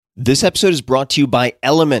This episode is brought to you by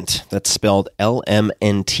Element. That's spelled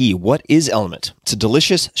LMNT. What is Element? It's a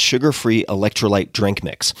delicious, sugar-free electrolyte drink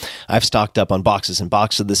mix. I've stocked up on boxes and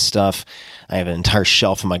boxes of this stuff. I have an entire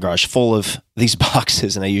shelf in my garage full of these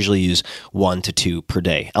boxes, and I usually use 1 to 2 per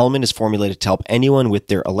day. Element is formulated to help anyone with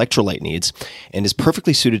their electrolyte needs and is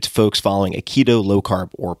perfectly suited to folks following a keto, low-carb,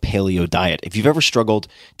 or paleo diet. If you've ever struggled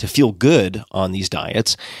to feel good on these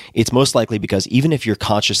diets, it's most likely because even if you're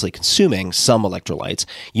consciously consuming some electrolytes,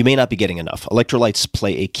 you may not be getting enough. Electrolytes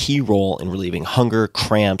play a key role in relieving hunger,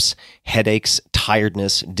 cramps, headaches,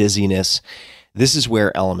 tiredness, dizziness. This is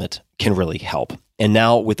where Element can really help. And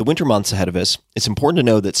now, with the winter months ahead of us, it's important to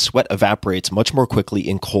know that sweat evaporates much more quickly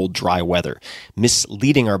in cold, dry weather,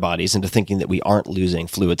 misleading our bodies into thinking that we aren't losing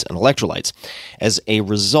fluids and electrolytes. As a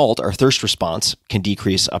result, our thirst response can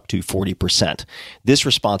decrease up to 40%. This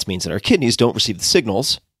response means that our kidneys don't receive the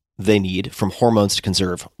signals they need from hormones to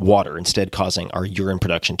conserve water, instead causing our urine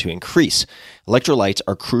production to increase. Electrolytes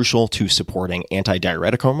are crucial to supporting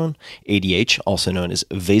antidiuretic hormone, ADH, also known as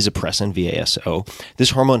vasopressin, VASO.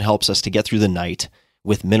 This hormone helps us to get through the night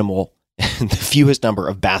with minimal the fewest number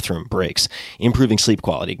of bathroom breaks, improving sleep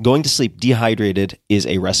quality. Going to sleep dehydrated is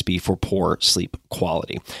a recipe for poor sleep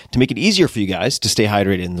quality. To make it easier for you guys to stay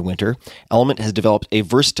hydrated in the winter, Element has developed a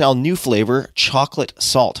versatile new flavor, chocolate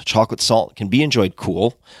salt. Chocolate salt can be enjoyed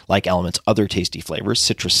cool, like Element's other tasty flavors.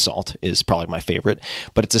 Citrus salt is probably my favorite,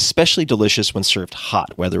 but it's especially delicious when served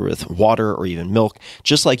hot, whether with water or even milk,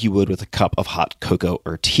 just like you would with a cup of hot cocoa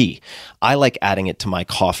or tea. I like adding it to my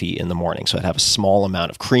coffee in the morning, so I'd have a small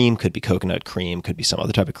amount of cream, could be coconut cream, could be some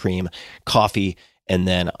other type of cream, coffee, and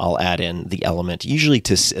then I'll add in the Element, usually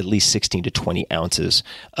to at least 16 to 20 ounces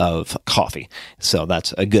of coffee. So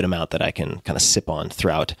that's a good amount that I can kind of sip on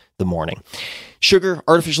throughout the morning. Sugar,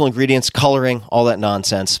 artificial ingredients, coloring, all that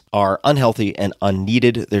nonsense are unhealthy and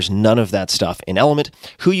unneeded. There's none of that stuff in Element.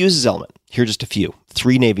 Who uses Element? Here are just a few.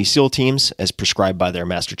 3 Navy SEAL teams, as prescribed by their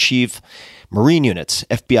Master Chief. Marine units,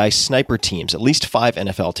 FBI sniper teams, at least 5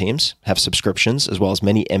 NFL teams have subscriptions, as well as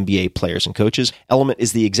many NBA players and coaches. Element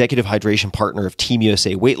is the executive hydration partner of Team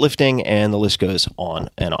USA weightlifting, and the list goes on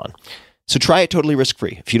and on. So try it totally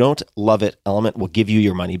risk-free. If you don't love it, Element will give you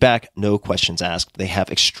your money back, no questions asked. They have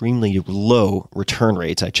extremely low return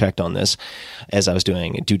rates. I checked on this as I was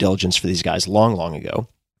doing due diligence for these guys long ago.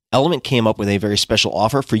 Element came up with a very special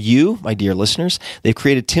offer for you, my dear listeners. They've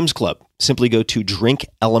created Tim's Club. Simply go to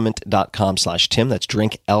drinkelement.com/Tim. That's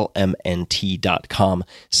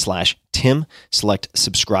drinklmnt.com/Tim. Select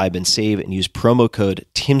subscribe and save and use promo code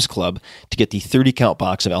Tim's Club to get the 30-count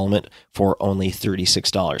box of Element for only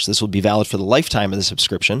 $36. This will be valid for the lifetime of the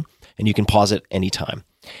subscription, and you can pause it anytime.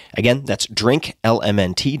 Again, that's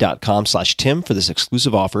drinklmnt.com/Tim for this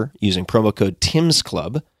exclusive offer using promo code Tim's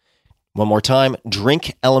Club. One more time,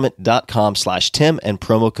 drinkelement.com/Tim and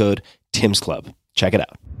promo code Tim's Club. Check it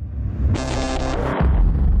out.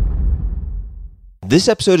 This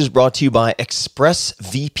episode is brought to you by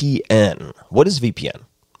ExpressVPN. What is VPN?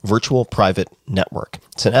 Virtual Private Network.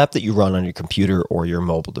 It's an app that you run on your computer or your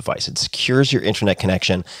mobile device. It secures your internet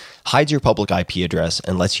connection, hides your public IP address,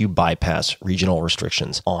 and lets you bypass regional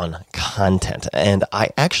restrictions on content. And I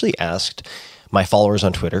actually asked my followers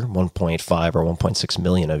on Twitter, 1.5 or 1.6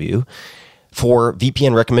 million of you, for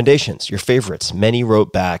VPN recommendations, your favorites. Many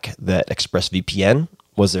wrote back that ExpressVPN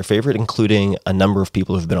was their favorite, including a number of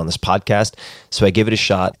people who've been on this podcast. So I gave it a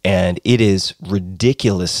shot, and it is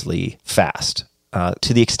ridiculously fast.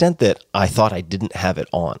 To the extent that I thought I didn't have it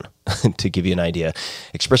on. To give you an idea,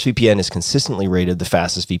 ExpressVPN is consistently rated the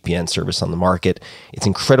fastest VPN service on the market. It's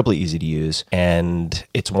incredibly easy to use, and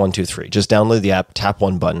it's 1, 2, 3. Just download the app, tap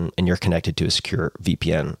one button, and you're connected to a secure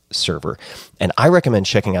VPN server. And I recommend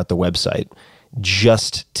checking out the website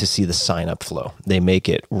just to see the sign-up flow. They make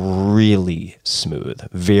it really smooth,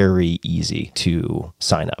 very easy to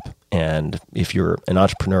sign up. And if you're an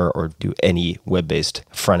entrepreneur or do any web-based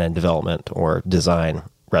front-end development or design,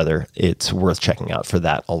 rather, it's worth checking out for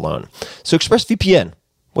that alone. So ExpressVPN,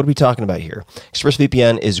 what are we talking about here?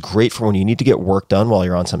 ExpressVPN is great for when you need to get work done while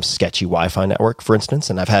you're on some sketchy Wi-Fi network, for instance.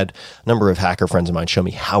 And I've had a number of hacker friends of mine show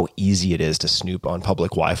me how easy it is to snoop on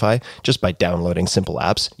public Wi-Fi just by downloading simple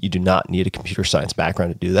apps. You do not need a computer science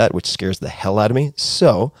background to do that, which scares the hell out of me.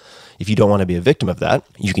 So if you don't want to be a victim of that,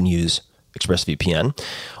 you can use ExpressVPN.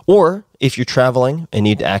 Or if you're traveling and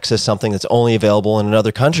need to access something that's only available in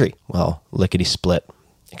another country, well, lickety split.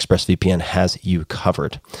 ExpressVPN has you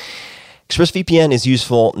covered. ExpressVPN is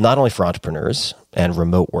useful not only for entrepreneurs and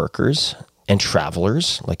remote workers and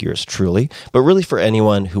travelers like yours truly, but really for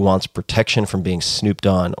anyone who wants protection from being snooped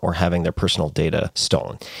on or having their personal data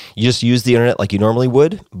stolen. You just use the internet like you normally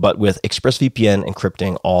would, but with ExpressVPN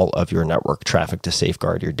encrypting all of your network traffic to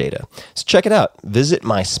safeguard your data. So check it out. Visit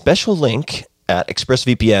my special link at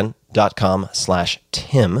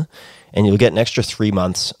expressvpn.com/Tim, and you'll get an extra 3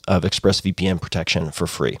 months of ExpressVPN protection for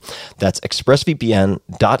free. That's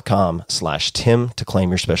expressvpn.com/Tim to claim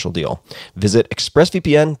your special deal. Visit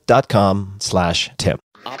expressvpn.com/Tim.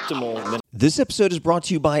 This episode is brought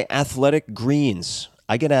to you by Athletic Greens.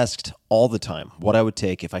 I get asked all the time what I would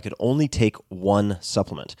take if I could only take one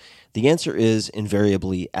supplement. The answer is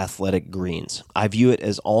invariably Athletic Greens. I view it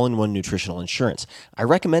as all-in-one nutritional insurance. I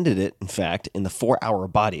recommended it, in fact, in the 4-Hour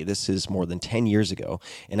Body. This is more than 10 years ago,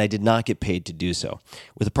 and I did not get paid to do so.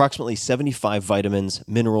 With approximately 75 vitamins,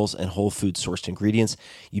 minerals, and whole food-sourced ingredients,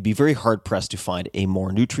 you'd be very hard-pressed to find a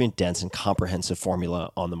more nutrient-dense and comprehensive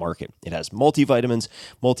formula on the market. It has multivitamins,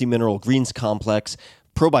 multi-mineral greens complex,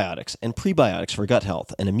 probiotics and prebiotics for gut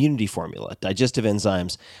health, an immunity formula, digestive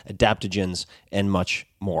enzymes, adaptogens, and much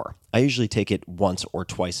more. I usually take it once or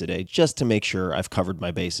twice a day just to make sure I've covered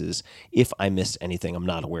my bases if I missed anything I'm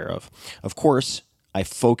not aware of. Of course, I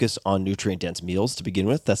focus on nutrient-dense meals to begin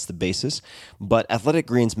with. That's the basis. But Athletic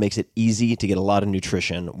Greens makes it easy to get a lot of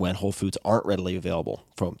nutrition when whole foods aren't readily available.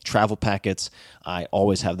 From travel packets, I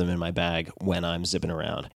always have them in my bag when I'm zipping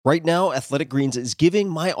around. Right now, Athletic Greens is giving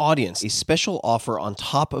my audience a special offer on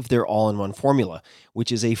top of their all-in-one formula,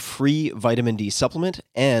 which is a free vitamin D supplement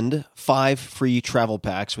and 5 free travel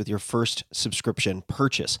packs with your first subscription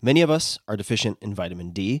purchase. Many of us are deficient in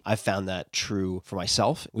vitamin D. I've found that true for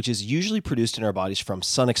myself, which is usually produced in our bodies from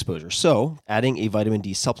sun exposure. So adding a vitamin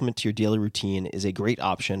D supplement to your daily routine is a great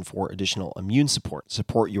option for additional immune support.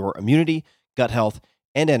 Support your immunity, gut health,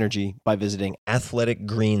 and energy by visiting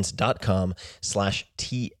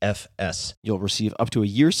athleticgreens.com/TFS. You'll receive up to a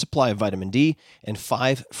year's supply of vitamin D and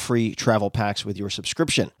 5 free travel packs with your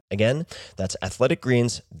subscription. Again, that's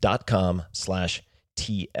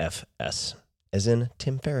athleticgreens.com/TFS, as in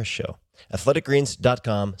Tim Ferriss Show.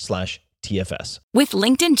 athleticgreens.com/TFS. With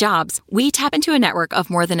LinkedIn Jobs, we tap into a network of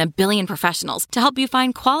more than 1 billion professionals to help you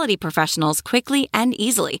find quality professionals quickly and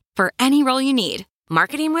easily for any role you need.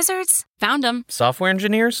 Marketing wizards? Found them. Software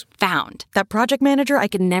engineers? Found. That project manager I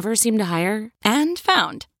could never seem to hire? And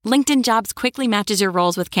found. LinkedIn Jobs quickly matches your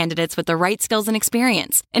roles with candidates with the right skills and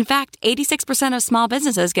experience. In fact, 86% of small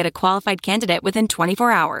businesses get a qualified candidate within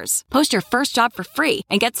 24 hours. Post your first job for free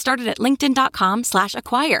and get started at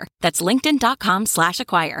linkedin.com/acquire. That's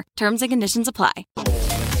linkedin.com/acquire. Terms and conditions apply.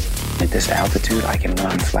 At this altitude, I can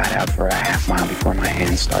run flat out for a half mile before my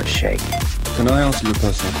hands start shaking. Can I ask you a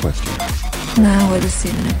personal question? Now would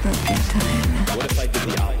seem an appropriate time. What if I did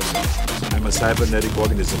the opposite? I'm a cybernetic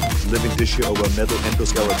organism, living tissue over a metal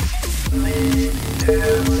endoskeleton.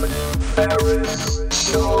 Tim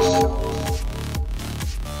Ferriss Show.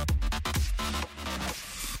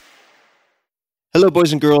 Hello,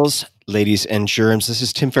 boys and girls, ladies and germs. This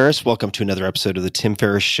is Tim Ferriss. Welcome to another episode of the Tim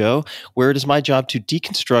Ferriss Show, where it is my job to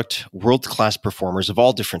deconstruct world-class performers of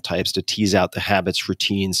all different types to tease out the habits,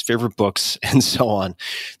 routines, favorite books, and so on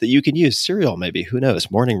that you can use. Cereal, maybe. Who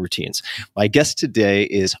knows? Morning routines. My guest today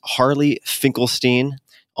is Harley Finkelstein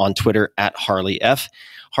on Twitter at HarleyF.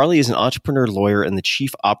 Harley is an entrepreneur, lawyer, and the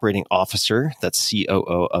chief operating officer, that's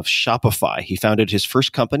COO of Shopify. He founded his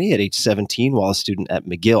first company at age 17 while a student at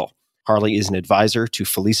McGill. Harley is an advisor to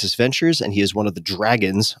Felicis Ventures, and he is one of the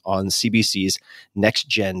dragons on CBC's Next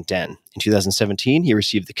Gen Den. In 2017, he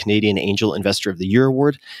received the Canadian Angel Investor of the Year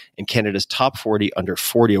Award and Canada's Top 40 Under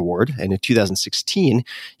 40 Award. And in 2016,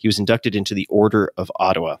 he was inducted into the Order of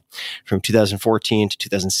Ottawa. From 2014 to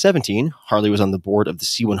 2017, Harley was on the board of the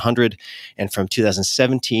C100. And from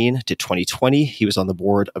 2017 to 2020, he was on the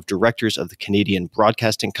board of directors of the Canadian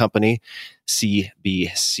Broadcasting Company,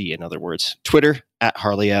 CBC, in other words. Twitter, at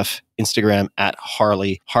HarleyF, Instagram, at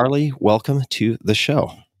Harley. Harley, welcome to the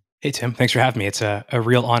show. Hey, Tim. Thanks for having me. It's a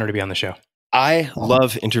real honor to be on the show. I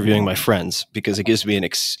love interviewing my friends because it gives me an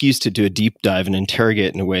excuse to do a deep dive and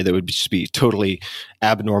interrogate in a way that would just be totally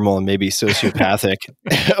abnormal and maybe sociopathic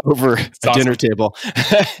over a dinner table.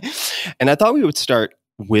 And I thought we would start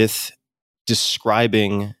with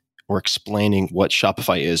describing or explaining what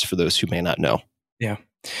Shopify is for those who may not know. Yeah.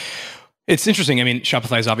 It's interesting. I mean,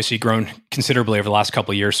 Shopify has obviously grown considerably over the last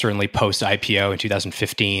couple of years, certainly post-IPO in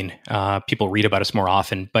 2015. People read about us more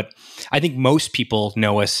often, but I think most people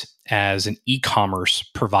know us as an e-commerce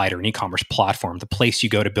provider, an e-commerce platform, the place you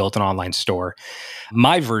go to build an online store.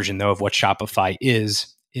 My version, though, of what Shopify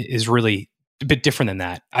is really a bit different than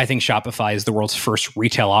that. I think Shopify is the world's first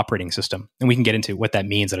retail operating system. And we can get into what that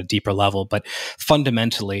means at a deeper level. But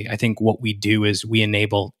fundamentally, I think what we do is we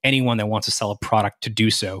enable anyone that wants to sell a product to do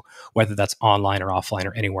so, whether that's online or offline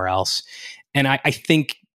or anywhere else. And I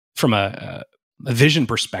think from a vision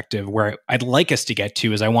perspective, where I'd like us to get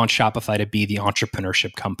to is I want Shopify to be the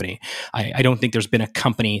entrepreneurship company. I don't think there's been a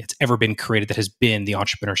company that's ever been created that has been the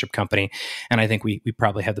entrepreneurship company. And I think we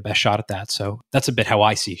probably have the best shot at that. So that's a bit how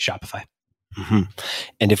I see Shopify. Mm-hmm.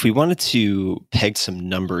 And if we wanted to peg some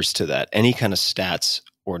numbers to that, any kind of stats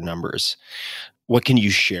or numbers, what can you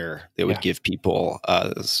share that would give people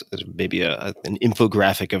maybe an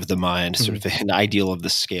infographic of the mind, sort of an ideal of the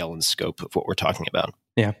scale and scope of what we're talking about?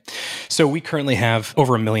 Yeah. So we currently have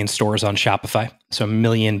over 1 million stores on Shopify. So 1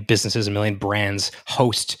 million businesses, 1 million brands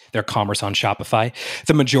host their commerce on Shopify.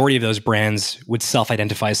 The majority of those brands would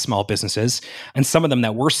self-identify as small businesses. And some of them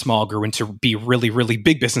that were small grew into be really, really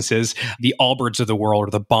big businesses. The Allbirds of the world,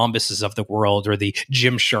 or the Bombuses of the world, or the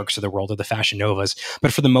Gymsharks of the world, or the Fashion Novas.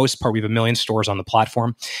 But for the most part, we have 1 million stores on the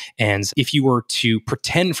platform. And if you were to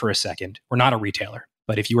pretend for a second, we're not a retailer.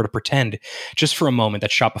 But if you were to pretend just for a moment that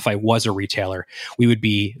Shopify was a retailer, we would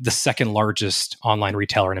be the second largest online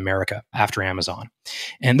retailer in America after Amazon.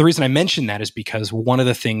 And the reason I mention that is because one of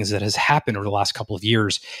the things that has happened over the last couple of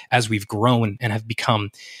years as we've grown and have become,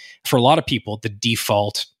 for a lot of people, the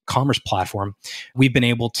default commerce platform, we've been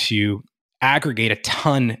able to aggregate a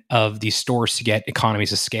ton of these stores to get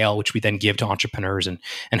economies of scale, which we then give to entrepreneurs and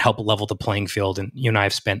help level the playing field. And you and I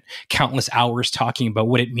have spent countless hours talking about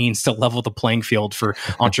what it means to level the playing field for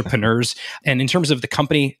entrepreneurs. And in terms of the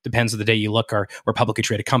company, depends on the day you look, we're a publicly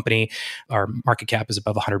traded company. Our market cap is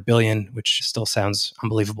above 100 billion, which still sounds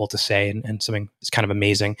unbelievable to say and something that's kind of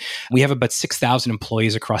amazing. We have about 6,000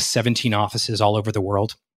 employees across 17 offices all over the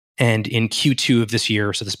world. And in Q2 of this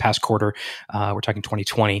year, so this past quarter, we're talking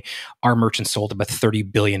 2020, our merchants sold about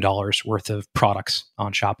 $30 billion worth of products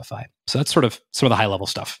on Shopify. So that's sort of some of the high level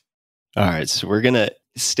stuff. All right. So we're going to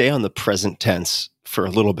stay on the present tense for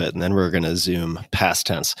a little bit, and then we're going to zoom past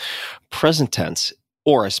tense. Present tense,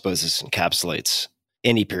 or I suppose this encapsulates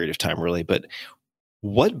any period of time really, but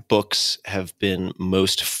what books have been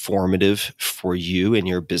most formative for you in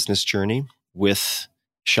your business journey with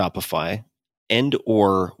Shopify? And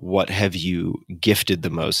or what have you gifted the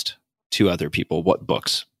most to other people? What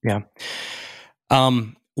books? Yeah.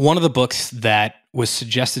 One of the books that was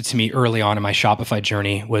suggested to me early on in my Shopify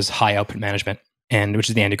journey was High Output Management, and which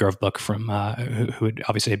is the Andy Grove book from who had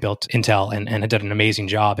obviously built Intel and had done an amazing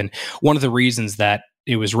job. And one of the reasons that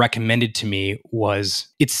it was recommended to me was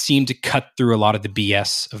it seemed to cut through a lot of the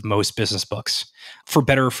BS of most business books. For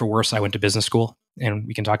better or for worse, I went to business school, and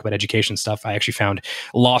we can talk about education stuff. I actually found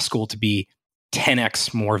law school to be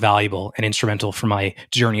 10x more valuable and instrumental for my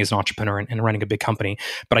journey as an entrepreneur and running a big company.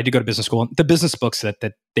 But I did go to business school. The business books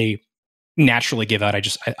that they naturally give out,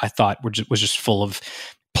 I thought was just full of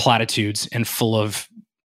platitudes and full of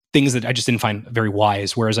things that I just didn't find very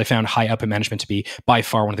wise. Whereas I found High Output Management to be by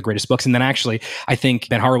far one of the greatest books. And then actually, I think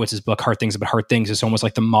Ben Horowitz's book, Hard Things About Hard Things, is almost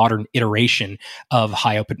like the modern iteration of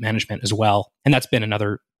High Output Management as well. And that's been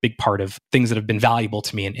another big part of things that have been valuable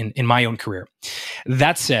to me in my own career.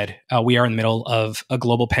 That said, we are in the middle of a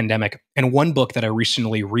global pandemic. And one book that I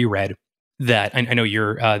recently reread that I know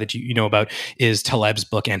that you know about is Taleb's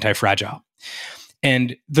book, Anti-Fragile.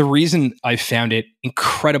 And the reason I found it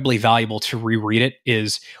incredibly valuable to reread it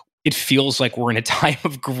is it feels like we're in a time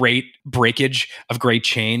of great breakage, of great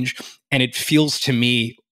change. And it feels to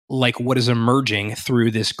me like what is emerging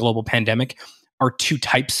through this global pandemic are two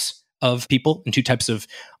types of people and two types of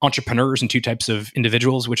entrepreneurs and two types of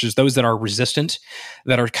individuals, which is those that are resistant,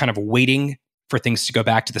 that are kind of waiting for things to go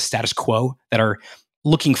back to the status quo, that are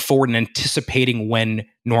looking forward and anticipating when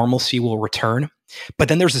normalcy will return. But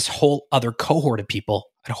then there's this whole other cohort of people,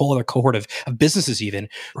 a whole other cohort of businesses even,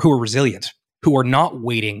 who are resilient, who are not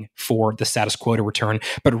waiting for the status quo to return,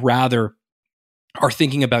 but rather are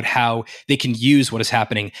thinking about how they can use what is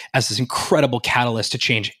happening as this incredible catalyst to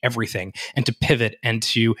change everything and to pivot and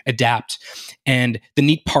to adapt. And the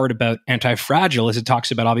neat part about Anti-Fragile is it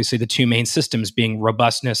talks about obviously the two main systems being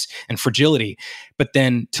robustness and fragility. But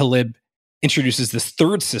then Taleb introduces this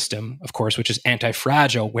third system, of course, which is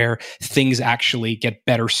anti-fragile, where things actually get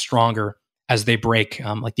better, stronger as they break,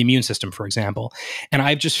 like the immune system, for example. And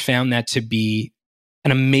I've just found that to be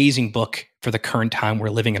an amazing book for the current time we're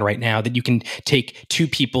living in right now, that you can take two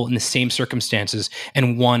people in the same circumstances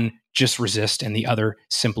and one just resist and the other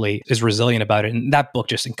simply is resilient about it. And that book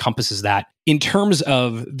just encompasses that. In terms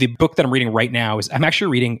of the book that I'm reading right now, I'm actually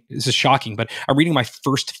reading, this is shocking, but I'm reading my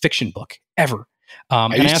first fiction book ever.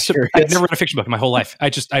 And I asked, I've never read a fiction book in my whole life. I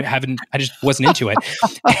just wasn't into it.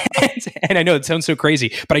 and I know it sounds so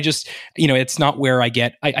crazy, but it's not where I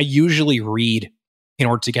usually read in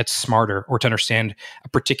order to get smarter or to understand a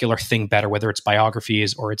particular thing better, whether it's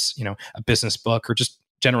biographies or it's, a business book or just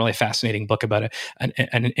generally a fascinating book about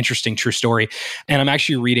an interesting true story. And I'm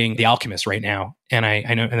actually reading The Alchemist right now. And I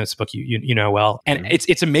know, and it's a book you know well. And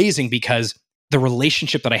it's amazing because the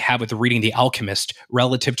relationship that I have with reading The Alchemist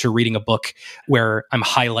relative to reading a book where I'm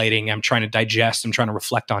highlighting, I'm trying to digest, I'm trying to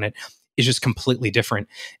reflect on it, is just completely different.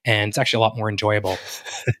 And it's actually a lot more enjoyable.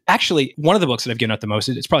 Actually, one of the books that I've given out the most,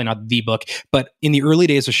 it's probably not the book, but in the early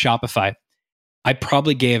days of Shopify, I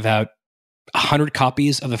probably gave out 100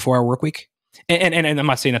 copies of the 4-Hour Workweek. And I'm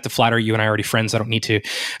not saying that to flatter you, and I already friends. I don't need to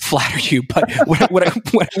flatter you. But what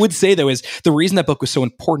I would say, though, is the reason that book was so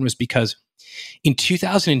important was because in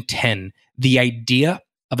 2010, the idea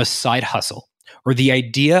of a side hustle or the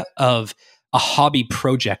idea of a hobby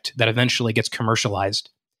project that eventually gets commercialized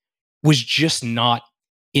was just not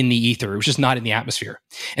in the ether. It was just not in the atmosphere.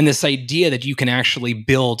 And this idea that you can actually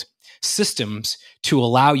build systems to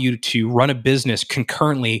allow you to run a business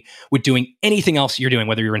concurrently with doing anything else you're doing,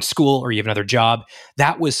 whether you're in school or you have another job,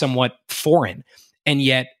 that was somewhat foreign. And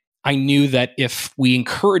yet I knew that if we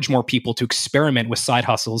encourage more people to experiment with side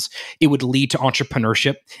hustles, it would lead to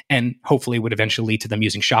entrepreneurship and hopefully would eventually lead to them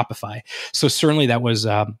using Shopify. So certainly that was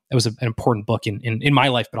an important book in my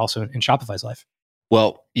life, but also in Shopify's life.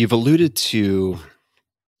 Well, you've alluded to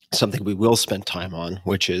something we will spend time on,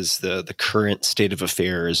 which is the current state of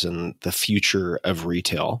affairs and the future of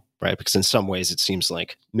retail, right? Because in some ways, it seems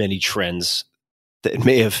like many trends that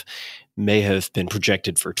may have been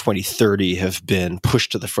projected for 2030 have been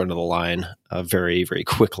pushed to the front of the line very, very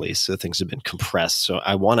quickly. So things have been compressed. So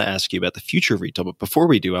I want to ask you about the future of retail. But before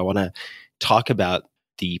we do, I want to talk about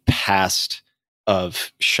the past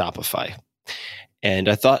of Shopify. And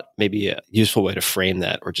I thought maybe a useful way to frame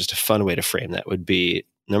that, or just a fun way to frame that, would be,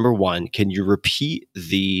 number one, can you repeat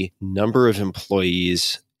the number of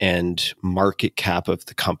employees and market cap of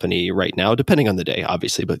the company right now, depending on the day,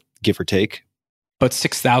 obviously, but give or take? About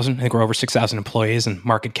 6,000. I think we're over 6,000 employees, and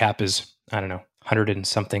market cap is, 100 and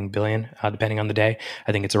something billion, depending on the day.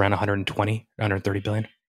 I think it's around 120, 130 billion.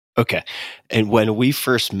 Okay. And when we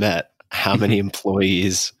first met, how many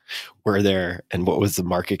employees were there, and what was the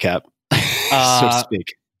market cap, so to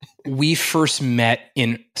speak? We first met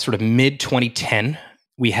in sort of mid-2010.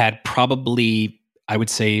 We had probably, I would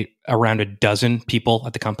say, around a dozen people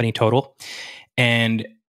at the company total. And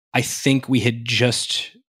I think we had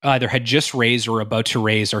either had just raised or about to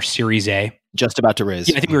raise our Series A. Just about to raise.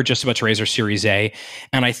 Yeah, I think we were just about to raise our Series A.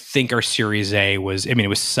 And I think our Series A was, it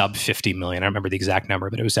was sub 50 million. I don't remember the exact number,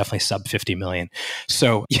 but it was definitely sub 50 million.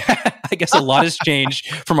 So yeah, I guess a lot has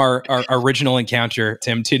changed from our original encounter,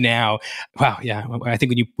 Tim, to now. Wow, yeah. I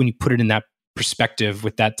think when you put it in that perspective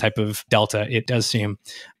with that type of delta, it does seem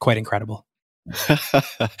quite incredible.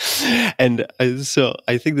 And so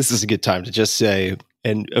I think this is a good time to just say,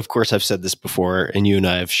 and of course I've said this before, and you and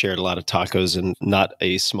I have shared a lot of tacos and not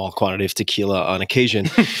a small quantity of tequila on occasion,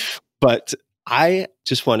 but I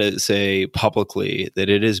just want to say publicly that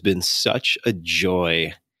it has been such a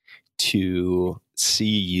joy to see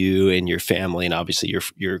you and your family, and obviously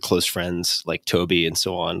your close friends like Toby and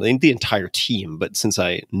so on, the entire team. But since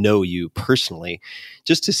I know you personally,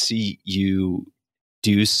 just to see you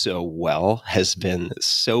do so well has been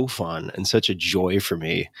so fun and such a joy for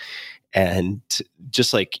me. And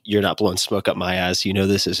just like you're not blowing smoke up my ass,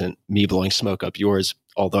 this isn't me blowing smoke up yours,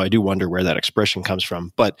 although I do wonder where that expression comes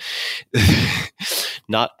from. But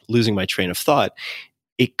not losing my train of thought,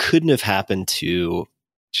 it couldn't have happened to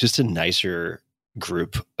just a nicer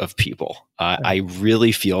group of people. I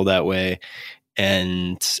really feel that way.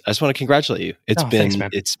 And I just want to congratulate you.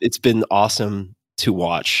 It's been awesome to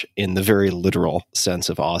watch, in the very literal sense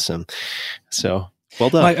of awesome. So well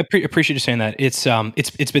done. I appreciate you saying that.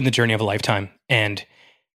 It's been the journey of a lifetime, and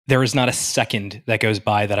there is not a second that goes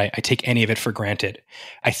by that I take any of it for granted.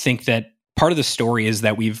 I think that part of the story is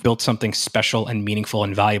that we've built something special and meaningful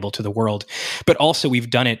and valuable to the world, but also we've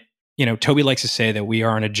done it. Toby likes to say that we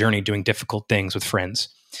are on a journey doing difficult things with friends.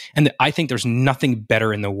 And I think there's nothing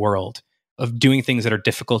better in the world of doing things that are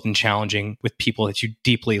difficult and challenging with people that you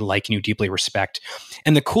deeply like and you deeply respect.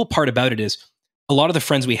 And the cool part about it is a lot of the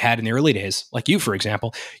friends we had in the early days, like you, for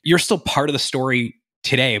example, you're still part of the story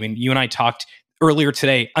today. I mean, you and I talked earlier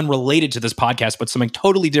today, unrelated to this podcast, but something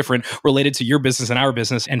totally different related to your business and our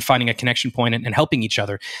business, and finding a connection point and helping each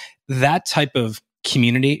other. That type of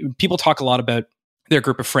community, people talk a lot about their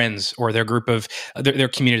group of friends or their group of their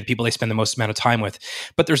community, the people they spend the most amount of time with.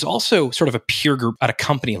 But there's also sort of a peer group at a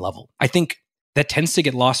company level. I think that tends to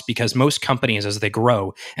get lost because most companies, as they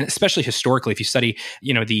grow, and especially historically, if you study,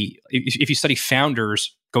 if you study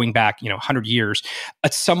founders going back, 100 years,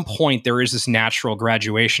 at some point there is this natural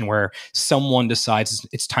graduation where someone decides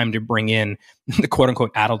it's time to bring in the quote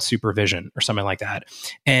unquote adult supervision or something like that.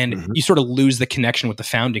 And you sort of lose the connection with the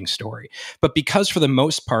founding story. But because for the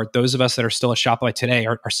most part, those of us that are still at Shopify today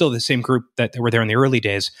are still the same group that were there in the early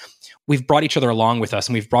days, we've brought each other along with us,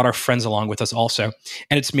 and we've brought our friends along with us also.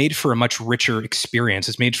 And it's made for a much richer experience.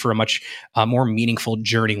 It's made for a much more meaningful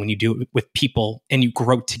journey when you do it with people and you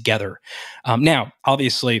grow together. Now,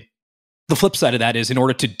 obviously, the flip side of that is in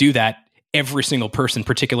order to do that, every single person,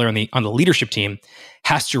 particularly on the leadership team,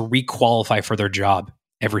 has to requalify for their job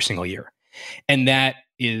every single year. And that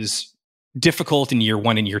is difficult in year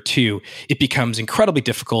 1 and year 2. It becomes incredibly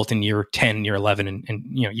difficult in year 10, year 11, and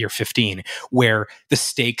year 15, where the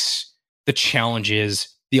stakes, the challenges,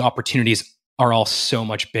 the opportunities are all so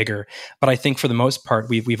much bigger. But I think for the most part,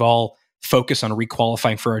 we've all focused on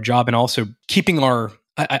requalifying for our job and also keeping our,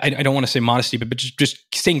 I don't want to say modesty, but just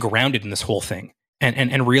staying grounded in this whole thing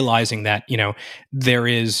and realizing that, there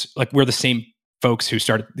is, like, we're the same folks who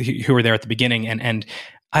were there at the beginning. And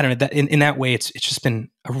I don't know, that in that way, it's just been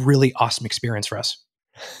a really awesome experience for us.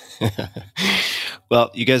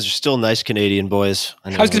 Well, you guys are still nice Canadian boys.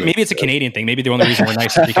 Maybe it's a Canadian thing. Maybe the only reason we're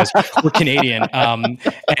nice is because we're Canadian.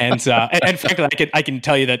 And frankly, I can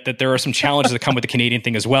tell you that there are some challenges that come with the Canadian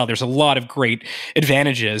thing as well. There's a lot of great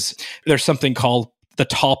advantages. There's something called the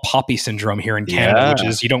tall poppy syndrome here in Canada, which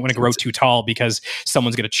is you don't want to grow too tall because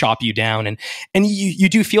someone's going to chop you down. And you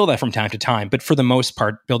do feel that from time to time. But for the most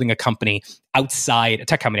part, building a company a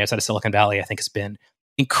tech company outside of Silicon Valley, I think has been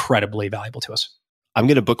incredibly valuable to us. I'm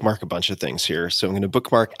going to bookmark a bunch of things here. So I'm going to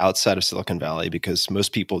bookmark outside of Silicon Valley because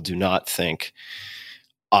most people do not think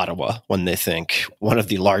Ottawa when they think one of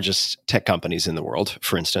the largest tech companies in the world,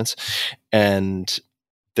 for instance. And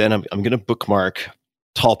then I'm going to bookmark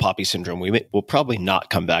tall poppy syndrome. We'll probably not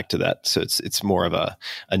come back to that. So it's more of a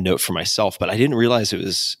note for myself. But I didn't realize it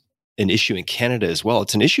was an issue in Canada as well.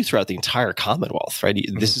 It's an issue throughout the entire Commonwealth, right?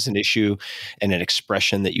 Mm-hmm. This is an issue and an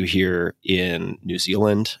expression that you hear in New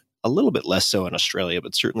Zealand, a little bit less so in Australia,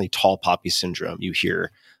 but certainly tall poppy syndrome you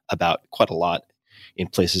hear about quite a lot in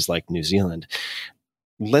places like New Zealand.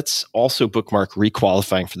 Let's also bookmark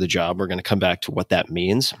requalifying for the job. We're going to come back to what that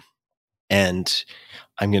means. And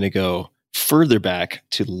I'm going to go further back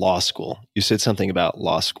to law school. You said something about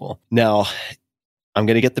law school. Now, I'm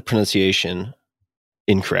going to get the pronunciation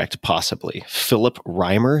incorrect, possibly. Philip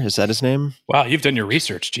Reimer, is that his name? Wow, you've done your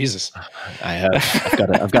research. Jesus. I have.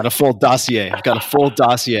 I've got a full dossier.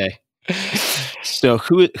 So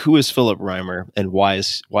who is Philip Reimer and why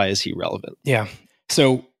is he relevant? Yeah.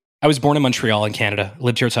 So I was born in Montreal in Canada,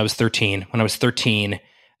 lived here until I was 13. When I was 13,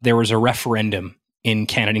 there was a referendum in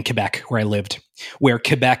Canada, in Quebec, where I lived, where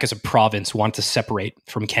Quebec as a province wanted to separate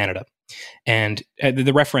from Canada. And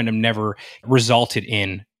the referendum never resulted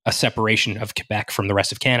in a separation of Quebec from the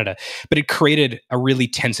rest of Canada, but it created a really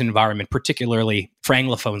tense environment, particularly for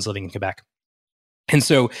Anglophones living in Quebec. And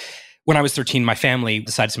so when I was 13, my family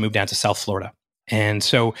decided to move down to South Florida. And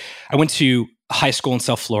so I went to high school in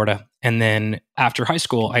South Florida. And then after high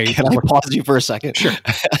school, Can I pause you for a second? Sure.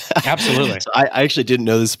 Absolutely. So I actually didn't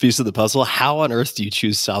know this piece of the puzzle. How on earth do you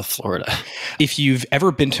choose South Florida? If you've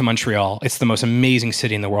ever been to Montreal, it's the most amazing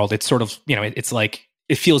city in the world. It's sort of, it's like,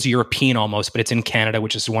 it feels European almost, but it's in Canada,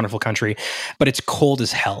 which is a wonderful country, but it's cold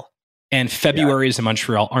as hell. And Februaries in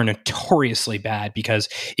Montreal are notoriously bad because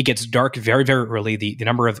it gets dark very, very early. The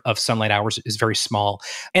number of sunlight hours is very small.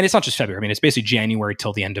 And it's not just February. I mean, it's basically January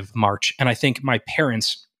till the end of March. And I think my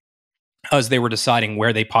parents, as they were deciding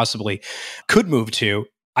where they possibly could move to,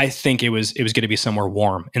 I think it was going to be somewhere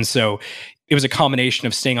warm. And so it was a combination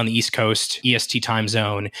of staying on the East Coast, EST time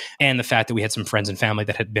zone, and the fact that we had some friends and family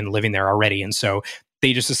that had been living there already. And so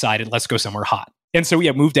they just decided, let's go somewhere hot. And so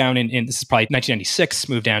we moved down in this is probably 1996,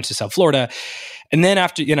 moved down to South Florida. And then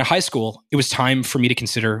after high school, it was time for me to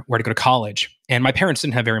consider where to go to college. And my parents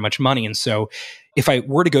didn't have very much money. And so if I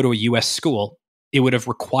were to go to a US school, it would have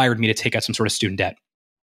required me to take out some sort of student debt.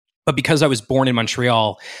 But because I was born in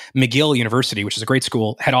Montreal, McGill University, which is a great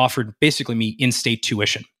school, had offered basically me in-state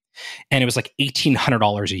tuition. And it was like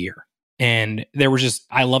 $1,800 a year. And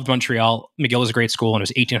I loved Montreal. McGill was a great school and it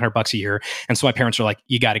was $1,800 a year. And so my parents were like,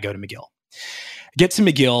 you got to go to McGill. Get to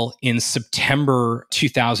McGill in September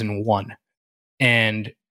 2001.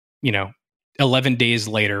 And, 11 days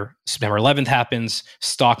later, September 11th happens,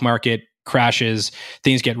 stock market crashes,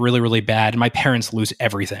 things get really, really bad, and my parents lose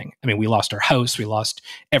everything. I mean, we lost our house, we lost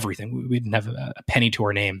everything. We didn't have a penny to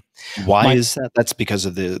our name. Why is that? That's because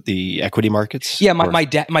of the equity markets? Yeah, my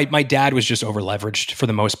dad was just over leveraged for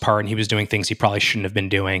the most part, and he was doing things he probably shouldn't have been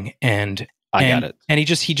doing. And I got it. And he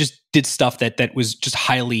just did stuff that was just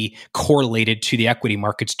highly correlated to the equity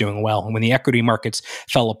markets doing well. And when the equity markets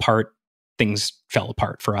fell apart, things fell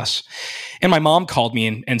apart for us. And my mom called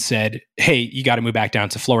me and said, hey, you got to move back down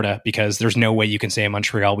to Florida because there's no way you can stay in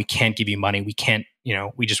Montreal. We can't give you money. We can't,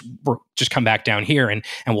 we're just come back down here and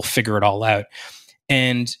we'll figure it all out.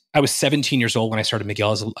 And I was 17 years old when I started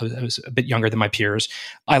McGill. I was a bit younger than my peers.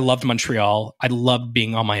 I loved Montreal. I loved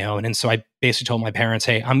being on my own. And so I basically told my parents,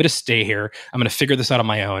 hey, I'm going to stay here. I'm going to figure this out on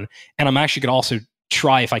my own. And I'm actually going to also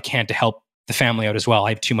try, if I can, to help the family out as well. I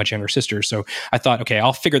have two much younger sisters. So I thought, okay,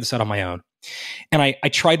 I'll figure this out on my own. And I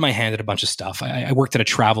tried my hand at a bunch of stuff. I worked at a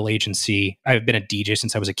travel agency. I've been a DJ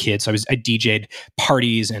since I was a kid. So I DJ'd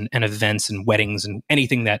parties and events and weddings and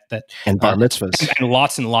anything that and bar mitzvahs. And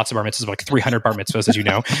lots of bar mitzvahs, like 300 bar mitzvahs, as you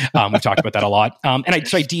know. We've talked about that a lot. So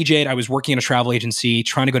I DJ'd. I was working in a travel agency,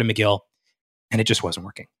 trying to go to McGill, and it just wasn't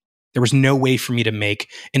working. There was no way for me to make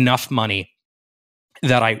enough money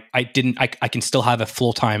that I can still have a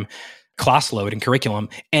full-time class load and curriculum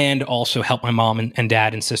and also help my mom and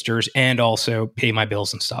dad and sisters and also pay my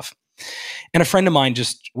bills and stuff. And a friend of mine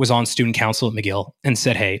just was on student council at McGill and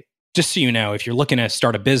said, hey, just so you know, if you're looking to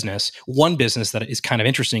start a business, one business that is kind of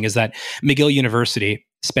interesting is that McGill University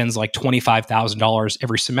spends like $25,000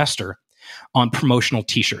 every semester on promotional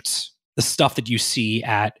t-shirts. The stuff that you see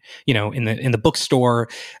at, in the bookstore,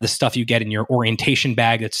 the stuff you get in your orientation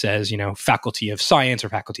bag that says, Faculty of Science or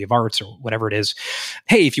Faculty of Arts or whatever it is.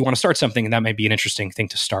 Hey, if you want to start something, that might be an interesting thing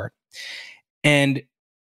to start. And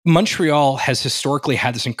Montreal has historically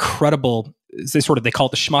had this incredible, they call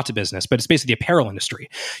it the schmata business, but it's basically the apparel industry.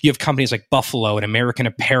 You have companies like Buffalo and American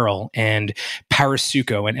Apparel and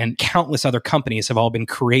Parasuco and countless other companies have all been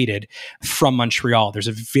created from Montreal. There's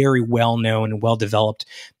a very well-known and well-developed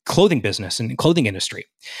clothing business and clothing industry.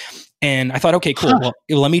 And I thought, okay, cool. Well,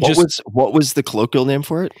 let me what was the colloquial name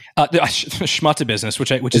for it? The schmata business,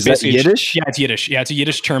 which is basically Yiddish. Yeah, it's Yiddish. Yeah, it's a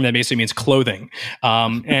Yiddish term that basically means clothing.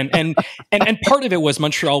 And part of it was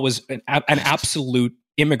Montreal was an absolute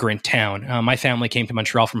immigrant town. My family came to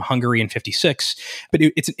Montreal from Hungary in '56, but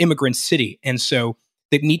it's an immigrant city. And so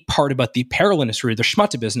the neat part about the apparel industry, the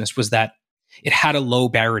schmata business, was that it had a low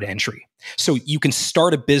barrier to entry. So you can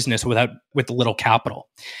start a business with little capital.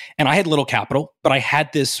 And I had little capital, but I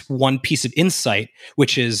had this one piece of insight,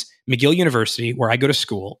 which is McGill University, where I go to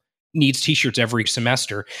school, needs t-shirts every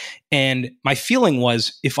semester. And my feeling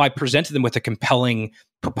was if I presented them with a compelling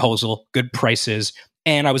proposal, good prices,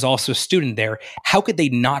 and I was also a student there, how could they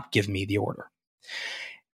not give me the order?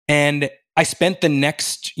 And I spent the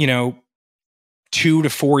next, 2 to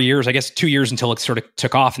 4 years, I guess 2 years until it sort of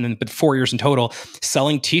took off, but 4 years in total,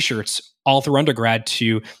 selling t-shirts all through undergrad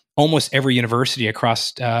to almost every university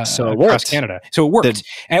across Canada. So it worked.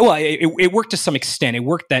 It worked to some extent. It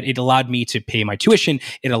worked that it allowed me to pay my tuition.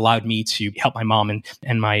 It allowed me to help my mom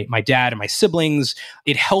and my dad and my siblings.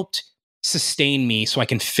 It helped sustain me so I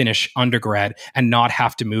can finish undergrad and not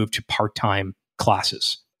have to move to part-time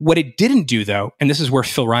classes. What it didn't do, though, and this is where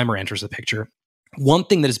Phil Reimer enters the picture, one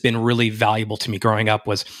thing that has been really valuable to me growing up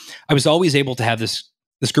was I was always able to have this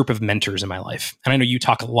group of mentors in my life. And I know you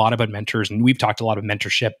talk a lot about mentors and we've talked a lot of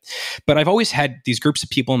mentorship, but I've always had these groups of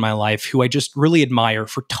people in my life who I just really admire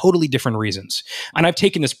for totally different reasons. And I've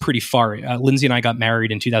taken this pretty far. Lindsay and I got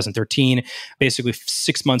married in 2013. Basically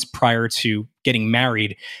 6 months prior to getting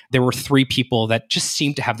married, there were 3 people that just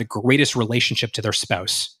seemed to have the greatest relationship to their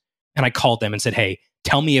spouse. And I called them and said, hey,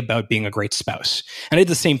 tell me about being a great spouse. And I did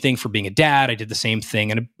the same thing for being a dad. I did the same thing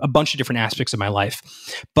in a bunch of different aspects of my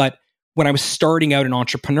life. But when I was starting out in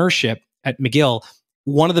entrepreneurship at McGill,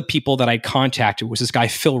 one of the people that I contacted was this guy,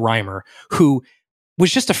 Phil Reimer, who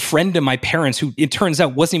was just a friend of my parents, who it turns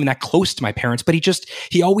out wasn't even that close to my parents, but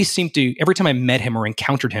he always seemed to, every time I met him or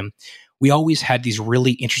encountered him, we always had these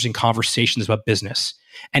really interesting conversations about business.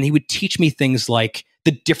 And he would teach me things like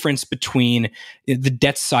the difference between the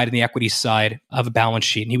debt side and the equity side of a balance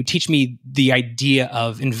sheet. And he would teach me the idea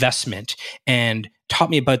of investment and taught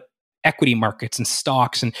me about equity markets and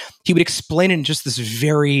stocks. And he would explain it in just this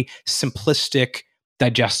very simplistic,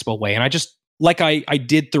 digestible way. And I just, like I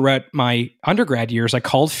did throughout my undergrad years, I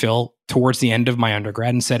called Phil towards the end of my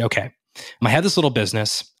undergrad and said, okay, I have this little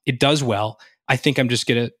business. It does well. I think I'm just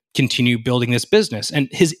going to continue building this business. And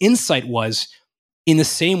his insight was, in the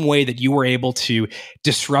same way that you were able to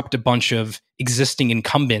disrupt a bunch of existing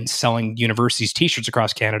incumbents selling universities t-shirts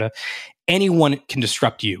across Canada, anyone can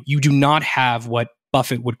disrupt you. You do not have what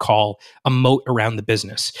Buffett would call a moat around the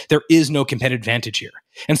business. There is no competitive advantage here.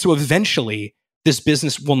 And so eventually, this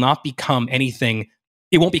business will not become anything,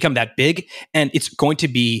 it won't become that big, and it's going to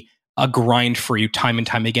be a grind for you time and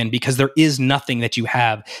time again, because there is nothing that you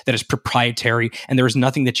have that is proprietary, and there is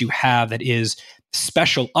nothing that you have that is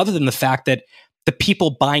special other than the fact that the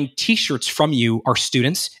people buying t-shirts from you are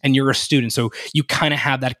students and you're a student. So you kind of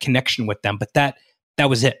have that connection with them, but that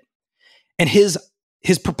was it. And his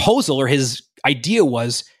proposal or his idea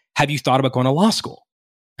was, have you thought about going to law school?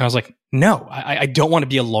 And I was like, no, I don't want to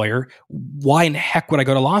be a lawyer. Why in the heck would I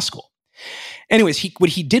go to law school? Anyways, what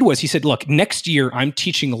he did was he said, look, next year I'm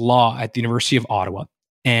teaching law at the University of Ottawa,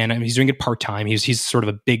 and he's doing it part-time. He's sort of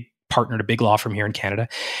a big partner at a big law firm here in Canada.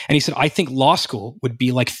 And he said, I think law school would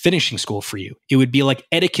be like finishing school for you. It would be like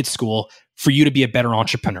etiquette school for you to be a better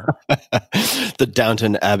entrepreneur. The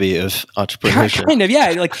Downton Abbey of entrepreneurship. Kind of, yeah.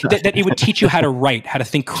 Like that it would teach you how to write, how to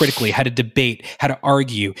think critically, how to debate, how to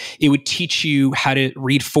argue. It would teach you how to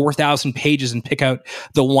read 4,000 pages and pick out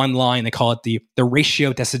the one line. They call it the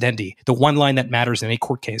ratio decidendi, the one line that matters in any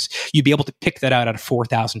court case. You'd be able to pick that out of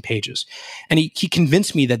 4,000 pages. And he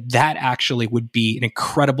convinced me that actually would be an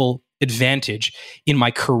incredible advantage in my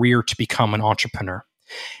career to become an entrepreneur.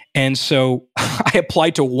 And so I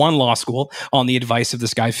applied to one law school on the advice of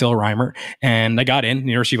this guy, Phil Reimer, and I got in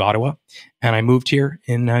the University of Ottawa, and I moved here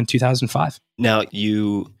in 2005. Now,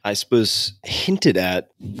 you, I suppose, hinted at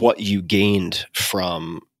what you gained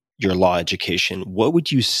from your law education. What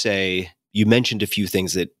would you say? You mentioned a few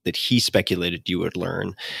things that he speculated you would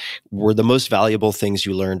learn. Were the most valuable things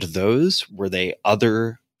you learned those? Were they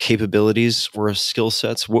other capabilities or skill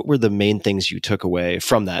sets? What were the main things you took away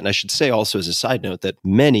from that? And I should say also as a side note that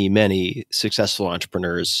many, many successful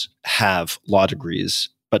entrepreneurs have law degrees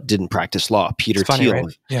but didn't practice law. Peter Thiel,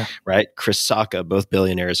 right? Yeah. Right? Chris Sacca, both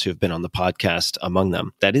billionaires who have been on the podcast among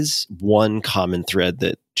them. That is one common thread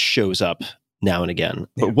that shows up now and again.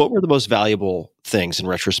 Yeah. But what were the most valuable things in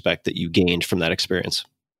retrospect that you gained from that experience?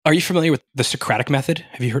 Are you familiar with the Socratic method?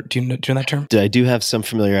 Have you heard? Do you know that term? I do have some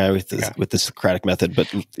familiarity with the Socratic method,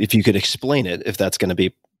 but if you could explain it, if that's going to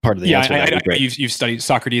be part of the answer, that'd be great. You've studied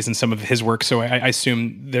Socrates and some of his work, so I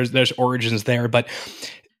assume there's origins there. But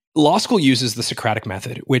law school uses the Socratic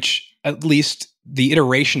method, which at least the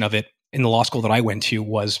iteration of it in the law school that I went to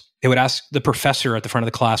was they would ask the professor at the front of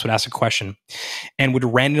the class would ask a question and would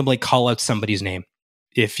randomly call out somebody's name.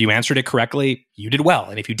 If you answered it correctly, you did well.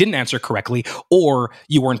 And if you didn't answer correctly or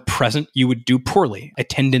you weren't present, you would do poorly.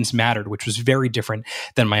 Attendance mattered, which was very different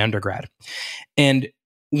than my undergrad. And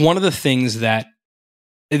one of the things that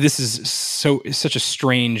this is such a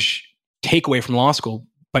strange takeaway from law school,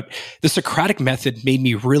 but the Socratic method made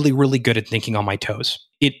me really, really good at thinking on my toes.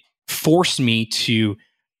 It forced me to,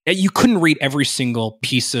 you couldn't read every single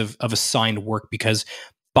piece of assigned work because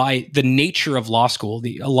by the nature of law school,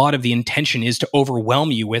 a lot of the intention is to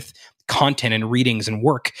overwhelm you with content and readings and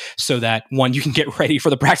work so that, one, you can get ready for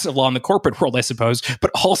the practice of law in the corporate world, I suppose, but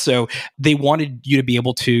also they wanted you to be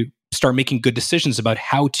able to start making good decisions about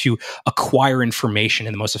how to acquire information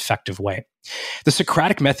in the most effective way. The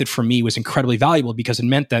Socratic method for me was incredibly valuable because it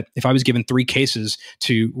meant that if I was given 3 cases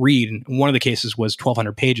to read, and one of the cases was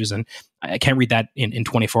 1,200 pages, and I can't read that in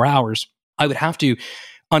 24 hours, I would have to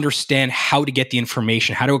understand how to get the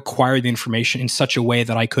information, how to acquire the information in such a way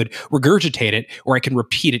that I could regurgitate it or I can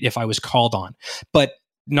repeat it if I was called on. But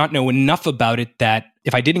not know enough about it that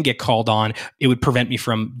if I didn't get called on, it would prevent me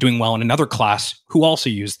from doing well in another class who also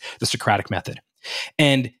used the Socratic method.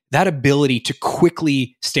 And that ability to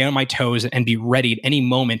quickly stay on my toes and be ready at any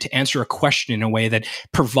moment to answer a question in a way that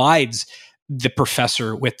provides the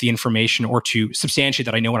professor with the information or to substantiate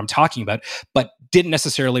that I know what I'm talking about, but didn't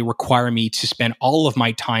necessarily require me to spend all of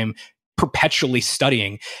my time perpetually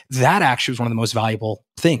studying, that actually was one of the most valuable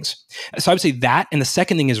things. So I would say that. And the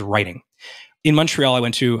second thing is writing. In Montreal, I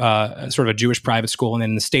went to sort of a Jewish private school. And then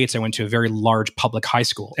in the States, I went to a very large public high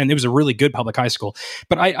school. And it was a really good public high school.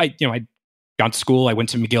 But I got to school, I went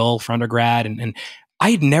to McGill for undergrad, and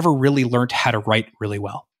I had never really learned how to write really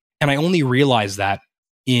well. And I only realized that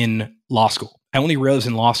in law school. I only realized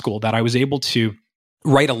in law school that I was able to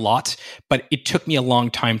write a lot, but it took me a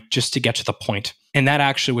long time just to get to the point. And that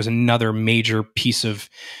actually was another major piece of,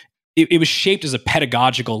 it was shaped as a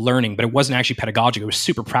pedagogical learning, but it wasn't actually pedagogical. It was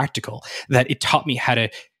super practical, that it taught me how to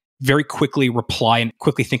very quickly reply and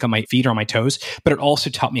quickly think on my feet or on my toes, but it also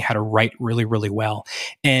taught me how to write really, really well.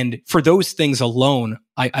 And for those things alone,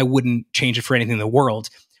 I wouldn't change it for anything in the world,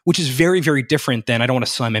 which is very, very different than, I don't want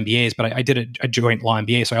to slam MBAs, but I did a joint law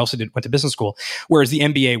MBA. So I also went to business school, whereas the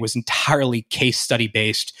MBA was entirely case study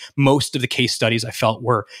based. Most of the case studies I felt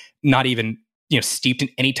were not even steeped in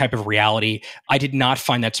any type of reality. I did not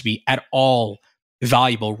find that to be at all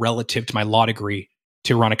valuable relative to my law degree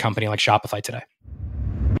to run a company like Shopify today.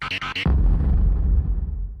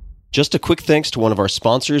 Just a quick thanks to one of our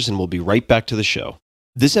sponsors, and we'll be right back to the show.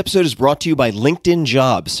 This episode is brought to you by LinkedIn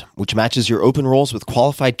Jobs, which matches your open roles with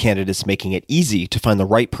qualified candidates, making it easy to find the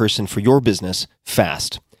right person for your business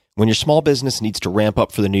fast. When your small business needs to ramp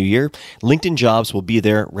up for the new year, LinkedIn Jobs will be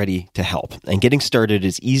there ready to help. And getting started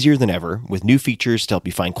is easier than ever with new features to help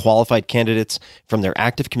you find qualified candidates from their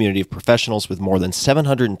active community of professionals with more than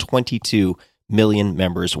 722 million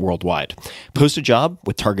members worldwide. Post a job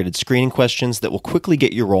with targeted screening questions that will quickly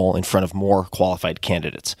get your role in front of more qualified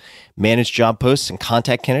candidates. Manage job posts and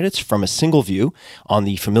contact candidates from a single view on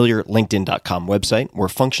the familiar LinkedIn.com website, where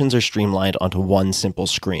functions are streamlined onto one simple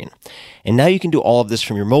screen. And now you can do all of this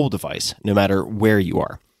from your mobile device, no matter where you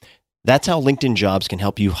are. That's how LinkedIn Jobs can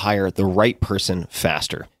help you hire the right person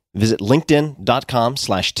faster. Visit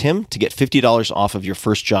linkedin.com/Tim to get $50 off of your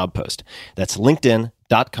first job post. That's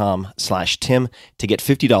linkedin.com/Tim to get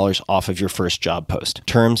 $50 off of your first job post.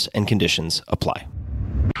 Terms and conditions apply.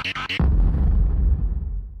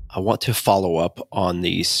 I want to follow up on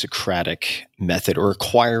the Socratic method, or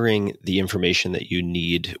acquiring the information that you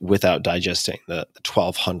need without digesting the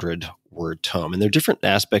 1,200 word tome. And there are different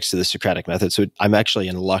aspects to the Socratic method. So I'm actually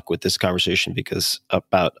in luck with this conversation because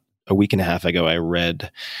about a week and a half ago, I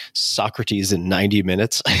read Socrates in 90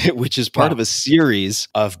 Minutes, which is part of a series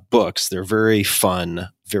of books. They're very fun,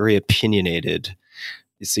 very opinionated.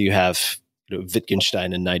 So you have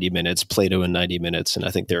Wittgenstein in 90 minutes, Plato in 90 minutes, and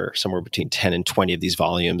I think there are somewhere between 10 and 20 of these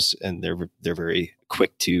volumes, and they're very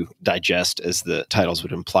quick to digest, as the titles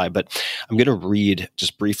would imply. But I'm going to read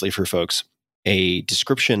just briefly for folks a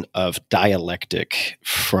description of dialectic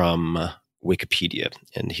from Wikipedia.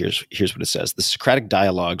 And here's what it says. The Socratic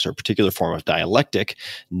dialogues are a particular form of dialectic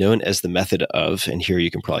known as the method of, and here you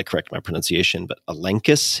can probably correct my pronunciation, but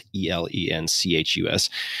Elenchus, Elenchus.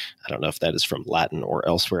 I don't know if that is from Latin or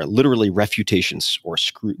elsewhere. Literally refutations or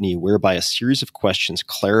scrutiny, whereby a series of questions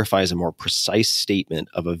clarifies a more precise statement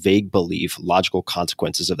of a vague belief. Logical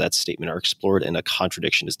consequences of that statement are explored and a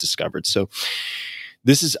contradiction is discovered. So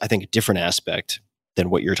this is, I think, a different aspect than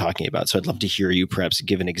what you're talking about. So I'd love to hear you perhaps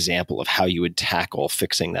give an example of how you would tackle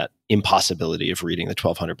fixing that impossibility of reading the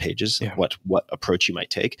 1,200 pages, what approach you might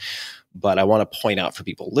take. But I want to point out for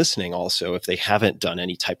people listening also, if they haven't done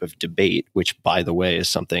any type of debate, which, by the way, is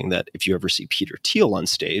something that if you ever see Peter Thiel on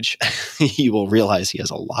stage, you will realize he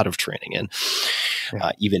has a lot of training in,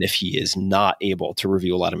 even if he is not able to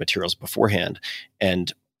review a lot of materials beforehand.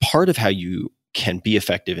 And part of how you can be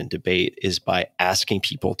effective in debate is by asking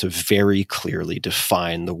people to very clearly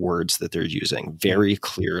define the words that they're using, very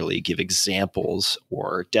clearly give examples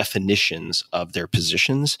or definitions of their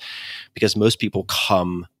positions, because most people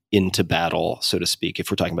come into battle, so to speak, if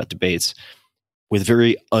we're talking about debates, with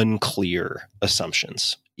very unclear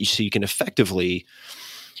assumptions. So you can effectively,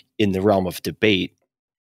 in the realm of debate,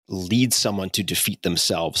 lead someone to defeat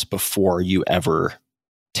themselves before you ever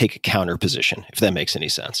take a counter position, if that makes any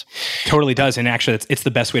sense. Totally does. And actually, it's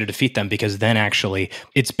the best way to defeat them, because then actually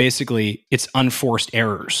it's unforced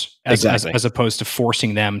errors as opposed to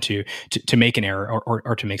forcing them to make an error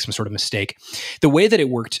or to make some sort of mistake. The way that it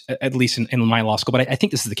worked, at least in my law school, but I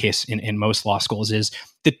think this is the case in most law schools, is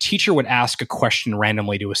the teacher would ask a question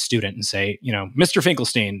randomly to a student and say, Mr.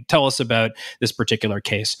 Finkelstein, tell us about this particular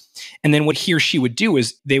case. And then what he or she would do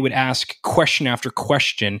is they would ask question after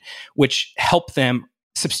question, which helped them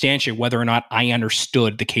substantiate whether or not I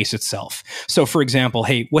understood the case itself. So, for example,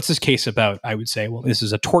 hey, what's this case about? I would say, well, this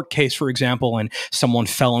is a tort case, for example, and someone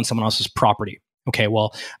fell on someone else's property. Okay,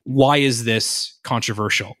 well, why is this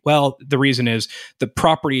controversial? Well, the reason is the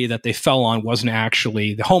property that they fell on wasn't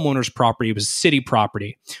actually the homeowner's property, it was city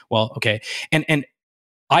property. Well, okay. And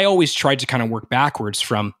I always tried to kind of work backwards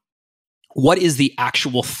from what is the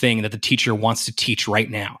actual thing that the teacher wants to teach right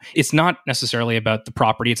now? It's not necessarily about the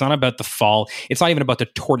property. It's not about the fall. It's not even about the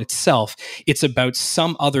tort itself. It's about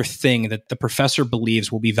some other thing that the professor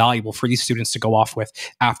believes will be valuable for these students to go off with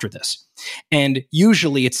after this. And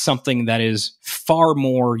usually it's something that is far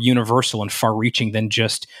more universal and far reaching than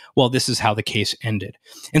just, well, this is how the case ended.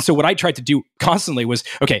 And so what I tried to do constantly was,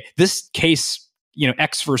 okay, this case,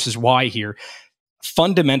 X versus Y here,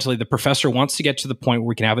 fundamentally, the professor wants to get to the point where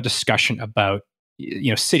we can have a discussion about,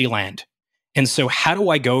 city land. And so how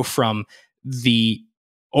do I go from the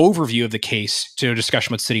overview of the case to a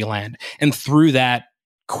discussion about city land? And through that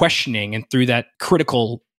questioning and through that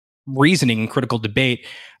critical reasoning and critical debate,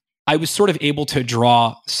 I was sort of able to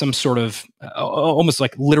draw some sort of almost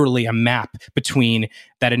like literally a map between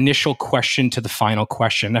that initial question to the final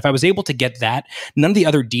question. And if I was able to get that, none of the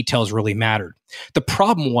other details really mattered. The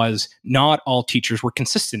problem was not all teachers were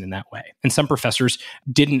consistent in that way. And some professors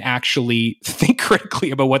didn't actually think critically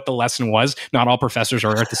about what the lesson was. Not all professors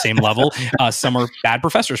are at the same level. Some are bad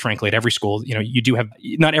professors, frankly, at every school. You know, you do have,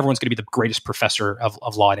 not everyone's going to be the greatest professor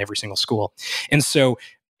of law at every single school. And so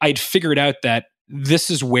I'd figured out that this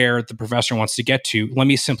is where the professor wants to get to. Let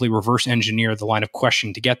me simply reverse engineer the line of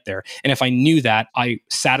question to get there. And if I knew that, I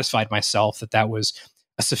satisfied myself that that was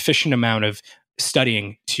a sufficient amount of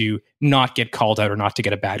studying to not get called out or not to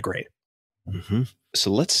get a bad grade. Mm-hmm.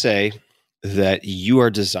 So let's say that you are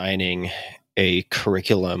designing a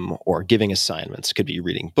curriculum or giving assignments. Could be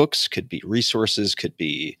reading books, could be resources, could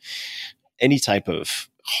be any type of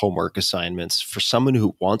homework assignments for someone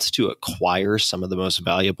who wants to acquire some of the most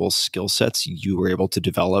valuable skill sets you were able to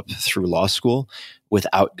develop through law school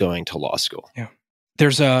without going to law school. Yeah.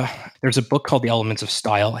 There's a book called The Elements of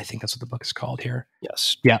Style. I think that's what the book is called here.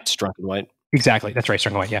 Yes. Yeah. Strunk and White. Exactly. That's right.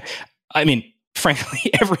 Strunk and White. Yeah. I mean,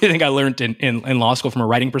 frankly, everything I learned in law school from a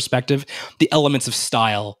writing perspective, the elements of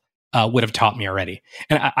style would have taught me already.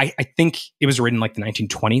 And I think it was written like the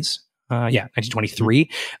 1920s.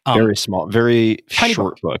 1923. Very small, very tiny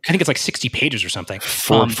short book. I think it's like 60 pages or something.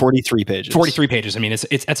 43 pages. 43 pages. I mean, it's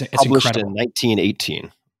published incredible. in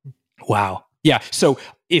 1918. Wow. Yeah. So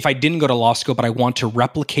if I didn't go to law school, but I want to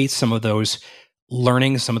replicate some of those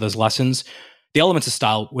learnings, some of those lessons, the elements of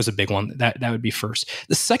style was a big one. That would be first.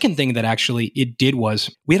 The second thing that actually it did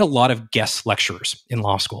was we had a lot of guest lecturers in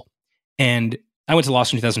law school. And I went to law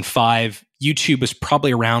school in 2005. YouTube was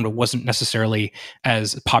probably around, but wasn't necessarily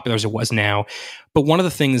as popular as it was now. But one of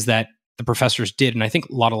the things that the professors did, and I think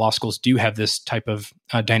a lot of law schools do have this type of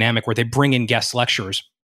dynamic where they bring in guest lecturers.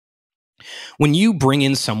 When you bring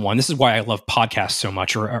in someone, this is why I love podcasts so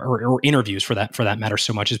much, or interviews for that matter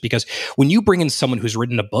so much, is because when you bring in someone who's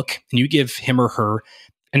written a book and you give him or her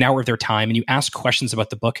an hour of their time and you ask questions about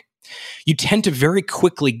the book, you tend to very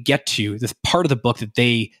quickly get to the part of the book that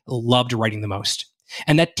they loved writing the most.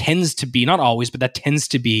 And that tends to be, not always, but that tends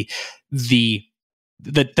to be the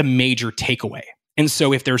major takeaway. And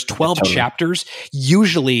so if there's 12 chapters,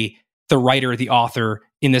 usually the writer, the author,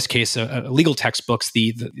 in this case, legal textbooks,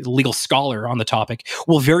 the legal scholar on the topic,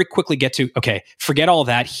 will very quickly get to, okay, forget all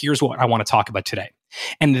that. Here's what I want to talk about today.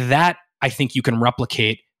 And that I think you can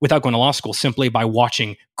replicate without going to law school, simply by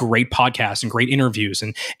watching great podcasts and great interviews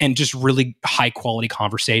and just really high quality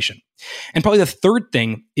conversation. And probably the third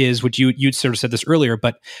thing is what you'd sort of said this earlier,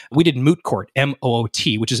 but we did moot court,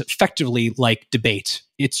 MOOT, which is effectively like debate.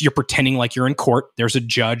 You're pretending like you're in court. There's a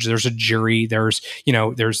judge, there's a jury, there's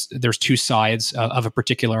two sides of a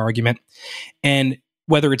particular argument. And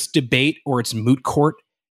whether it's debate or it's moot court,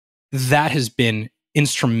 that has been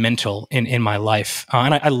instrumental in my life.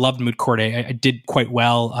 And I loved moot court. I did quite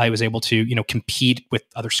well. I was able to, compete with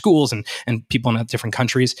other schools and people in different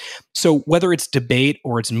countries. So whether it's debate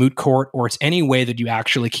or it's moot court or it's any way that you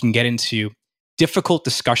actually can get into difficult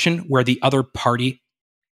discussion where the other party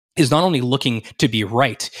is not only looking to be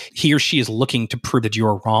right, he or she is looking to prove that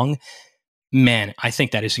you're wrong. Man, I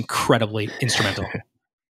think that is incredibly instrumental.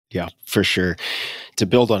 Yeah, for sure. To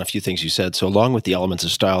build on a few things you said, so along with the elements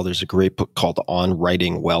of style, there's a great book called On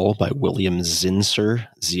Writing Well by William Zinsser,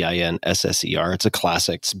 Zinsser. It's a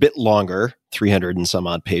classic. It's a bit longer, 300 and some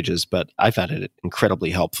odd pages, but I found it incredibly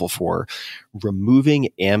helpful for removing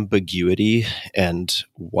ambiguity and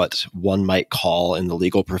what one might call in the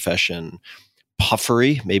legal profession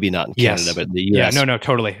puffery, maybe not in Canada, but in the US. Yeah, no,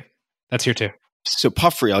 totally. That's here too. So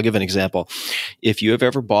puffery, I'll give an example. If you have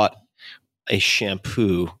ever bought a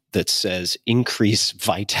shampoo that says increase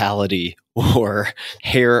vitality or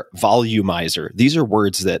hair volumizer, these are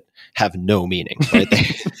words that have no meaning, right?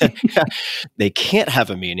 They can't have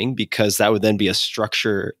a meaning because that would then be a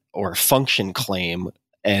structure or function claim,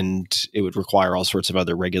 and it would require all sorts of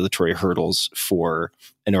other regulatory hurdles for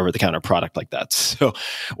an over-the-counter product like that. So,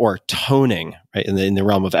 or toning, right, in the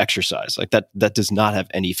realm of exercise, like that does not have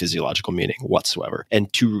any physiological meaning whatsoever.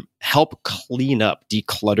 And to help clean up,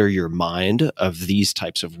 declutter your mind of these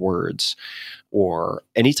types of words or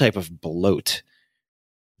any type of bloat,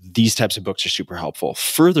 these types of books are super helpful.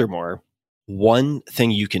 Furthermore, one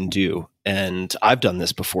thing you can do, and I've done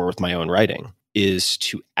this before with my own writing, is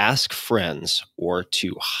to ask friends or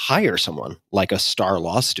to hire someone like a star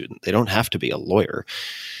law student. They don't have to be a lawyer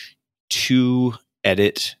to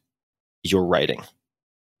edit your writing.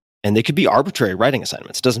 And they could be arbitrary writing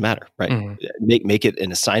assignments. It doesn't matter, right? Mm-hmm. Make it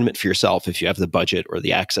an assignment for yourself if you have the budget or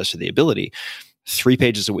the access or the ability. 3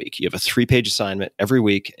 pages a week. You have a 3-page assignment every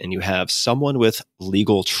week, and you have someone with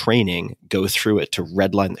legal training go through it to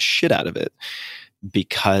redline the shit out of it,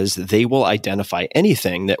 because they will identify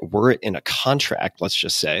anything that, were it in a contract, let's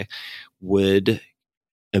just say, would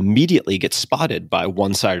immediately get spotted by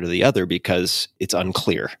one side or the other because it's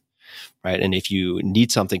unclear, right? And if you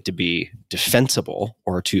need something to be defensible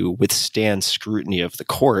or to withstand scrutiny of the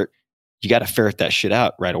court, you got to ferret that shit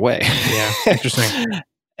out right away. Yeah, interesting.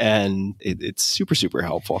 And it's super, super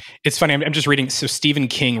helpful. It's funny. I'm just reading. So Stephen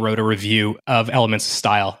King wrote a review of Elements of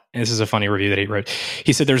Style. And this is a funny review that he wrote.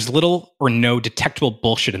 He said, there's little or no detectable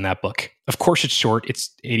bullshit in that book. Of course, it's short. It's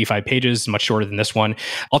 85 pages, much shorter than this one.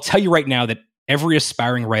 I'll tell you right now that every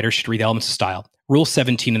aspiring writer should read Elements of Style. Rule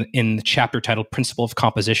 17 in the chapter titled Principle of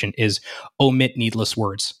Composition is omit needless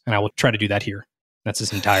words. And I will try to do that here. That's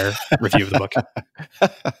his entire review of the book.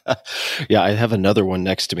 Yeah, I have another one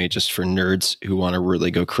next to me just for nerds who want to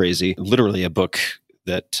really go crazy. Literally a book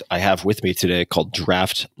that I have with me today called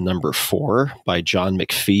Draft Number 4 by John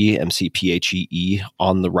McPhee, MCPHEE,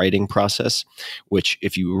 on the writing process, which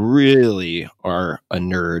if you really are a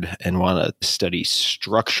nerd and want to study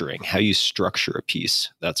structuring, how you structure a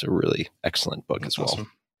piece, that's a really excellent book as well.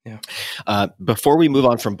 Awesome. Yeah. Before we move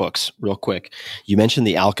on from books, real quick, you mentioned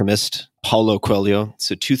The Alchemist, Paulo Coelho.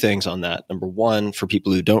 So 2 things on that. Number one, for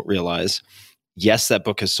people who don't realize, yes, that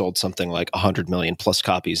book has sold something like 100 million plus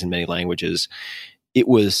copies in many languages. It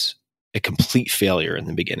was a complete failure in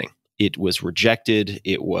the beginning. It was rejected.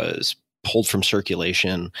 It was pulled from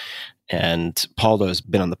circulation. And Paulo has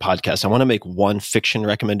been on the podcast. I want to make one fiction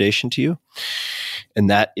recommendation to you, and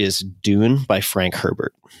that is Dune by Frank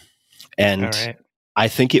Herbert. And all right. I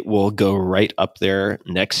think it will go right up there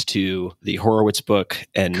next to the Horowitz book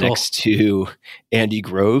and next to Andy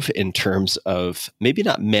Grove in terms of maybe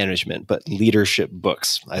not management, but leadership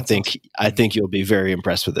books. I think you'll be very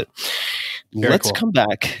impressed with it. Let's come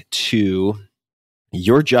back to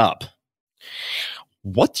your job.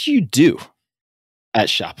 What do you do at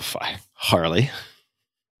Shopify, Harley?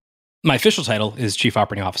 My official title is Chief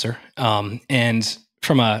Operating Officer. And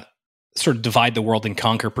from a sort of divide the world and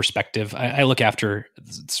conquer perspective, I look after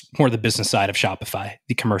more the business side of Shopify,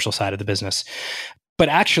 the commercial side of the business. But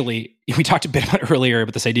actually, we talked a bit about earlier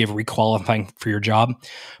about this idea of requalifying for your job.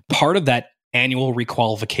 Part of that annual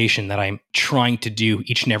requalification that I'm trying to do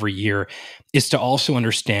each and every year is to also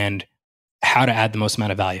understand how to add the most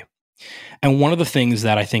amount of value. And one of the things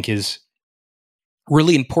that I think is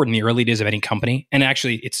really important in the early days of any company, and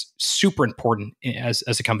actually it's super important as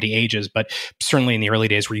a company ages, but certainly in the early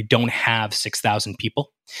days where you don't have 6,000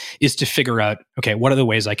 people, is to figure out, okay, what are the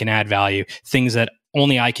ways I can add value, things that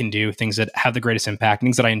only I can do, things that have the greatest impact,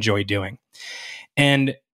 things that I enjoy doing.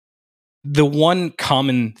 And the one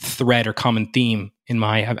common thread or common theme in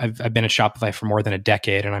I've been at Shopify for more than a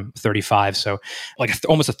decade, and I'm 35, so like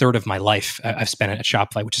almost a third of my life I've spent at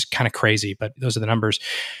Shopify, which is kind of crazy, but those are the numbers,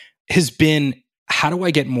 has been, how do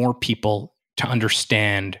I get more people to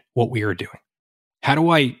understand what we are doing? How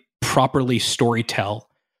do I properly storytell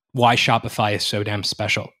why Shopify is so damn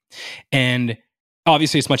special? And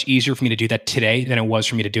obviously, it's much easier for me to do that today than it was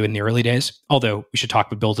for me to do it in the early days. Although we should talk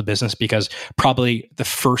about Build a Business, because probably the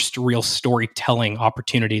first real storytelling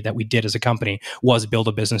opportunity that we did as a company was Build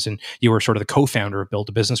a Business. And you were sort of the co-founder of Build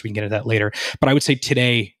a Business. We can get into that later. But I would say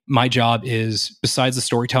today, my job is, besides the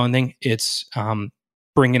storytelling thing, it's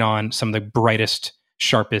bringing on some of the brightest,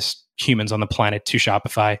 sharpest humans on the planet to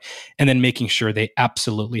Shopify, and then making sure they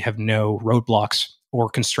absolutely have no roadblocks or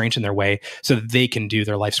constraints in their way so that they can do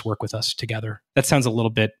their life's work with us together. That sounds a little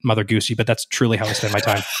bit Mother Goosey, but that's truly how I spend my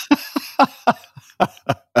time.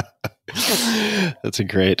 That's a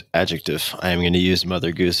great adjective. I am going to use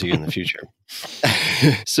Mother Goosey in the future.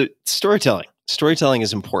 So storytelling. Storytelling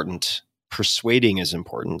is important. Persuading is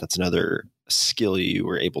important. That's another skill you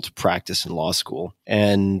were able to practice in law school.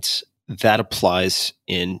 And that applies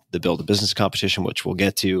in the Build a Business competition, which we'll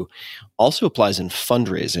get to. Also applies in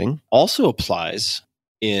fundraising. Also applies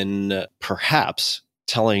in perhaps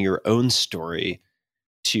telling your own story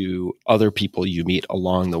to other people you meet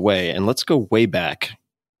along the way. And let's go way back.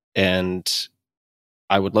 And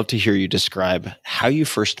I would love to hear you describe how you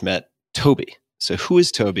first met Toby. So who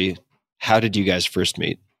is Toby? How did you guys first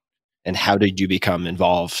meet? And how did you become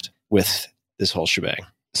involved with this whole shebang?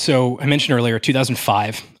 So I mentioned earlier,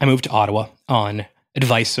 2005, I moved to Ottawa on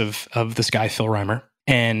advice of this guy, Phil Reimer.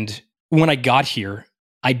 And when I got here,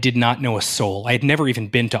 I did not know a soul. I had never even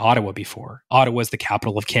been to Ottawa before. Ottawa is the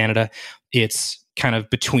capital of Canada. It's kind of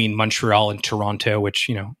between Montreal and Toronto, which,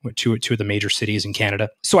 you know, two of the major cities in Canada.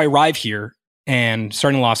 So I arrive here and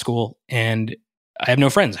starting law school, and I have no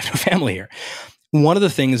friends. I have no family here. One of the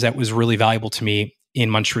things that was really valuable to me in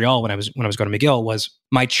Montreal when I was going to McGill was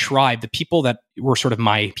my tribe, the people that were sort of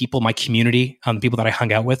my people, my community, the people that I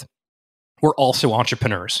hung out with, were also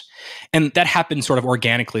entrepreneurs. And that happened sort of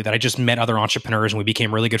organically, that I just met other entrepreneurs and we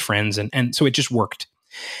became really good friends. And so it just worked.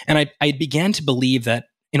 And I began to believe that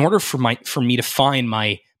in order for me to find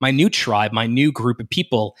my new tribe, my new group of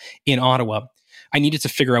people in Ottawa, I needed to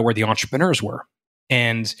figure out where the entrepreneurs were.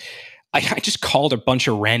 And I just called a bunch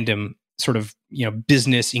of random sort of,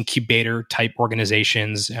 business incubator type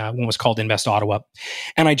organizations. One was called Invest Ottawa.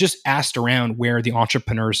 And I just asked around where the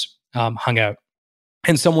entrepreneurs hung out.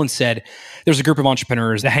 And someone said, there's a group of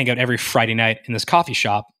entrepreneurs that hang out every Friday night in this coffee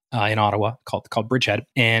shop in Ottawa called Bridgehead.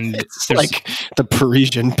 And it's like the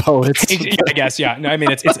Parisian poets. I guess, yeah. No, I mean,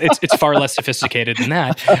 it's far less sophisticated than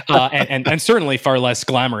that, and certainly far less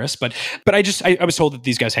glamorous. But I was told that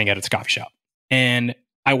these guys hang out at this coffee shop. And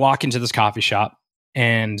I walk into this coffee shop,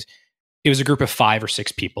 and it was a group of 5 or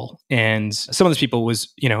 6 people. And some of those people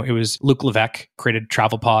was, it was Luc Levesque, created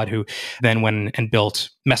TravelPod, who then went and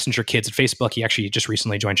built Messenger Kids at Facebook. He actually just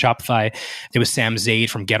recently joined Shopify. It was Sam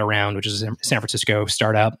Zaid from GetAround, which is a San Francisco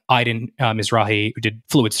startup. Aiden Mizrahi, who did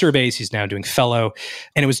Fluid Surveys. He's now doing Fellow.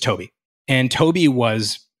 And it was Toby. And Toby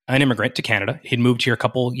was an immigrant to Canada. He'd moved here a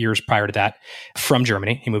couple years prior to that from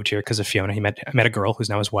Germany. He moved here because of Fiona. He met a girl who's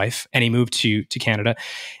now his wife, and he moved to Canada.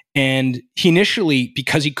 And he initially,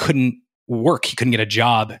 because he couldn't work, he couldn't get a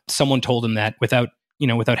job, someone told him that without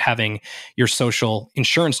having your social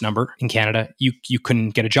insurance number in Canada, you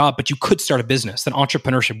couldn't get a job, but you could start a business. That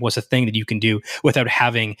entrepreneurship was a thing that you can do without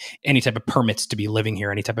having any type of permits to be living here,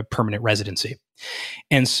 any type of permanent residency.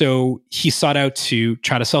 And so he sought out to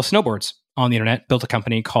try to sell snowboards on the internet, built a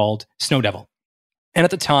company called Snow Devil. And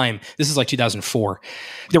at the time, this is like 2004,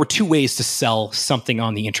 there were 2 ways to sell something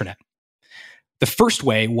on the internet. The first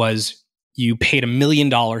way was you paid $1 million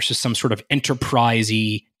to some sort of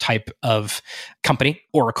enterprise-y type of company,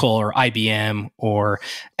 Oracle or IBM or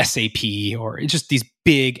SAP, or just these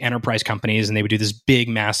big enterprise companies, and they would do this big,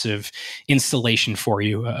 massive installation for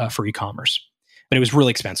you for e-commerce. But it was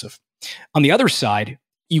really expensive. On the other side,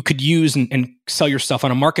 you could use and sell your stuff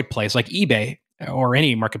on a marketplace like eBay or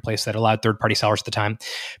any marketplace that allowed third-party sellers at the time.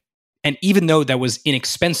 And even though that was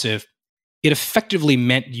inexpensive, it effectively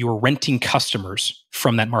meant you were renting customers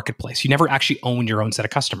from that marketplace. You never actually owned your own set of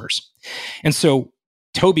customers. And so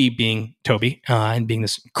Toby being Toby and being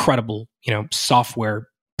this incredible, software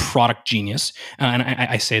product genius, and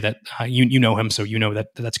I say that you know him, so you know that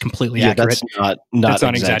that's completely accurate. That's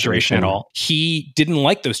not exaggeration at all. He didn't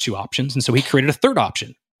like those 2 options, and so he created a third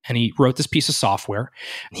option. And he wrote this piece of software.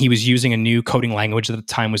 He was using a new coding language that at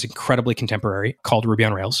the time was incredibly contemporary called Ruby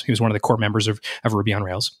on Rails. He was one of the core members of Ruby on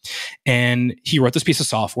Rails. And he wrote this piece of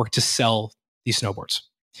software to sell these snowboards.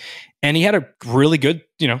 And he had a really good,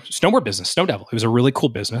 snowboard business, Snow Devil. It was a really cool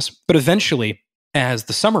business. But eventually, as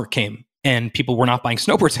the summer came and people were not buying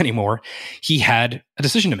snowboards anymore, he had a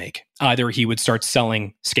decision to make. Either he would start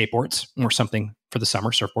selling skateboards or something for the summer,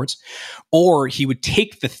 surfboards, or he would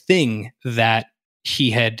take the thing that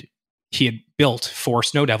he had built for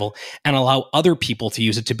Snow Devil and allow other people to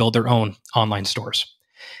use it to build their own online stores.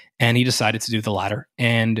 And he decided to do the latter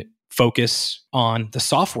and focus on the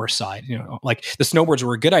software side. Like the snowboards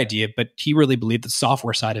were a good idea, but he really believed the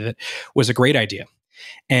software side of it was a great idea.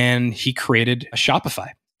 And he created a Shopify.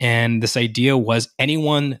 And this idea was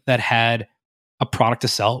anyone that had a product to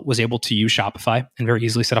sell was able to use Shopify and very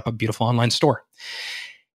easily set up a beautiful online store.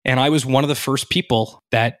 And I was one of the first people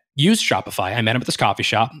that used Shopify. I met him at this coffee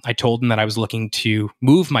shop. I told him that I was looking to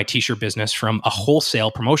move my t-shirt business from a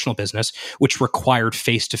wholesale promotional business, which required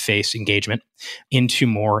face-to-face engagement, into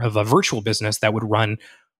more of a virtual business that would run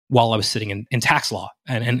while I was sitting in tax law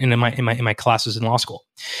and in my classes in law school.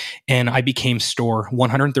 And I became store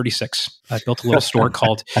 136. I built a little store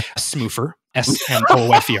called Smoofer,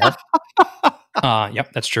 SMOFER.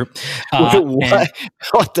 Yep, that's true.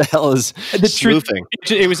 What the hell is spoofing?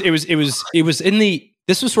 It was in the.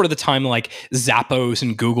 This was sort of the time like Zappos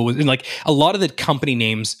and Google, and like a lot of the company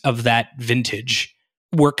names of that vintage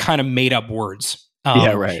were kind of made up words.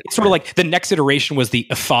 Yeah, right. It's sort of like the next iteration was the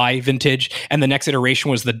FI vintage, and the next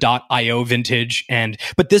iteration was the .io vintage.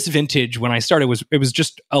 But this vintage, when I started, it was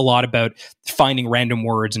just a lot about finding random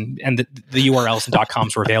words, and the URLs and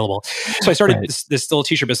 .coms were available. So I started this little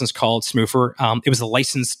t-shirt business called Smoofer. It was a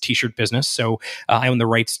licensed t-shirt business, so I owned the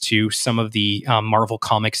rights to some of the Marvel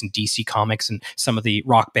comics and DC comics and some of the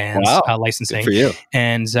rock bands licensing. Good for you.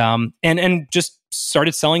 And just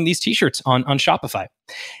started selling these t-shirts on Shopify.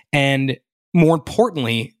 And more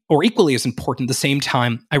importantly, or equally as important, at the same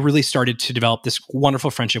time, I really started to develop this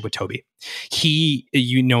wonderful friendship with Toby.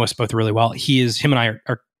 You know us both really well. Him and I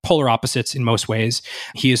are polar opposites in most ways.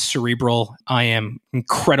 He is cerebral. I am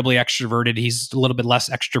incredibly extroverted. He's a little bit less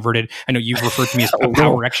extroverted. I know you've referred to me as a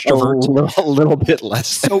power extrovert. A little bit less.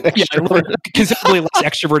 So yeah, considerably less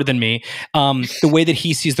extroverted than me. The way that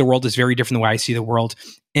he sees the world is very different than the way I see the world.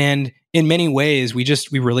 And in many ways,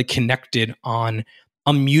 we really connected on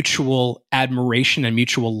a mutual admiration and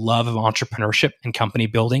mutual love of entrepreneurship and company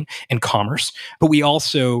building and commerce. But we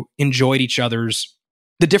also enjoyed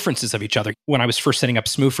the differences of each other. When I was first setting up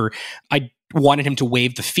Smoofer, I wanted him to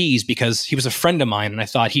waive the fees because he was a friend of mine and I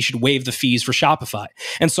thought he should waive the fees for Shopify.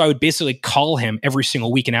 And so I would basically call him every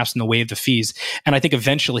single week and ask him to waive the fees. And I think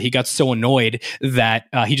eventually he got so annoyed that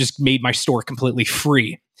he just made my store completely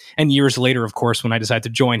free. And years later, of course, when I decided to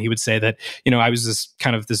join, he would say that, I was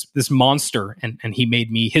this monster and he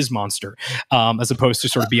made me his monster, as opposed to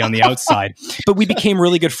sort of be on the outside. But we became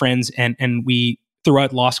really good friends and we,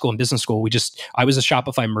 throughout law school and business school, I was a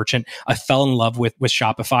Shopify merchant. I fell in love with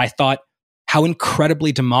Shopify. I thought how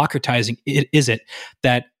incredibly democratizing is it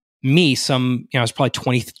that me, I was probably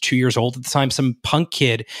 22 years old at the time, some punk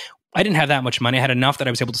kid. I didn't have that much money. I had enough that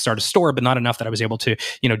I was able to start a store, but not enough that I was able to,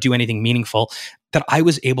 do anything meaningful, that I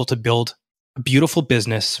was able to build a beautiful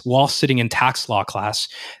business while sitting in tax law class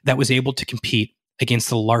that was able to compete against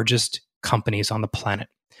the largest companies on the planet.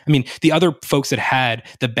 I mean, the other folks that had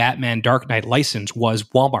the Batman Dark Knight license was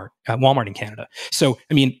Walmart in Canada. So,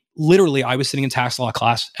 I mean, literally, I was sitting in tax law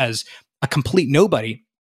class as a complete nobody,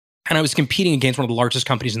 and I was competing against one of the largest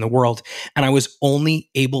companies in the world, and I was only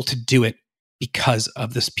able to do it because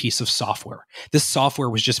of this piece of software. This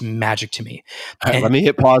software was just magic to me. All right, let me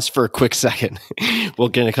hit pause for a quick second. We're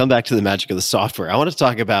going to come back to the magic of the software. I want to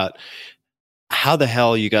talk about how the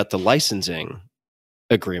hell you got the licensing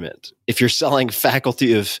agreement. If you're selling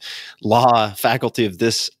faculty of law, faculty of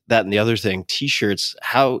this, that, and the other thing, t-shirts,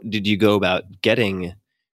 how did you go about getting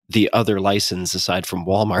the other license aside from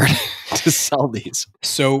Walmart to sell these?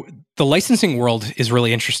 So the licensing world is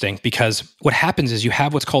really interesting because what happens is you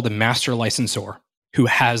have what's called a master licensor who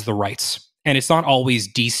has the rights. And it's not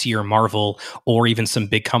always DC or Marvel or even some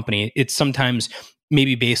big company. It's sometimes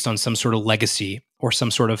maybe based on some sort of legacy or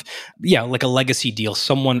some sort of, like a legacy deal.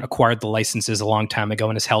 Someone acquired the licenses a long time ago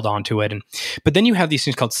and has held on to it. But then you have these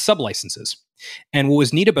things called sub-licenses. And what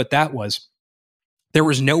was neat about that was there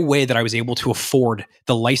was no way that I was able to afford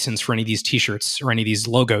the license for any of these t-shirts or any of these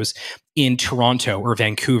logos in Toronto or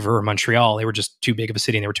Vancouver or Montreal. They were just too big of a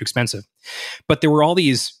city and they were too expensive. But there were all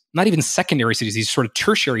these, not even secondary cities, these sort of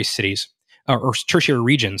tertiary cities or tertiary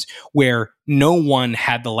regions where no one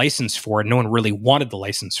had the license for it. No one really wanted the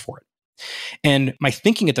license for it. And my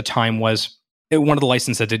thinking at the time was, one of the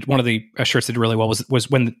shirts that did really well was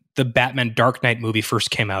when the Batman Dark Knight movie first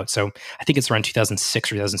came out. So I think it's around 2006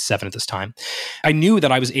 or 2007 at this time. I knew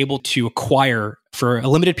that I was able to acquire for a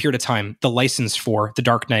limited period of time the license for the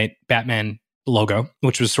Dark Knight Batman logo,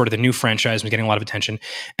 which was sort of the new franchise and was getting a lot of attention.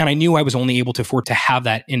 And I knew I was only able to afford to have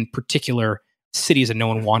that in particular cities that no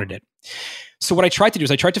one wanted it. So what I tried to do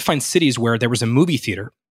is I tried to find cities where there was a movie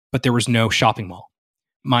theater, but there was no shopping mall.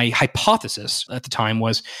 My hypothesis at the time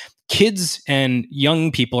was kids and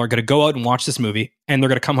young people are going to go out and watch this movie and they're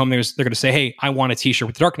going to come home. They're going to say, hey, I want a t-shirt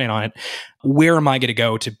with the Dark Knight on it. Where am I going to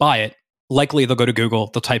go to buy it? Likely they'll go to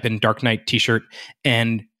Google, they'll type in Dark Knight t-shirt,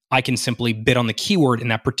 and I can simply bid on the keyword in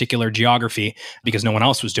that particular geography because no one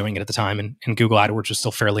else was doing it at the time. And Google AdWords was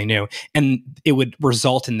still fairly new. And it would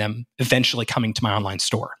result in them eventually coming to my online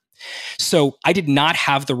store. So I did not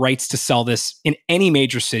have the rights to sell this in any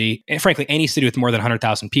major city, and frankly, any city with more than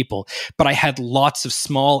 100,000 people. But I had lots of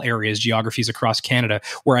small areas, geographies across Canada,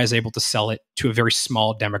 where I was able to sell it to a very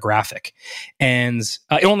small demographic. And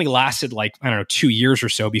it only lasted 2 years or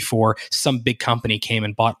so before some big company came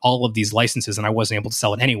and bought all of these licenses, and I wasn't able to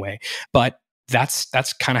sell it anyway. But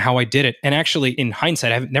that's kind of how I did it. And actually, in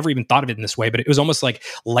hindsight, I've never even thought of it in this way, but it was almost like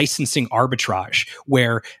licensing arbitrage,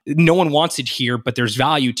 where no one wants it here, but there's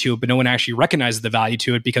value to it, but no one actually recognizes the value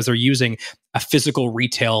to it because they're using a physical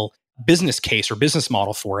retail business case or business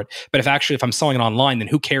model for it. But if I'm selling it online, then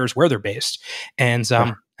who cares where they're based? And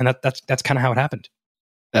that's kind of how it happened.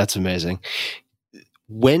 That's amazing.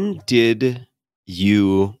 When did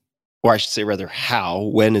you, or I should say rather how,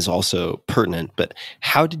 when is also pertinent, but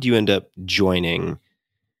how did you end up joining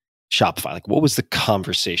Shopify? Like, what was the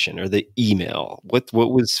conversation or the email? What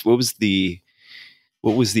was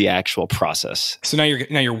the actual process? So now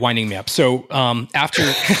you're winding me up. So after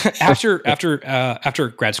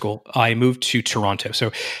grad school, I moved to Toronto.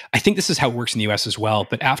 So I think this is how it works in the US as well.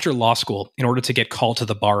 But after law school, in order to get called to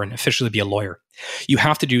the bar and officially be a lawyer, you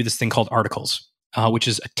have to do this thing called articles. Which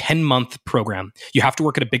is a 10-month program. You have to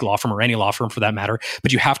work at a big law firm or any law firm for that matter,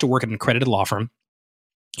 but you have to work at an accredited law firm.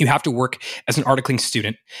 You have to work as an articling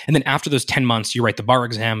student. And then after those 10 months, you write the bar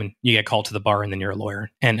exam and you get called to the bar and then you're a lawyer.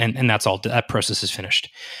 And that's all. That process is finished.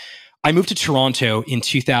 I moved to Toronto in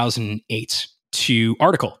 2008 to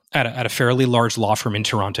article at a fairly large law firm in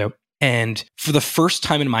Toronto. And for the first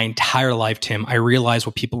time in my entire life, Tim, I realized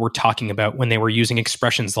what people were talking about when they were using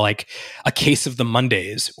expressions like a case of the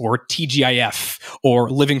Mondays or TGIF or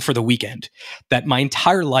living for the weekend. That my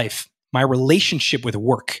entire life, my relationship with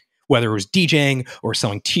work, whether it was DJing or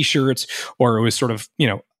selling t-shirts or it was sort of,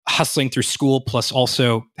 hustling through school plus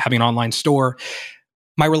also having an online store,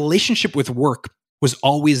 my relationship with work was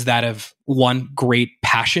always that of one, great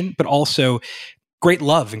passion, but also great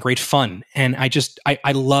love and great fun. And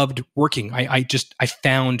I loved working. I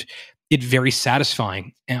found it very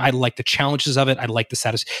satisfying. And I liked the challenges of it. I liked the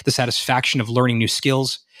satisfaction of learning new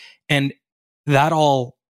skills. And that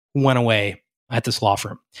all went away at this law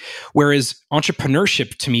firm. Whereas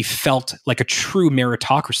entrepreneurship to me felt like a true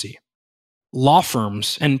meritocracy. Law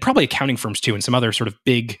firms, and probably accounting firms too, and some other sort of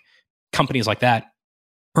big companies like that,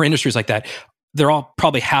 or industries like that, they're all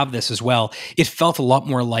probably have this as well. It felt a lot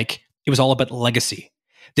more like it was all about legacy.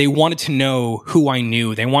 They wanted to know who I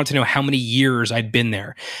knew. They wanted to know how many years I'd been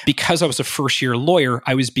there. Because I was a first-year lawyer,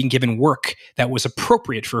 I was being given work that was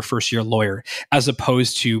appropriate for a first-year lawyer, as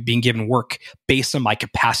opposed to being given work based on my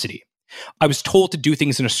capacity. I was told to do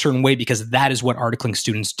things in a certain way because that is what articling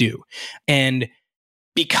students do. And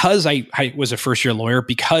because I was a first-year lawyer,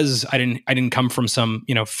 because I didn't come from some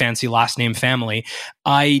fancy last name family,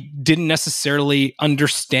 I didn't necessarily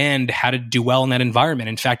understand how to do well in that environment.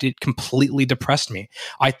 In fact, it completely depressed me.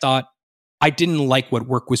 I thought I didn't like what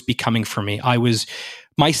work was becoming for me.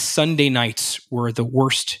 My Sunday nights were the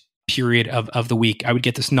worst period of the week. I would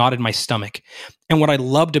get this knot in my stomach. And what I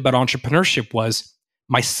loved about entrepreneurship was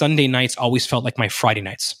my Sunday nights always felt like my Friday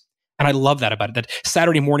nights. And I love that about it, that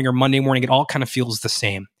Saturday morning or Monday morning, it all kind of feels the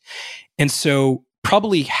same. And so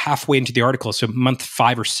probably halfway into the article, so month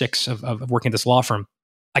 5 or 6 of working at this law firm,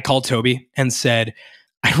 I called Toby and said,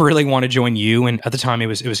 I really want to join you. And at the time it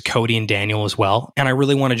was Cody and Daniel as well. And I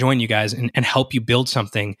really want to join you guys and help you build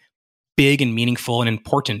something big and meaningful and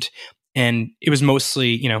important. And it was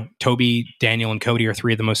mostly, Toby, Daniel, and Cody are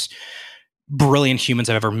 3 of the most brilliant humans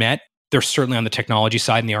I've ever met. They're certainly on the technology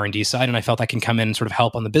side and the R&D side, and I felt I can come in and sort of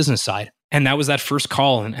help on the business side. And that was that first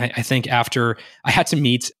call. And I think after I had to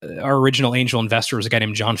meet our original angel investor, was a guy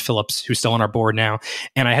named John Phillips, who's still on our board now.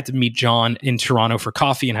 And I had to meet John in Toronto for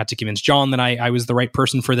coffee and had to convince John that I was the right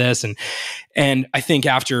person for this. And I think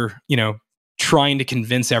after, trying to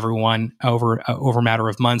convince everyone over a matter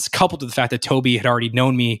of months, coupled with the fact that Toby had already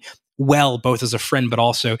known me well, both as a friend, but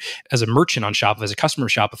also as a merchant on Shopify, as a customer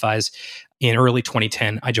of Shopify's. In early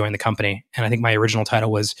 2010, I joined the company. And I think my original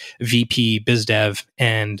title was VP Biz Dev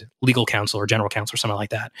and Legal Counsel or General Counsel or something like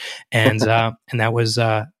that. And that was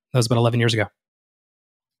about 11 years ago.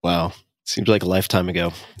 Wow. Seems like a lifetime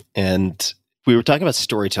ago. And we were talking about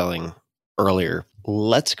storytelling earlier.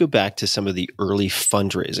 Let's go back to some of the early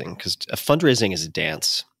fundraising, because fundraising is a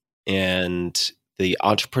dance. And the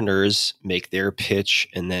entrepreneurs make their pitch,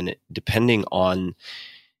 and then depending on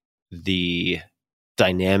the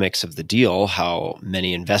dynamics of the deal, how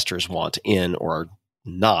many investors want in or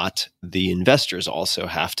not, the investors also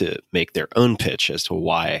have to make their own pitch as to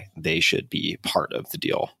why they should be part of the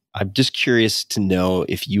deal. I'm just curious to know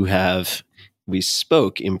if you have, we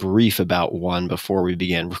spoke in brief about one before we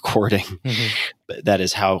began recording, but that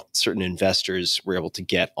is how certain investors were able to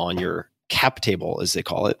get on your cap table, as they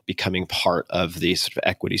call it, becoming part of the sort of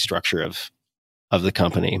equity structure of the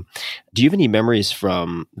company. Do you have any memories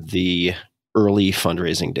from the early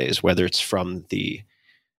fundraising days, whether it's from the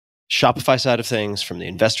Shopify side of things, from the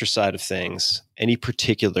investor side of things, any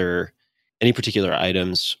particular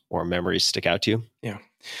items or memories stick out to you? Yeah.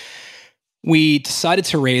 We decided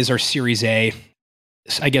to raise our Series A,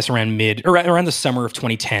 I guess around the summer of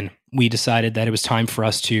 2010. We decided that it was time for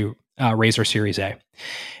us to raise our Series A.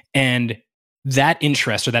 And that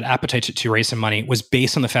interest or that appetite to raise some money was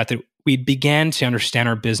based on the fact that we began to understand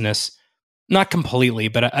our business, not completely,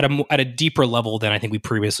 but at a deeper level than I think we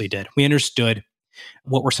previously did. We understood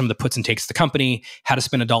what were some of the puts and takes of the company, how to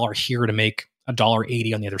spend $1 here to make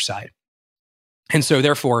 $1.80 on the other side. And so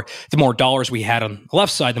therefore, the more dollars we had on the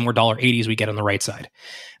left side, the more $1.80s we get on the right side.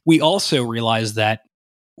 We also realized that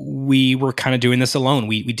we were kind of doing this alone.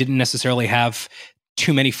 We didn't necessarily have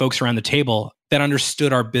too many folks around the table that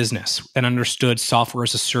understood our business, that understood software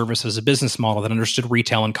as a service, as a business model, that understood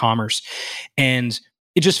retail and commerce. And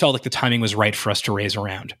it just felt like the timing was right for us to raise a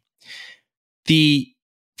round. The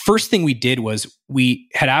first thing we did was we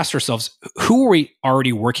had asked ourselves, who are we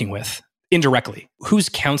already working with indirectly? Whose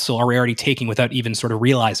counsel are we already taking without even sort of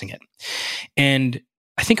realizing it? And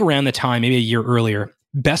I think around the time, maybe a year earlier,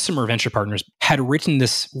 Bessemer Venture Partners had written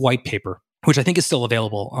this white paper, which I think is still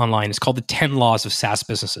available online. It's called The 10 Laws of SaaS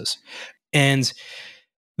Businesses. And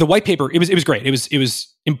the white paper, it was great. It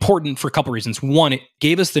was important for a couple of reasons. One, it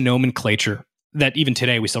gave us the nomenclature that even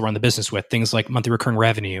today we still run the business with, things like monthly recurring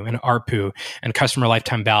revenue and ARPU and customer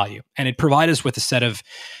lifetime value. And it provided us with a set of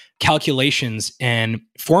calculations and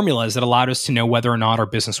formulas that allowed us to know whether or not our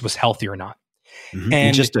business was healthy or not. Mm-hmm.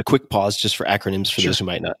 And just a quick pause just for acronyms for those who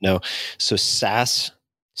might not know. So SaaS,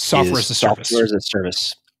 software as a service. Software as a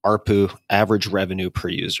service. ARPU, average revenue per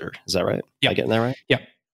user. Is that right? Yeah. Am I getting that right? Yeah.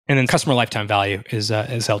 And then customer lifetime value is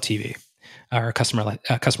LTV. Our customer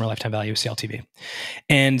lifetime value is CLTV.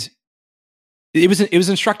 And it was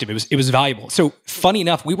instructive. It was valuable. So funny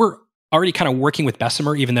enough, we were already kind of working with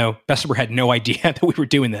Bessemer, even though Bessemer had no idea that we were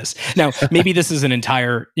doing this. Now, maybe this is an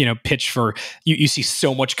entire pitch for you see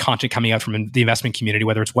so much content coming out from the investment community,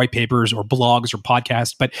 whether it's white papers or blogs or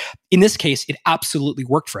podcasts. But in this case, it absolutely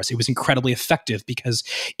worked for us. It was incredibly effective because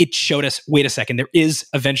it showed us, wait a second, there is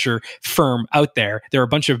a venture firm out there. There are a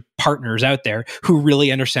bunch of partners out there who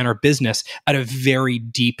really understand our business at a very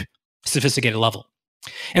deep, sophisticated level.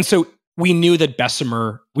 And so we knew that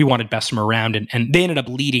we wanted Bessemer around, and they ended up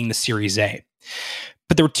leading the Series A.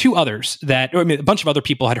 But there were two others a bunch of other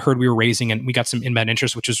people had heard we were raising, and we got some inbound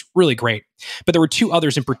interest, which was really great. But there were two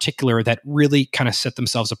others in particular that really kind of set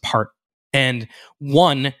themselves apart. And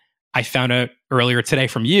one I found out earlier today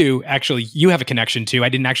from you. Actually, you have a connection to. I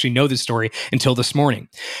didn't actually know this story until this morning.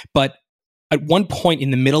 But at one point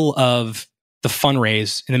in the middle of the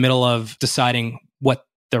fundraise, in the middle of deciding what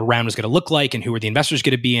the round was going to look like and who were the investors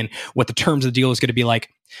going to be and what the terms of the deal was going to be like,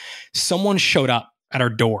 someone showed up at our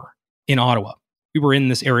door in Ottawa. We were in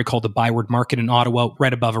this area called the Byward Market in Ottawa,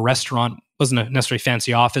 right above a restaurant. It wasn't a necessarily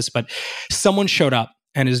fancy office, but someone showed up,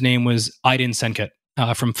 and his name was Aydin Senket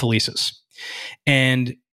from Felicis.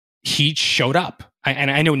 And he showed up.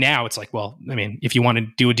 And I know now it's like, well, I mean, if you want to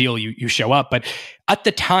do a deal, you show up. But at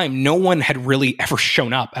the time, no one had really ever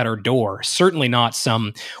shown up at our door. Certainly not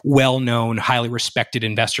some well-known, highly respected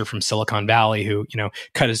investor from Silicon Valley who,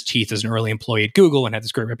 cut his teeth as an early employee at Google and had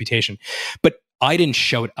this great reputation. But Aydin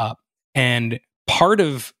showed up. And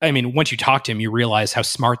once you talk to him, you realize how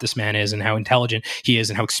smart this man is and how intelligent he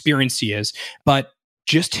is and how experienced he is. But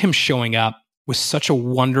just him showing up was such a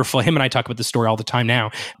wonderful, him and I talk about this story all the time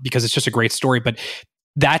now because it's just a great story, but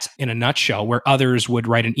that's in a nutshell where others would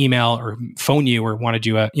write an email or phone you or want to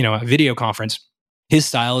do a video conference. His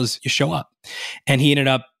style is you show up. And he ended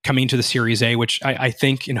up coming to the Series A, which I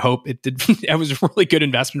think and hope it did. It was a really good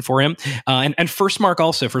investment for him. And Firstmark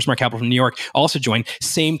Capital from New York also joined.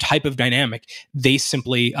 Same type of dynamic. They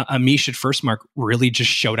simply, Amish at Firstmark really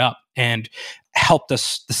just showed up and helped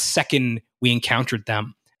us the second we encountered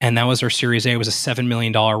them. And that was our Series A. It was a $7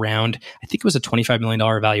 million round. I think it was a $25 million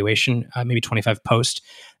valuation, maybe 25 post.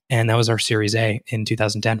 And that was our Series A in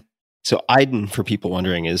 2010. So Aydin, for people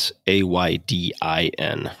wondering, is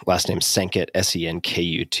Aydin. Last name Senket,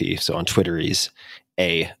 Senkut. So on Twitter, he's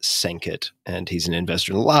A Senket, and he's an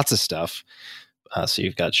investor in lots of stuff. So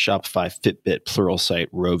you've got Shopify, Fitbit, Pluralsight,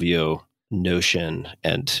 Rovio, Notion,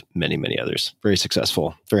 and many, many others. Very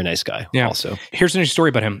successful. Very nice guy also. Here's an interesting story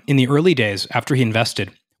about him. In the early days, after he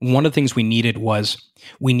invested, one of the things we needed a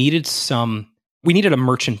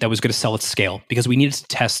merchant that was going to sell at scale because we needed to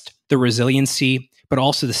test the resiliency, but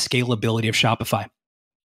also the scalability of Shopify.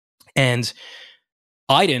 And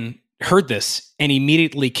Aydin heard this and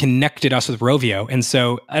immediately connected us with Rovio. And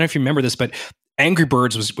so I don't know if you remember this, but Angry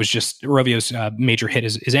Birds was just Rovio's major hit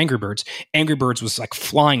is Angry Birds. Angry Birds was like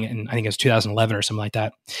flying in, I think it was 2011 or something like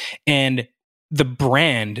that. And the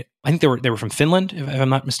brand, I think they were from Finland, if I'm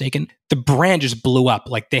not mistaken. The brand just blew up.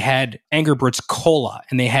 Like they had Angry Birds Cola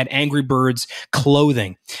and they had Angry Birds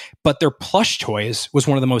clothing, but their plush toys was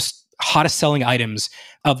one of the most hottest selling items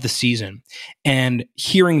of the season. And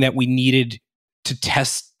hearing that we needed to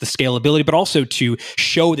test the scalability, but also to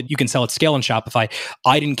show that you can sell at scale on Shopify,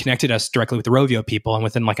 Aydin connected us directly with the Rovio people. And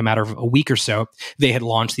within like a matter of a week or so, they had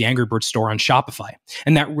launched the Angry Birds store on Shopify.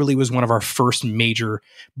 And that really was one of our first major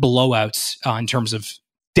blowouts in terms of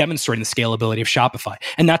demonstrating the scalability of Shopify.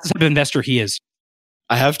 And that's the type of investor he is.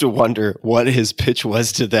 I have to wonder what his pitch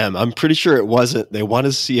was to them. I'm pretty sure it wasn't. They want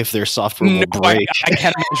to see if their software will break. I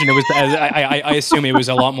can't imagine it was. I assume it was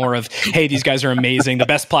a lot more of, hey, these guys are amazing, the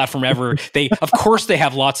best platform ever. Of course, they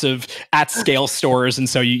have lots of at-scale stores, and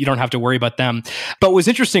so you don't have to worry about them. But what was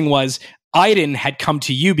interesting was Aydin had come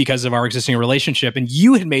to you because of our existing relationship, and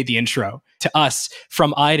you had made the intro to us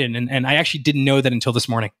from Aydin, and I actually didn't know that until this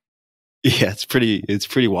morning. Yeah, it's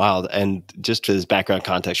pretty wild. And just as background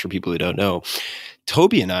context for people who don't know,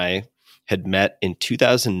 Toby and I had met in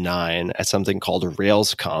 2009 at something called a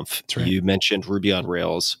RailsConf. That's right. You mentioned Ruby on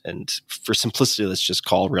Rails, and for simplicity, let's just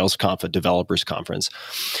call RailsConf a developers conference.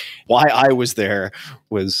 Why I was there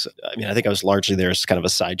was, I think I was largely there as kind of a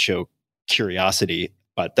sideshow curiosity,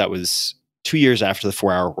 but that was 2 years after the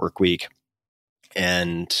 4-hour work week.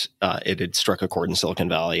 And it had struck a chord in Silicon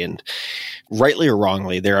Valley. And rightly or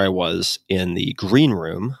wrongly, there I was in the green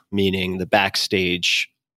room, meaning the backstage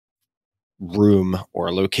room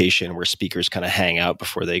or location where speakers kind of hang out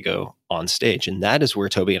before they go on stage. And that is where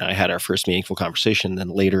Toby and I had our first meaningful conversation. Then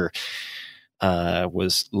later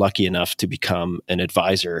was lucky enough to become an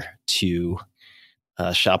advisor to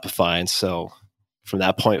Shopify. And so from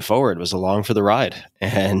that point forward was along for the ride.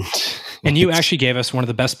 And you actually gave us one of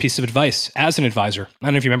the best pieces of advice as an advisor. I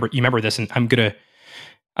don't know if you remember this, and I'm gonna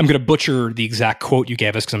butcher the exact quote you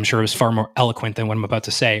gave us because I'm sure it was far more eloquent than what I'm about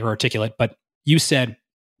to say or articulate. But you said,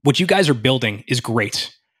 what you guys are building is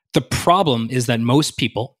great. The problem is that most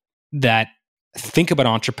people that think about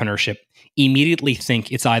entrepreneurship immediately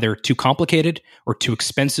think it's either too complicated or too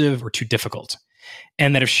expensive or too difficult.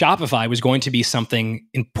 And that if Shopify was going to be something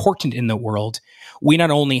important in the world, we not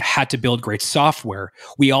only had to build great software,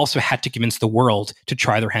 we also had to convince the world to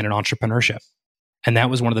try their hand in entrepreneurship. And that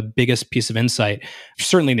was one of the biggest pieces of insight,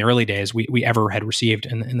 certainly in the early days, we ever had received.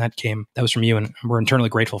 And that was from you. And we're internally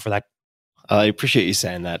grateful for that. I appreciate you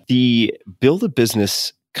saying that. The Build a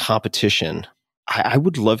Business competition, I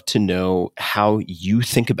would love to know how you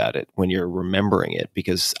think about it when you're remembering it,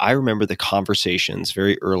 because I remember the conversations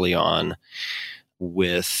very early on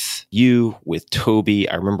with you, with Toby.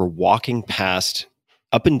 I remember walking past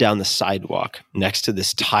up and down the sidewalk next to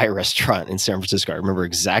this Thai restaurant in San Francisco. I remember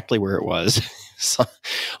exactly where it was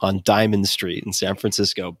on Diamond Street in San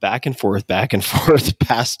Francisco, back and forth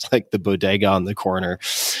past like the bodega on the corner,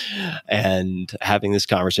 and having this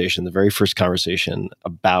conversation, the very first conversation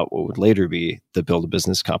about what would later be the Build a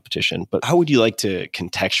Business competition. But how would you like to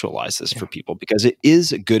contextualize this for people? Because it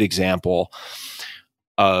is a good example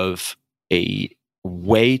of a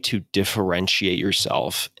way to differentiate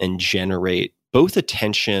yourself and generate both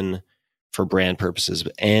attention for brand purposes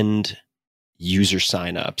and user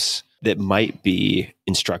signups that might be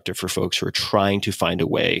instructive for folks who are trying to find a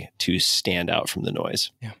way to stand out from the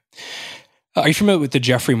noise. Yeah. Are you familiar with the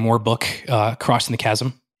Jeffrey Moore book, Crossing the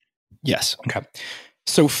Chasm? Yes. Okay.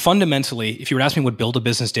 So fundamentally, if you were to ask me what Build a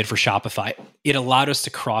Business did for Shopify, it allowed us to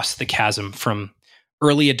cross the chasm from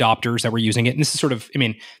early adopters that were using it. And this is sort of,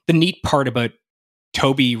 the neat part about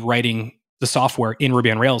Toby writing the software in Ruby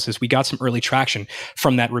on Rails is we got some early traction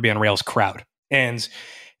from that Ruby on Rails crowd. And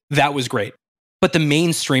that was great. But the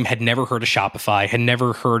mainstream had never heard of Shopify, had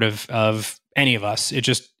never heard of any of us. It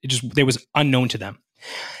was unknown to them.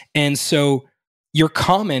 And so your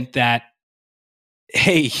comment that,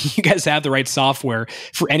 hey, you guys have the right software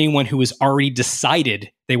for anyone who has already decided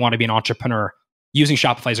they want to be an entrepreneur, using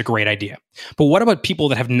Shopify is a great idea. But what about people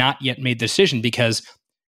that have not yet made the decision? Because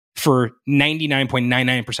for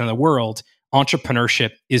 99.99% of the world,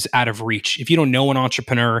 entrepreneurship is out of reach. If you don't know an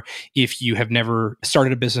entrepreneur, if you have never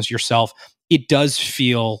started a business yourself, it does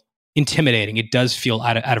feel intimidating. It does feel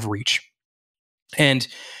out of reach. And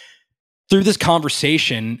through this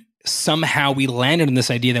conversation, somehow we landed on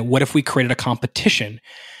this idea that what if we created a competition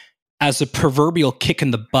as a proverbial kick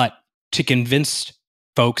in the butt to convince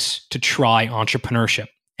folks to try entrepreneurship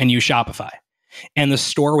and use Shopify? And the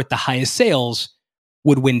store with the highest sales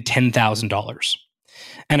would win $10,000.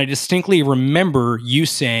 And I distinctly remember you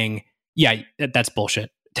saying, yeah, that's bullshit.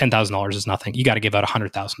 $10,000 is nothing. You got to give out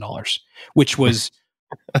 $100,000, which was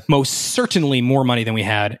most certainly more money than we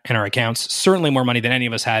had in our accounts, certainly more money than any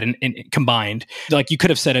of us had in combined. Like you could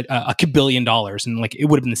have said a $1 billion and like it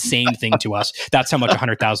would have been the same thing to us. That's how much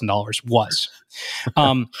 $100,000 was.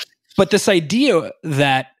 But this idea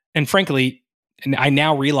that, and frankly, and I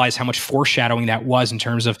now realize how much foreshadowing that was in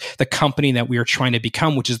terms of the company that we are trying to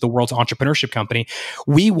become, which is the world's entrepreneurship company.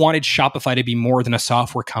 We wanted Shopify to be more than a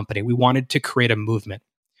software company. We wanted to create a movement.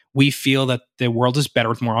 We feel that the world is better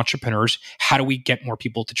with more entrepreneurs. How do we get more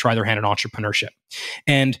people to try their hand in entrepreneurship?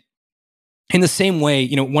 And in the same way,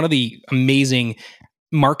 one of the amazing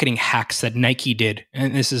marketing hacks that Nike did,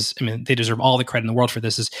 and this is, they deserve all the credit in the world for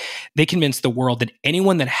this, is they convinced the world that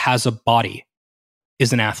anyone that has a body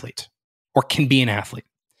is an athlete or can be an athlete.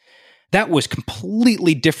 That was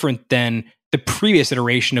completely different than the previous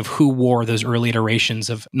iteration of who wore those early iterations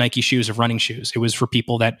of Nike shoes, of running shoes. It was for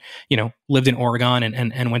people that, lived in Oregon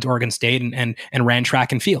and went to Oregon State and ran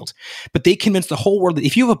track and field. But they convinced the whole world that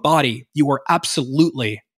if you have a body, you are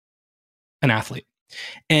absolutely an athlete.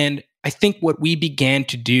 And I think what we began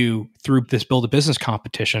to do through this Build a Business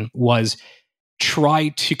competition was try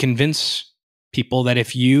to convince people that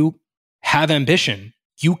if you have ambition.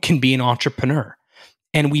 You can be an entrepreneur.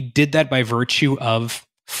 And we did that by virtue of,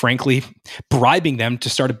 frankly, bribing them to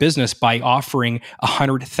start a business by offering a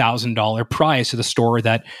 $100,000 prize to the store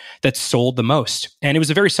that sold the most. And it was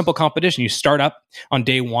a very simple competition. You start up on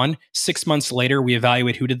day one. 6 months later, we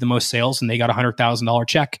evaluate who did the most sales, and they got a $100,000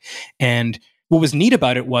 check. And what was neat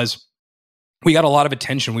about it was we got a lot of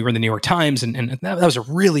attention. We were in the New York Times, and that was a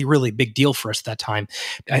really, really big deal for us at that time.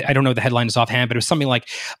 I don't know the headline is offhand, but it was something like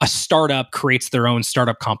a startup creates their own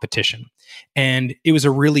startup competition. And it was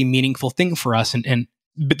a really meaningful thing for us. And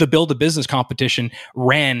the Build a Business competition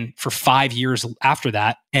ran for 5 years after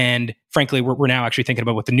that. And frankly, we're now actually thinking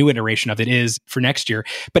about what the new iteration of it is for next year.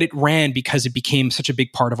 But it ran because it became such a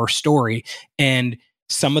big part of our story. And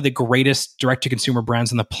some of the greatest direct-to-consumer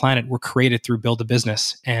brands on the planet were created through Build a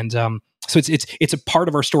Business. And so it's a part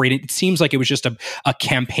of our story. It seems like it was just a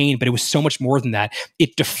campaign, but it was so much more than that.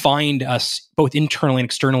 It defined us both internally and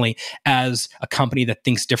externally as a company that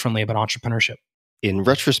thinks differently about entrepreneurship. In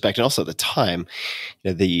retrospect, and also at the time,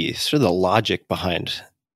 the sort of the logic behind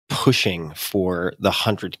pushing for the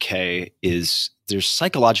 100K is there's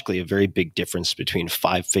psychologically a very big difference between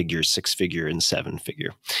 5-figure, 6-figure, and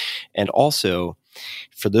 7-figure. And also,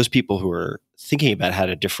 for those people who are thinking about how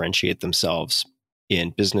to differentiate themselves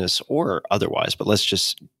in business or otherwise, but let's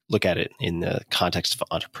just look at it in the context of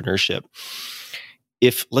entrepreneurship.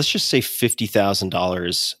 If, let's just say,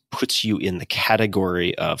 $50,000 puts you in the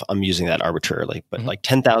category of, I'm using that arbitrarily, but like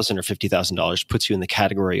 $10,000 or $50,000 puts you in the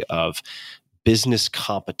category of business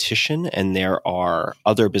competition, and there are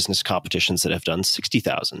other business competitions that have done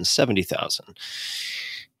 60,000, 70,000.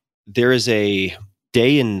 There is a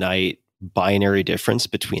day and night binary difference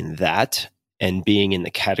between that and being in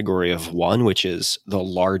the category of one, which is the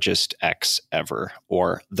largest X ever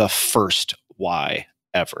or the first Y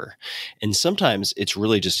ever. And sometimes it's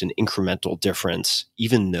really just an incremental difference,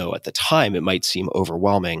 even though at the time it might seem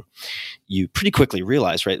overwhelming. You pretty quickly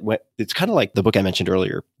realize, right? It's kind of like the book I mentioned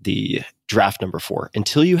earlier, the draft number 4.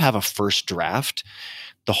 Until you have a first draft,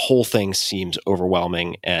 the whole thing seems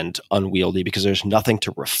overwhelming and unwieldy because there's nothing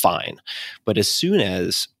to refine. But as soon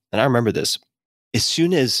as, and I remember this, as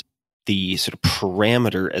soon as the sort of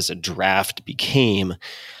parameter as a draft became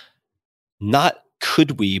not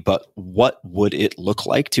could we, but what would it look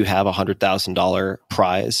like to have a $100,000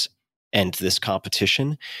 prize and this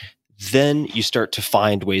competition? Then you start to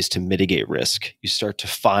find ways to mitigate risk. You start to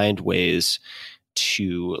find ways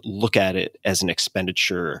to look at it as an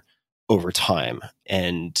expenditure over time.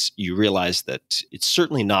 And you realize that it's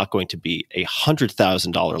certainly not going to be a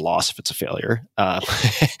 $100,000 loss if it's a failure.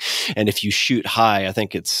 And if you shoot high, I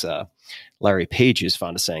think it's Larry Page who's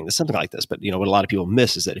fond of saying this, something like this. But what a lot of people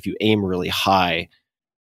miss is that if you aim really high,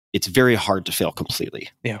 it's very hard to fail completely.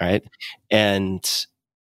 Yeah. Right. And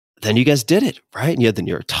then you guys did it, right? And you had the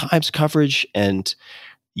New York Times coverage, and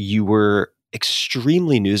you were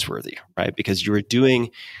extremely newsworthy, right? Because you were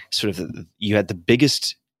doing you had the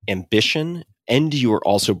biggest ambition, and you were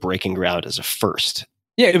also breaking ground as a first.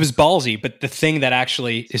 Yeah, it was ballsy. But the thing that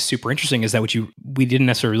actually is super interesting is that we didn't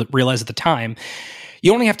necessarily realize at the time,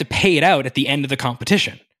 you only have to pay it out at the end of the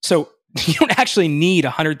competition. So you don't actually need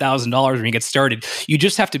 $100,000 when you get started. You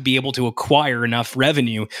just have to be able to acquire enough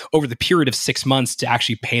revenue over the period of 6 months to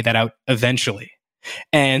actually pay that out eventually.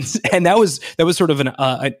 And that was sort of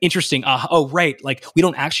an interesting, right, like we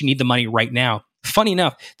don't actually need the money right now. Funny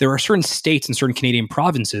enough, there are certain states and certain Canadian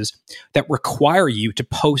provinces that require you to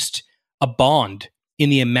post a bond in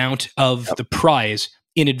the amount of the prize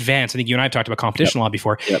in advance. I think you and I have talked about competition law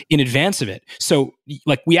before, in advance of it. So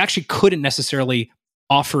like we actually couldn't necessarily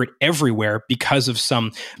offer it everywhere because of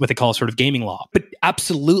some, what they call sort of gaming law. But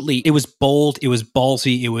absolutely, it was bold, it was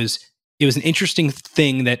ballsy, it was an interesting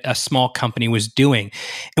thing that a small company was doing.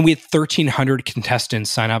 And we had 1,300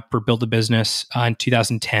 contestants sign up for Build a Business in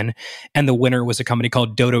 2010. And the winner was a company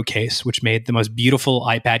called Dodo Case, which made the most beautiful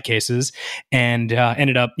iPad cases. And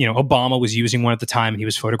ended up, Obama was using one at the time, and he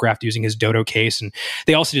was photographed using his Dodo Case. And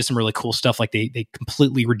they also did some really cool stuff. Like they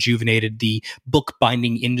completely rejuvenated the book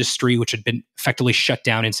binding industry, which had been effectively shut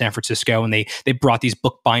down in San Francisco. And they brought these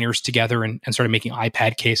book binders together and started making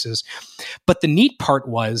iPad cases. But the neat part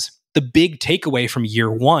was, the big takeaway from year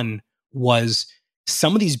one was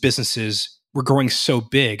some of these businesses were growing so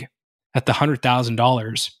big that the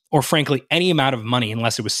 $100,000, or frankly, any amount of money,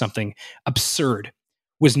 unless it was something absurd,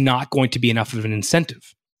 was not going to be enough of an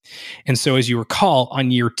incentive. And so as you recall, on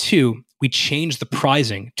year 2, we changed the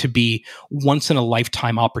pricing to be once in a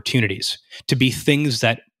lifetime opportunities, to be things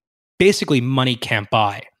that basically money can't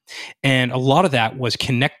buy. And a lot of that was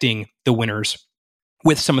connecting the winners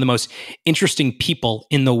with some of the most interesting people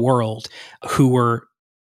in the world who were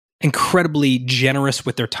incredibly generous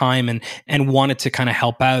with their time and wanted to kind of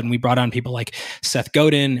help out. And we brought on people like Seth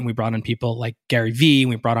Godin, and we brought on people like Gary Vee, and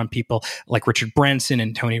we brought on people like Richard Branson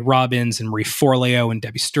and Tony Robbins and Marie Forleo and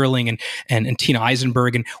Debbie Sterling and Tina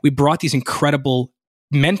Eisenberg. And we brought these incredible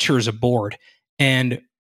mentors aboard. And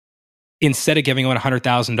instead of giving out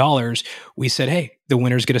 $100,000, we said, hey, the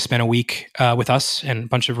winner's going to spend a week with us and a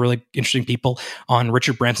bunch of really interesting people on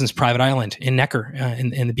Richard Branson's private island in Necker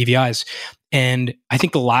in the BVIs. And I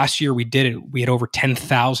think the last year we did it, we had over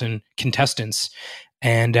 10,000 contestants.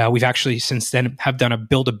 And we've actually since then have done a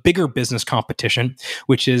Build a Bigger Business competition,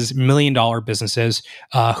 which is $1 million businesses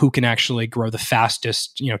who can actually grow the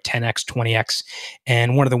fastest, 10x, 20x.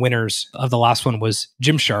 And one of the winners of the last one was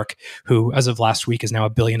Gymshark, who as of last week is now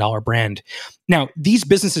 $1 billion brand. Now, these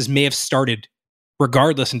businesses may have started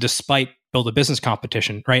regardless and despite Build a Business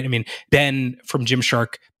competition, right? I mean, Ben from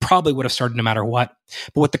Gymshark probably would have started no matter what.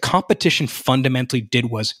 But what the competition fundamentally did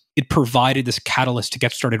was it provided this catalyst to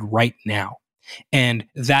get started right now. And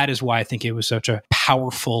that is why I think it was such a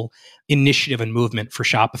powerful initiative and movement for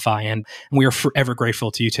Shopify. And we are forever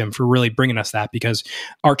grateful to you, Tim, for really bringing us that, because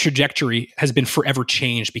our trajectory has been forever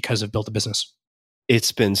changed because of Build a Business.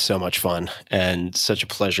 It's been so much fun and such a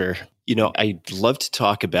pleasure. I'd love to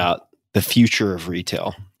talk about the future of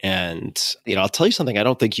retail. And, I'll tell you something I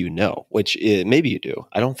don't think you know, which maybe you do.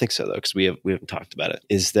 I don't think so, though, because we haven't talked about it,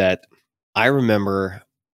 is that I remember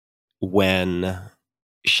when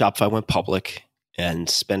Shopify went public and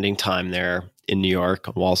spending time there in New York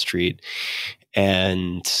on Wall Street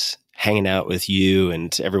and hanging out with you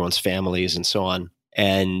and everyone's families and so on.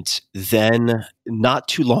 And then not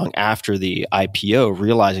too long after the IPO,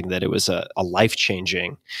 realizing that it was a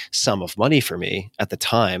life-changing sum of money for me at the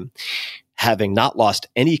time, having not lost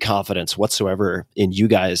any confidence whatsoever in you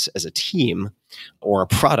guys as a team or a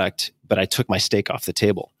product, but I took my stake off the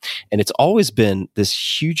table. And it's always been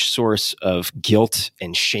this huge source of guilt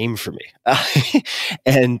and shame for me.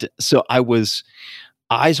 And so I was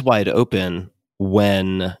eyes wide open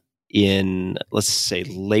when in, let's say,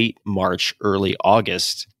 late March, early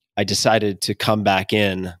August, I decided to come back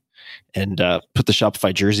in and put the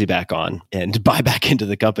Shopify jersey back on and buy back into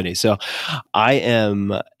the company. So I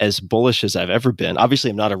am as bullish as I've ever been. Obviously,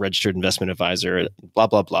 I'm not a registered investment advisor, blah,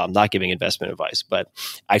 blah, blah. I'm not giving investment advice, but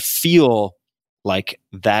I feel like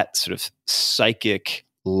that sort of psychic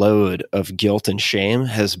load of guilt and shame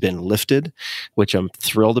has been lifted, which I'm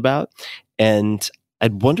thrilled about. And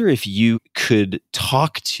I'd wonder if you could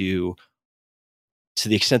talk to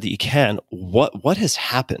the extent that you can, what has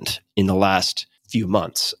happened in the last few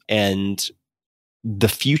months and the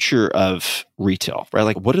future of retail, right?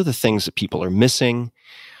 Like, what are the things that people are missing?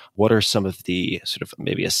 What are some of the sort of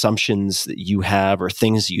maybe assumptions that you have or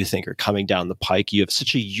things that you think are coming down the pike? You have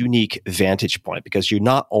such a unique vantage point because you're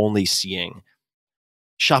not only seeing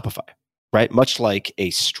Shopify, right? Much like a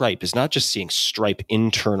Stripe is not just seeing Stripe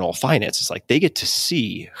internal finance. It's like they get to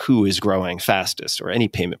see who is growing fastest, or any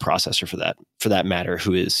payment processor for that matter,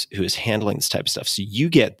 who is handling this type of stuff. So you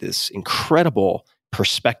get this incredible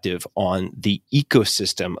perspective on the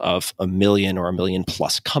ecosystem of 1 million or 1 million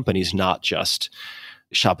plus companies, not just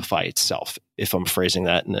Shopify itself, if I'm phrasing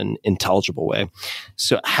that in an intelligible way.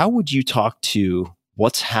 So how would you talk to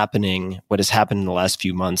what has happened in the last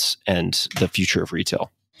few months and the future of retail?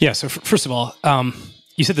 Yeah. So first of all,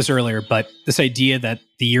 you said this earlier, but this idea that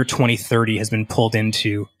the year 2030 has been pulled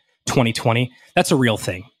into 2020, that's a real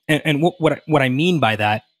thing. And what I mean by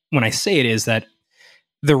that when I say it is that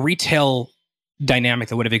the retail dynamic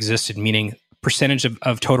that would have existed, meaning percentage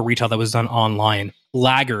of total retail that was done online,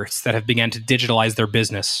 laggards that have begun to digitalize their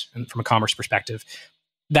business and from a commerce perspective,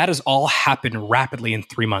 that has all happened rapidly in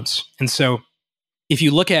 3 months. And so if you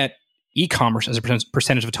look at e-commerce as a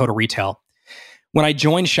percentage of total retail, when I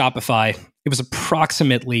joined Shopify, it was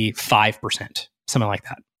approximately 5%, something like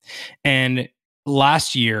that. And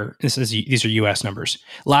last year, these are US numbers.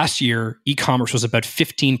 Last year, e-commerce was about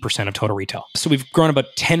 15% of total retail. So we've grown about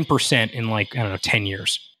 10% in 10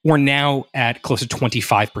 years. We're now at close to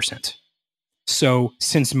 25%. So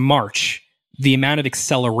since March, the amount of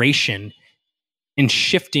acceleration in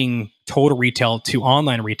shifting total retail to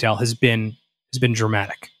online retail has been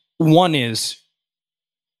dramatic. One is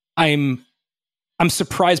I'm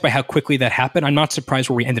surprised by how quickly that happened. I'm not surprised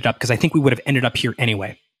where we ended up because I think we would have ended up here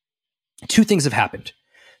anyway. Two things have happened.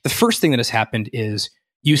 The first thing that has happened is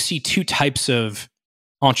you see two types of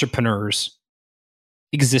entrepreneurs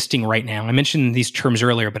existing right now. I mentioned these terms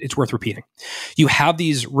earlier, but it's worth repeating. You have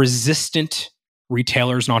these resistant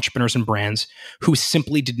retailers and entrepreneurs and brands who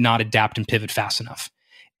simply did not adapt and pivot fast enough.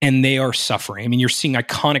 and they are suffering. I mean, you're seeing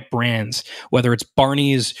iconic brands, whether it's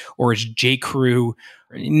Barney's or it's J. Crew,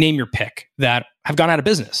 name your pick, that have gone out of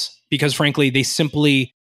business because frankly, they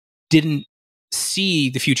simply didn't see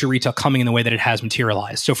the future retail coming in the way that it has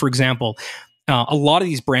materialized. So for example, a lot of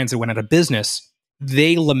these brands that went out of business,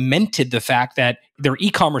 they lamented the fact that their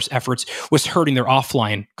e-commerce efforts was hurting their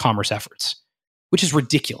offline commerce efforts, which is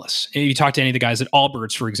ridiculous. If you talk to any of the guys at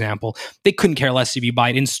Allbirds, for example, they couldn't care less if you buy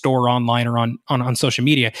it in store, online, or on social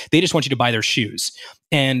media. They just want you to buy their shoes.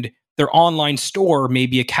 And their online store may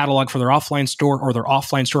be a catalog for their offline store, or their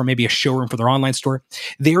offline store may be a showroom for their online store.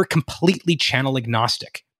 They are completely channel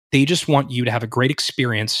agnostic. They just want you to have a great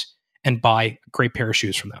experience and buy a great pair of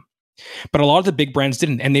shoes from them. But a lot of the big brands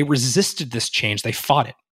didn't, and they resisted this change. They fought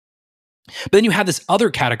it. But then you have this other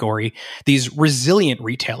category, these resilient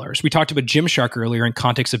retailers. We talked about Gymshark earlier in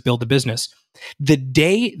context of Build a Business. The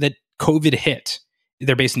day that COVID hit,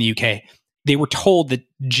 they're based in the UK, they were told that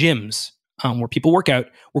gyms where people work out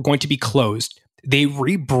were going to be closed. They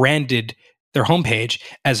rebranded their homepage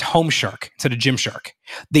as Home Shark instead of Gymshark.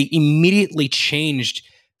 They immediately changed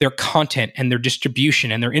their content and their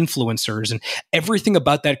distribution and their influencers, and everything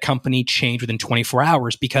about that company changed within 24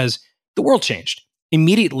 hours because the world changed.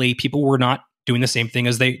 Immediately, people were not doing the same thing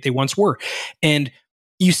as they once were. And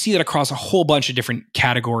you see that across a whole bunch of different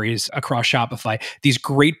categories across Shopify, these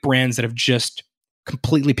great brands that have just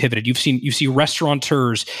completely pivoted. You see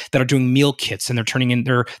restaurateurs that are doing meal kits and they're turning in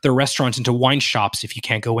their restaurants into wine shops if you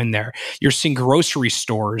can't go in there. You're seeing grocery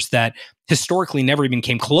stores that historically never even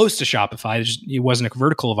came close to Shopify. It wasn't a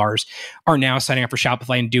vertical of ours, are now signing up for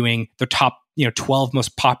Shopify and doing their top 12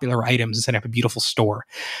 most popular items and setting up a beautiful store.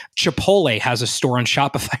 Chipotle has a store on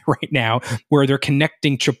Shopify right now where they're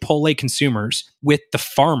connecting Chipotle consumers with the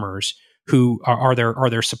farmers who are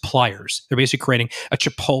their suppliers. They're basically creating a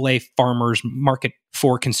Chipotle farmers market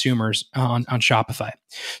for consumers on Shopify.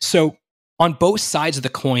 So on both sides of the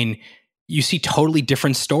coin, you see totally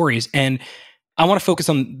different stories. And I want to focus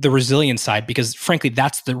on the resilient side because frankly,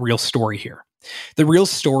 that's the real story here. The real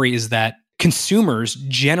story is that consumers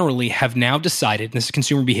generally have now decided, and this is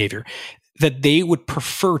consumer behavior, that they would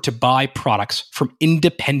prefer to buy products from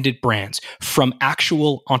independent brands, from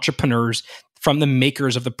actual entrepreneurs, from the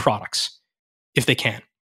makers of the products, if they can.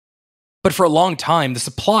 But for a long time, the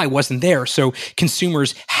supply wasn't there, so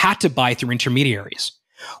consumers had to buy through intermediaries.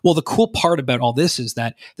 Well, the cool part about all this is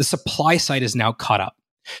that the supply side is now caught up.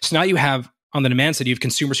 So now you have, on the demand side, you have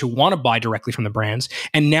consumers who want to buy directly from the brands,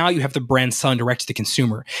 and now you have the brand selling direct to the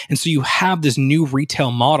consumer. And so you have this new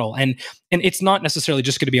retail model, and it's not necessarily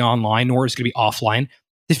just going to be online, nor is it going to be offline.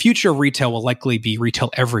 The future of retail will likely be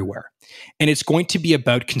retail everywhere. And it's going to be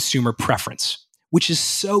about consumer preference, which is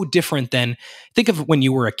so different than, think of when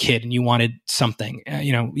you were a kid and you wanted something,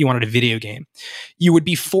 you wanted a video game. You would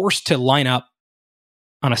be forced to line up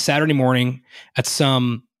on a Saturday morning at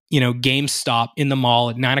some, GameStop in the mall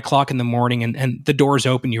at 9 o'clock in the morning, and the doors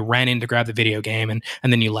open, you ran in to grab the video game, and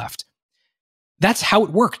then you left. That's how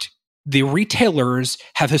it worked. The retailers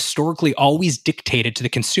have historically always dictated to the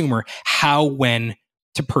consumer how, when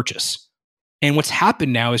to purchase. And what's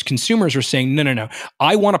happened now is consumers are saying, no,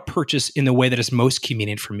 I want to purchase in the way that is most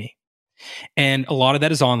convenient for me. And a lot of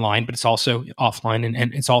that is online, but it's also offline,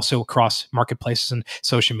 and it's also across marketplaces and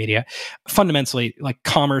social media. Fundamentally, like,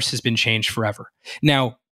 commerce has been changed forever.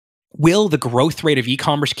 Now, will the growth rate of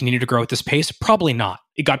e-commerce continue to grow at this pace? Probably not.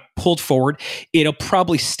 It got pulled forward. It'll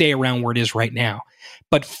probably stay around where it is right now.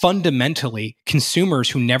 But fundamentally, consumers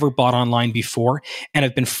who never bought online before and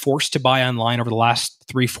have been forced to buy online over the last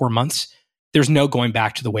 3-4 months, there's no going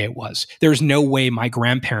back to the way it was. There's no way my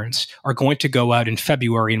grandparents are going to go out in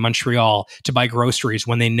February in Montreal to buy groceries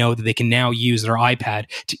when they know that they can now use their iPad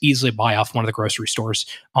to easily buy off one of the grocery stores,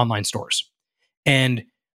 online stores. And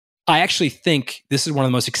I actually think this is one of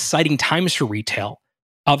the most exciting times for retail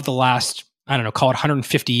of the last, call it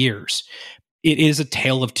 150 years. It is a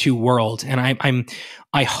tale of two worlds. And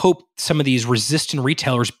I hope some of these resistant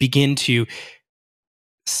retailers begin to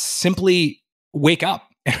simply wake up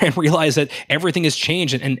and realize that everything has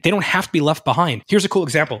changed and they don't have to be left behind. Here's a cool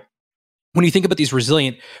example. When you think about these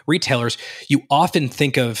resilient retailers, you often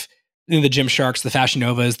think of the Gymsharks, the Fashion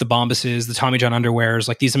Novas, the Bombases, the Tommy John underwears,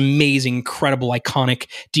 like these amazing, incredible, iconic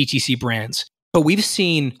DTC brands. But we've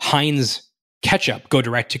seen Heinz ketchup go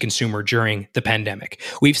direct to consumer during the pandemic.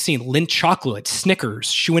 We've seen Lindt chocolate, Snickers,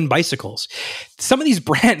 Schwinn bicycles. Some of these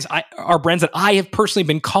brands are brands that I have personally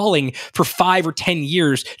been calling for 5 or 10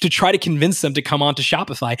 years to try to convince them to come onto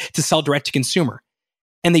Shopify to sell direct to consumer.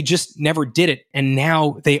 And they just never did it. And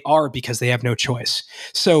now they are, because they have no choice.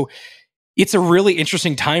 So it's a really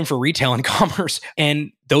interesting time for retail and commerce.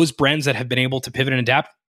 And those brands that have been able to pivot and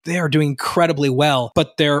adapt, they are doing incredibly well.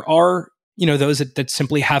 But there are, those that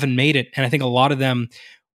simply haven't made it. And I think a lot of them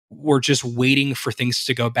were just waiting for things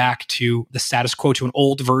to go back to the status quo, to an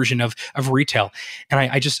old version of retail. And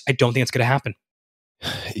I don't think it's going to happen.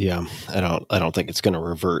 Yeah, I don't think it's going to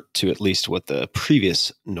revert to at least what the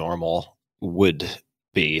previous normal would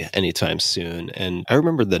be anytime soon. And I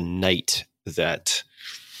remember the night that,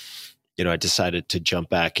 I decided to jump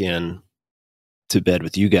back in to bed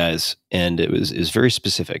with you guys, and it was very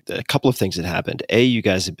specific. A couple of things had happened. A, you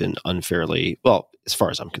guys have been unfairly, well, as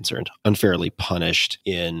far as I'm concerned, unfairly punished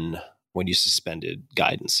when you suspended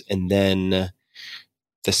guidance. And then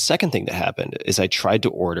the second thing that happened is I tried to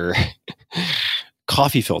order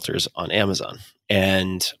coffee filters on Amazon.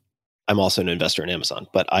 And I'm also an investor in Amazon,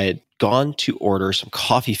 but I had gone to order some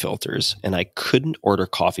coffee filters and I couldn't order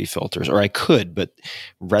coffee filters, or I could, but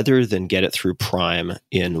rather than get it through Prime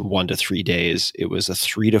in 1 to 3 days, it was a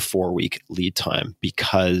 3 to 4 week lead time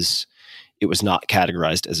because it was not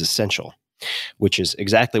categorized as essential, which is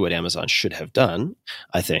exactly what Amazon should have done,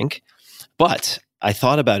 I think. But I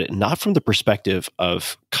thought about it not from the perspective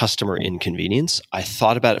of customer inconvenience. I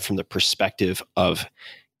thought about it from the perspective of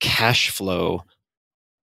cash flow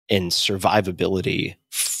and survivability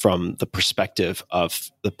from the perspective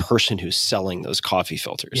of the person who's selling those coffee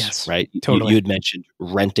filters, yes, right? Totally. You had mentioned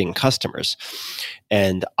renting customers.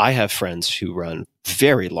 And I have friends who run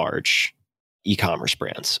very large e-commerce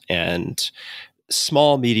brands, and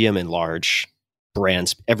small, medium, and large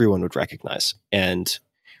brands everyone would recognize. And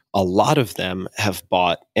a lot of them have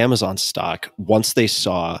bought Amazon stock once they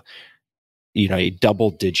saw, a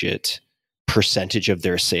double-digit percentage of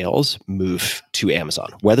their sales move to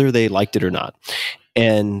Amazon, whether they liked it or not.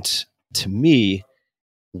 And to me,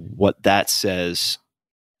 what that says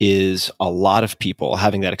is a lot of people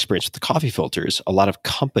having that experience with the coffee filters, a lot of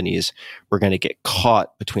companies were going to get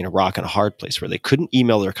caught between a rock and a hard place where they couldn't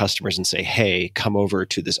email their customers and say, hey, come over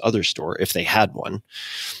to this other store if they had one,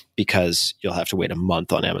 because you'll have to wait a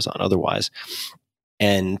month on Amazon otherwise.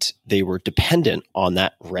 And they were dependent on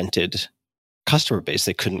that rented customer base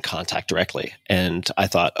they couldn't contact directly. And I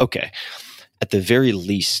thought, okay, at the very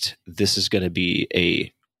least, this could be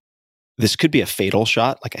a fatal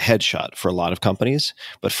shot, like a headshot for a lot of companies.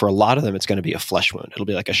 But for a lot of them, it's going to be a flesh wound. It'll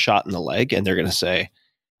be like a shot in the leg. And they're going to say,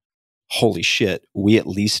 holy shit, we at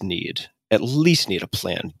least need a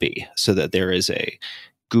plan B so that there is a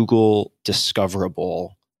Google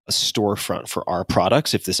discoverable a storefront for our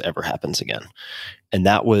products if this ever happens again. And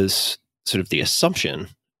that was sort of the assumption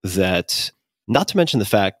that, not to mention the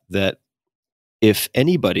fact that if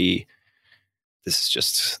anybody, this is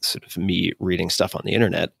just sort of me reading stuff on the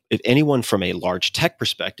internet, if anyone from a large tech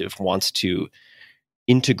perspective wants to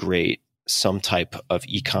integrate some type of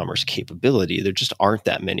e-commerce capability, there just aren't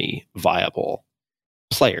that many viable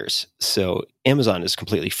players. So Amazon is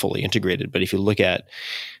completely fully integrated, but if you look at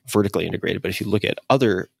vertically integrated, but if you look at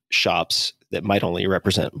other shops that might only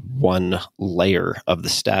represent one layer of the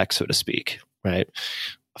stack, so to speak, right?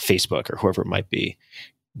 Facebook or whoever it might be,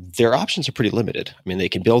 their options are pretty limited. I mean, they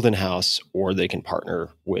can build in-house or they can partner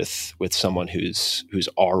with someone who's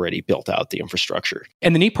already built out the infrastructure.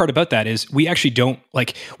 And the neat part about that is we actually don't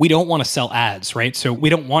want to sell ads, right? So we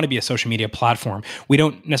don't want to be a social media platform. We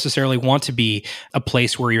don't necessarily want to be a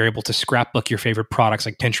place where you're able to scrapbook your favorite products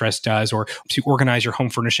like Pinterest does, or to organize your home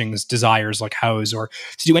furnishings desires like House, or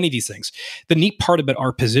to do any of these things. The neat part about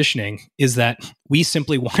our positioning is that we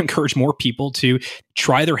simply want to encourage more people to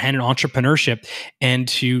try their hand in entrepreneurship and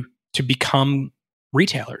to become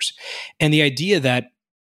retailers. And the idea that,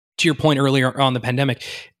 to your point earlier on the pandemic,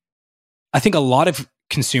 I think a lot of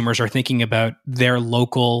consumers are thinking about their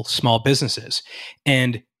local small businesses.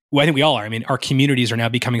 And I think we all are. I mean, our communities are now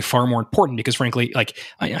becoming far more important because, frankly, like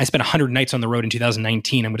I spent 100 nights on the road in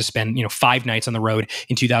 2019. I'm going to spend 5 nights on the road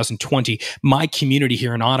in 2020. My community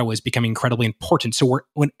here in Ottawa is becoming incredibly important. So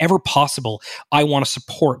whenever possible, I want to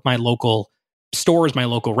support my local stores, my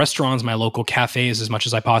local restaurants, my local cafes as much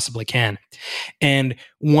as I possibly can. And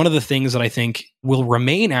one of the things that I think will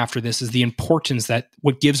remain after this is the importance that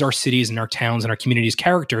what gives our cities and our towns and our communities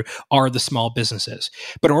character are the small businesses.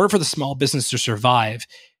 But in order for the small business to survive,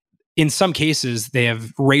 in some cases, they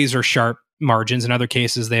have razor sharp margins. In other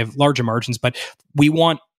cases, they have larger margins. But we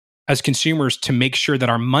want, as consumers, to make sure that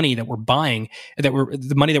our money that we're buying,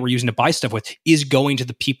 the money that we're using to buy stuff with, is going to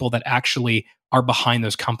the people that actually are behind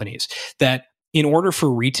those companies. That in order for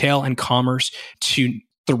retail and commerce to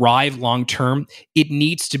thrive long term, it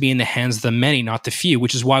needs to be in the hands of the many, not the few,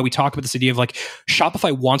 which is why we talk about this idea of like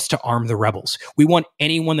Shopify wants to arm the rebels. We want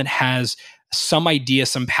anyone that has some idea,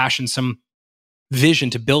 some passion, some vision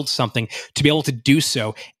to build something, to be able to do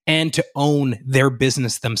so and to own their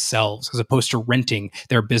business themselves as opposed to renting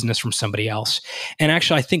their business from somebody else. And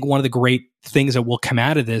actually, I think one of the great things that will come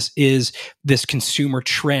out of this is this consumer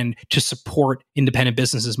trend to support independent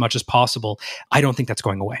business as much as possible. I don't think that's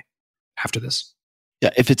going away after this. Yeah,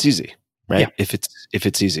 if it's easy, right? Yeah. If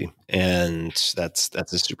it's easy. And that's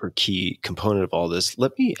a super key component of all this.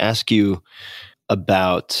 Let me ask you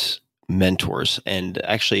about mentors, and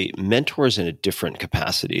actually mentors in a different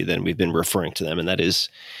capacity than we've been referring to them, and that is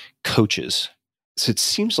coaches. So it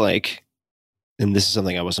seems like, and this is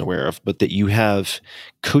something I wasn't aware of, but that you have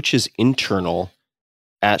coaches internal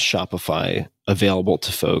at Shopify available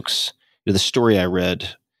to folks. The story I read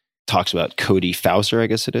talks about Cody Fauser, I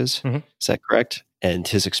guess it is. Mm-hmm. Is that correct? And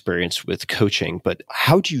his experience with coaching. But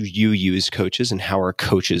how do you use coaches, and how are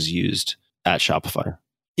coaches used at Shopify?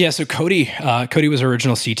 Yeah, so Cody was our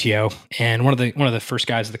original CTO and one of the first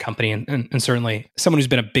guys of the company, and certainly someone who's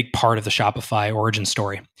been a big part of the Shopify origin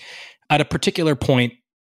story. At a particular point,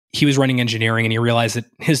 he was running engineering and he realized that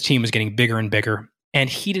his team was getting bigger and bigger, and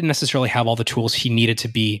he didn't necessarily have all the tools he needed to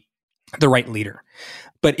be the right leader.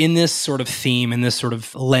 But in this sort of theme, in this sort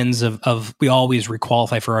of lens of we always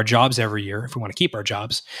requalify for our jobs every year if we want to keep our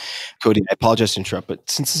jobs. Cody, I apologize to interrupt, but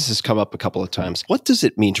since this has come up a couple of times, what does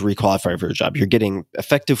it mean to requalify for a job? You're getting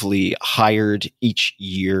effectively hired each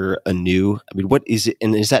year anew. I mean, what is it?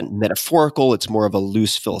 And is that metaphorical? It's more of a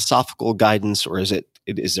loose philosophical guidance, or is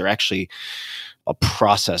there actually a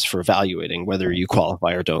process for evaluating whether you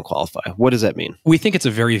qualify or don't qualify? What does that mean? We think it's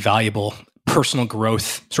a very valuable personal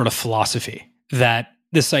growth sort of philosophy, that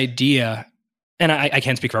this idea, and I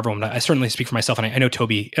can't speak for everyone, but I certainly speak for myself, and I know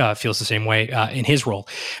Toby feels the same way in his role.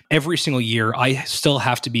 Every single year, I still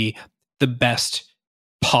have to be the best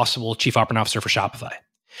possible chief operating officer for Shopify.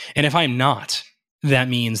 And if I'm not, that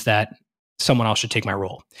means that someone else should take my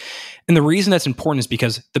role. And the reason that's important is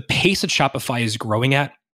because the pace that Shopify is growing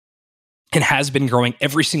at, and has been growing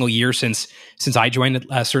every single year since I joined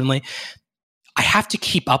it, certainly, I have to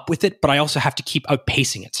keep up with it, but I also have to keep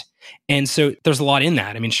outpacing it. And so there's a lot in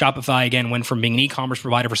that. I mean, Shopify, again, went from being an e-commerce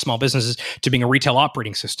provider for small businesses to being a retail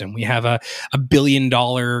operating system. We have a $1 billion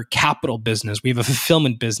capital business. We have a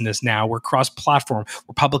fulfillment business now. We're cross-platform.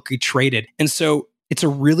 We're publicly traded. And so it's a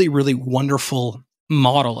really, really wonderful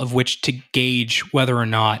model of which to gauge whether or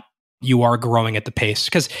not you are growing at the pace.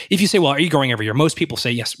 Because if you say, well, are you growing every year? Most people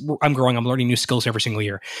say, yes, I'm growing. I'm learning new skills every single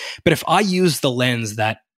year. But if I use the lens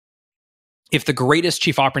that if the greatest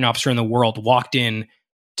chief operating officer in the world walked in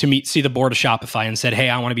to see the board of Shopify and said, hey,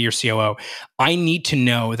 I want to be your COO, I need to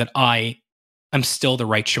know that I am still the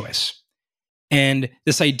right choice. And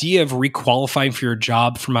this idea of requalifying for your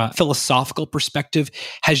job from a philosophical perspective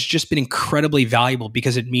has just been incredibly valuable,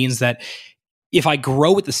 because it means that if I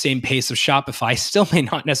grow at the same pace of Shopify, I still may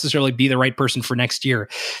not necessarily be the right person for next year.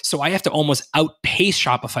 So I have to almost outpace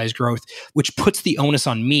Shopify's growth, which puts the onus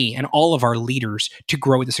on me and all of our leaders to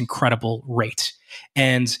grow at this incredible rate.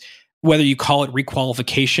 And whether you call it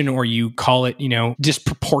requalification or you call it,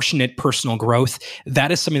 disproportionate personal growth, that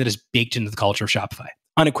is something that is baked into the culture of Shopify,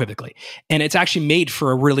 unequivocally. And it's actually made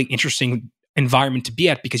for a really interesting environment to be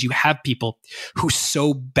at, because you have people who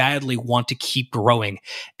so badly want to keep growing,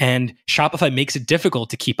 and Shopify makes it difficult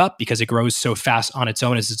to keep up because it grows so fast on its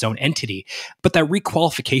own as its own entity. But that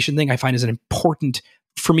requalification thing I find is an important,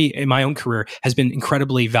 for me in my own career, has been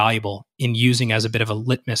incredibly valuable in using as a bit of a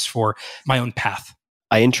litmus for my own path.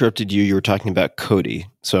 I interrupted you. You were talking about Cody.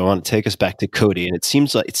 So I want to take us back to Cody. And it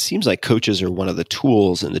seems like coaches are one of the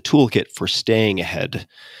tools in the toolkit for staying ahead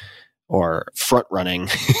or front running.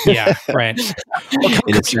 Yeah, right. Well,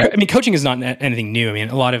 coaching is not anything new. I mean,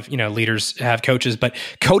 a lot of leaders have coaches, but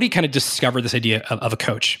Cody kind of discovered this idea of a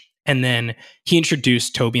coach, and then he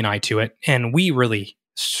introduced Toby and I to it, and we really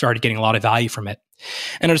started getting a lot of value from it.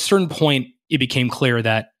 And at a certain point, it became clear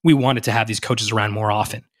that we wanted to have these coaches around more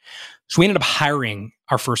often. So we ended up hiring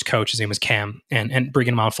our first coach. His name was Cam, and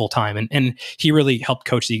bringing him on full time, and he really helped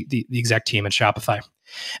coach the exec team at Shopify.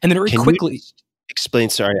 And then very quickly. Explain,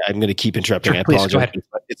 sorry, I'm going to keep interrupting. Sure, I apologize. Please,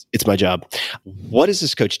 go ahead. It's my job. What is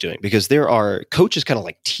this coach doing? Because coach is kind of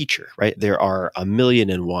like teacher, right? There are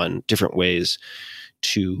 1,000,001 different ways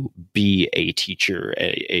to be a teacher,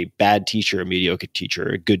 a bad teacher, a mediocre teacher,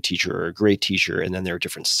 a good teacher, or a great teacher. And then there are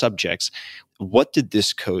different subjects. What did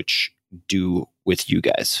this coach do with you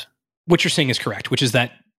guys? What you're saying is correct, which is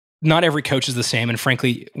that not every coach is the same. And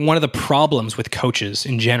frankly, one of the problems with coaches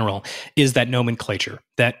in general is that nomenclature,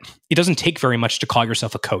 that it doesn't take very much to call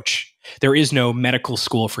yourself a coach. There is no medical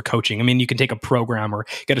school for coaching. I mean, you can take a program or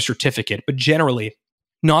get a certificate, but generally,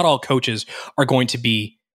 not all coaches are going to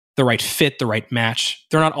be the right fit, the right match,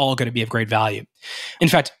 they're not all going to be of great value. In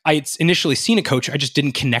fact, I had initially seen a coach I just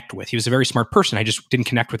didn't connect with. He was a very smart person. I just didn't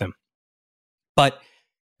connect with him. But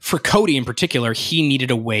for Cody in particular, he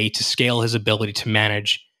needed a way to scale his ability to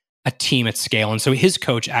manage a team at scale. And so his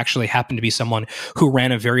coach actually happened to be someone who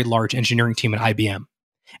ran a very large engineering team at IBM.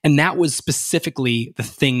 And that was specifically the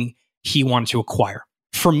thing he wanted to acquire.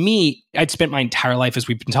 For me, I'd spent my entire life, as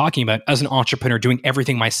we've been talking about, as an entrepreneur doing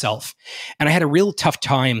everything myself. And I had a real tough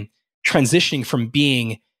time transitioning from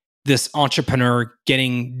being this entrepreneur,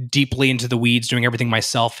 getting deeply into the weeds, doing everything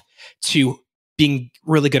myself, to being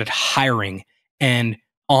really good at hiring and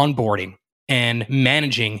onboarding and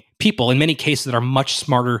managing people, in many cases that are much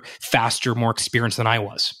smarter, faster, more experienced than I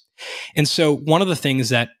was. And so one of the things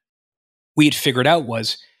that we had figured out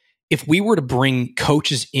was, if we were to bring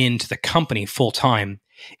coaches into the company full time,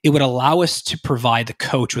 it would allow us to provide the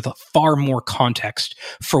coach with a far more context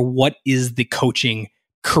for what is the coaching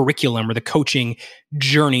curriculum or the coaching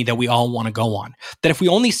journey that we all want to go on. That if we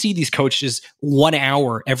only see these coaches 1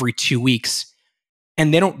 hour every 2 weeks,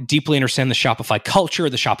 and they don't deeply understand the Shopify culture,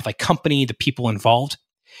 the Shopify company, the people involved,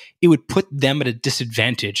 it would put them at a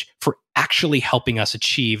disadvantage for actually helping us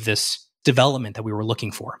achieve this development that we were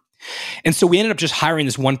looking for. And so we ended up just hiring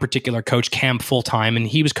this one particular coach, Cam, full-time, and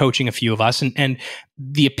he was coaching a few of us. And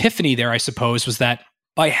the epiphany there, I suppose, was that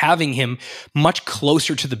by having him much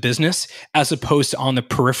closer to the business as opposed to on the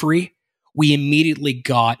periphery, we immediately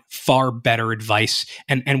got far better advice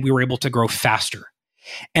and we were able to grow faster.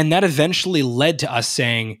 And that eventually led to us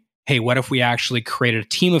saying, hey, what if we actually created a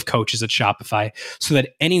team of coaches at Shopify so that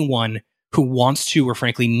anyone who wants to or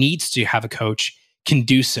frankly needs to have a coach can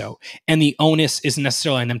do so. And the onus isn't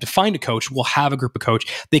necessarily on them to find a coach. We'll have a group of coach.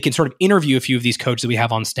 They can sort of interview a few of these coaches that we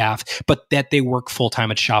have on staff, but that they work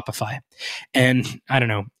full-time at Shopify. And I don't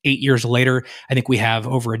know, 8 years later, I think we have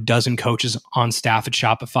over a dozen coaches on staff at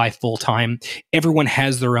Shopify full-time. Everyone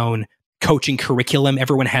has their own coaching curriculum.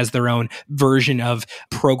 Everyone has their own version of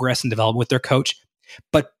progress and development with their coach.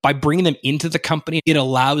 But by bringing them into the company, it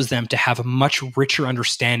allows them to have a much richer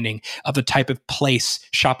understanding of the type of place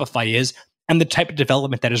Shopify is and the type of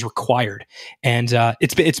development that is required. And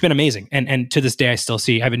it's been amazing. And to this day, I still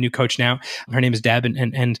see, I have a new coach now. Her name is Deb.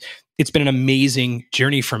 And it's been an amazing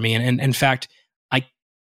journey for me. And in fact, I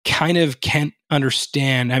kind of can't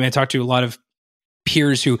understand. I mean, I talk to a lot of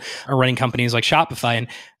peers who are running companies like Shopify, and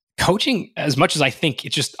coaching, as much as I think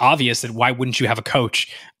it's just obvious that why wouldn't you have a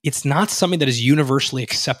coach, it's not something that is universally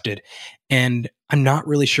accepted. And I'm not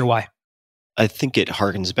really sure why. I think it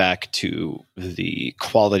harkens back to the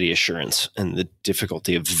quality assurance and the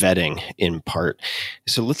difficulty of vetting in part.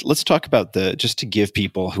 So let's talk about just to give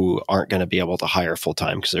people who aren't going to be able to hire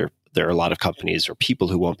full-time, because there are a lot of companies or people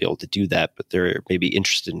who won't be able to do that, but they're maybe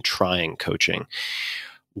interested in trying coaching.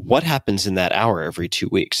 What happens in that hour every 2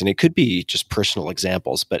 weeks? And it could be just personal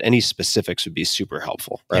examples, but any specifics would be super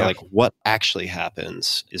helpful, right? Yeah. Like what actually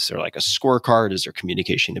happens? Is there like a scorecard? Is there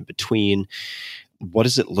communication in between? What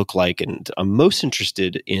does it look like? And I'm most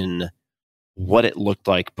interested in what it looked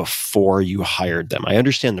like before you hired them. I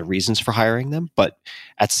understand the reasons for hiring them, but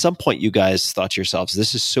at some point you guys thought to yourselves,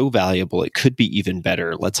 this is so valuable, it could be even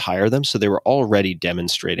better. Let's hire them. So they were already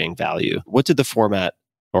demonstrating value. What did the format,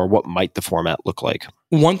 or what might the format look like?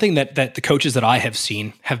 One thing that the coaches that I have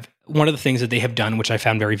seen have, one of the things that they have done, which I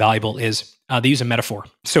found very valuable, is they use a metaphor.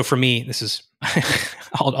 So for me, this is,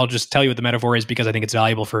 I'll just tell you what the metaphor is because I think it's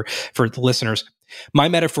valuable for the listeners. My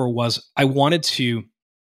metaphor was, I wanted to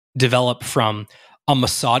develop from a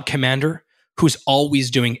Mossad commander who's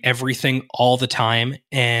always doing everything all the time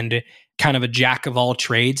and kind of a jack of all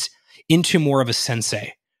trades into more of a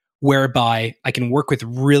sensei, whereby I can work with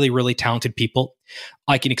really, really talented people.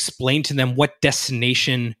 I can explain to them what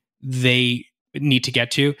destination they need to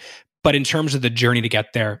get to. But in terms of the journey to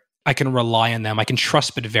get there, I can rely on them. I can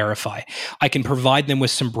trust but verify. I can provide them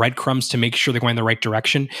with some breadcrumbs to make sure they're going in the right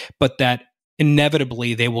direction, but that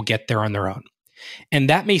inevitably they will get there on their own. And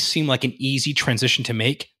that may seem like an easy transition to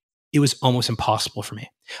make. It was almost impossible for me.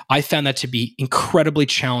 I found that to be incredibly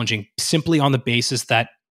challenging simply on the basis that,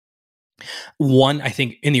 one, I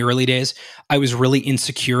think in the early days, I was really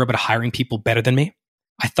insecure about hiring people better than me.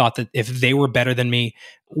 I thought that if they were better than me,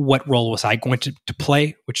 what role was I going to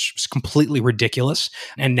play, which was completely ridiculous.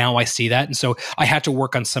 And now I see that. And so I had to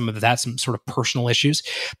work on some of that, some sort of personal issues.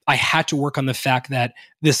 I had to work on the fact that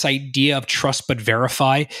this idea of trust but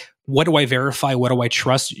verify, what do I verify? What do I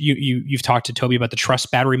trust? You've talked to Toby about the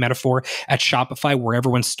trust battery metaphor at Shopify, where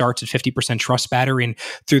everyone starts at 50% trust battery, and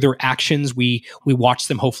through their actions, we watch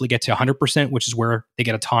them hopefully get to 100%, which is where they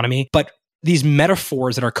get autonomy. But these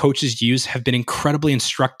metaphors that our coaches use have been incredibly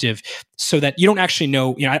instructive, so that you don't actually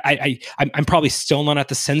know. I'm probably still not at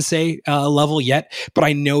the sensei level yet, but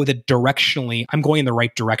I know that directionally I'm going in the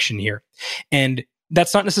right direction here. And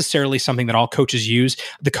that's not necessarily something that all coaches use.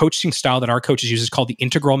 The coaching style that our coaches use is called the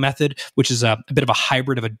integral method, which is a bit of a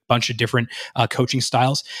hybrid of a bunch of different coaching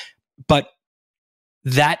styles. But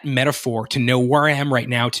that metaphor, to know where I am right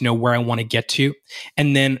now, to know where I want to get to,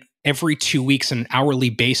 and then every 2 weeks on an hourly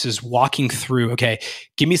basis, walking through, okay,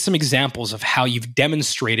 give me some examples of how you've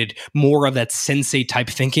demonstrated more of that sensei type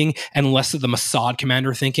thinking and less of the Mossad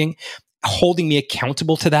commander thinking, holding me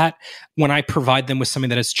accountable to that. When I provide them with something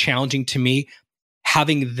that is challenging to me,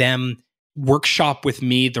 having them workshop with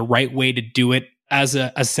me the right way to do it as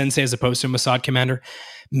a sensei as opposed to a Mossad commander,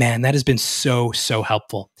 man, that has been so, so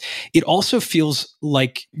helpful. It also feels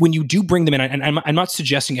like when you do bring them in, and I'm not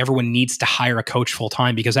suggesting everyone needs to hire a coach full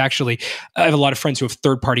time, because actually I have a lot of friends who have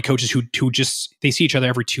third-party coaches who just, they see each other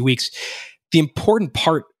every 2 weeks. The important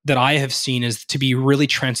part that I have seen is to be really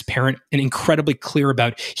transparent and incredibly clear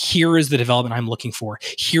about, here is the development I'm looking for.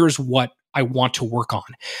 Here's what I want to work on.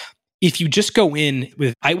 If you just go in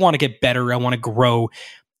with, I want to get better, I want to grow,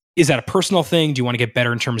 is that a personal thing? Do you want to get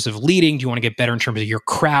better in terms of leading? Do you want to get better in terms of your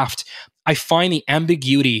craft? I find the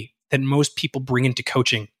ambiguity that most people bring into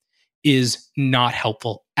coaching is not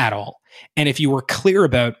helpful at all. And if you were clear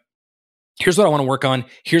about, here's what I want to work on,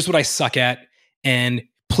 here's what I suck at, and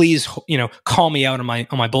please, call me out on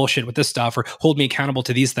my bullshit with this stuff, or hold me accountable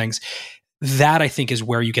to these things. That, I think, is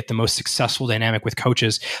where you get the most successful dynamic with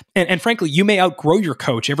coaches. And frankly, you may outgrow your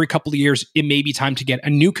coach. Every couple of years, it may be time to get a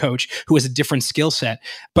new coach who has a different skill set.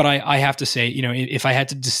 But I have to say, if I had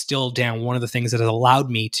to distill down one of the things that has allowed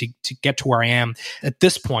me to get to where I am at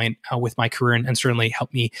this point with my career, and certainly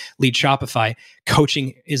helped me lead Shopify,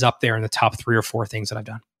 coaching is up there in the top 3 or 4 things that I've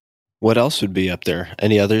done. What else would be up there?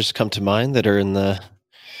 Any others come to mind that are in the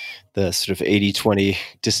sort of 80-20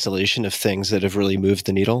 distillation of things that have really moved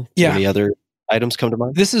the needle? Yeah. Any other items come to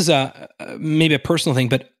mind? This is maybe a personal thing,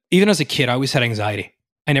 but even as a kid, I always had anxiety.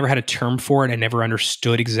 I never had a term for it. I never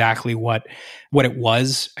understood exactly what it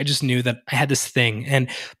was. I just knew that I had this thing. And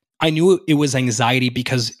I knew it was anxiety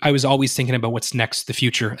because I was always thinking about what's next, the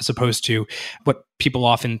future, as opposed to what people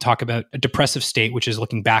often talk about, a depressive state, which is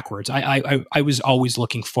looking backwards. I was always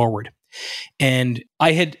looking forward. And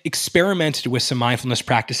I had experimented with some mindfulness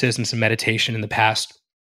practices and some meditation in the past.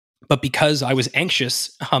 But because I was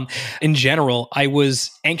anxious, in general, I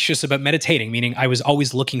was anxious about meditating, meaning I was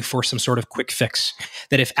always looking for some sort of quick fix.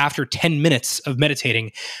 That if after 10 minutes of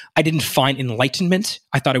meditating, I didn't find enlightenment,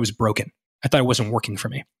 I thought it was broken. I thought it wasn't working for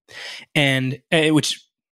me. And which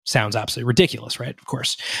sounds absolutely ridiculous, right? Of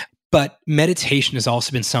course. But meditation has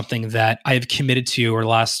also been something that I have committed to over the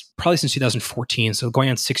last, probably since 2014. So going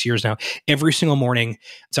on 6 years now, every single morning,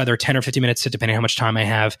 it's either a 10 or 15 minute sit, depending on how much time I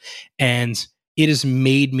have. And it has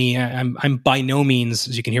made me, I'm by no means,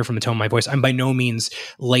 as you can hear from the tone of my voice, I'm by no means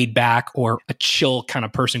laid back or a chill kind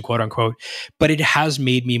of person, quote unquote, but it has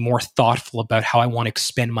made me more thoughtful about how I want to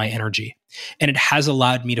expend my energy. And it has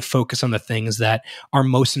allowed me to focus on the things that are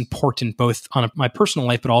most important, both on my personal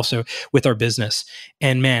life, but also with our business.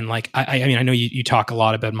 And man, like, I mean, I know you talk a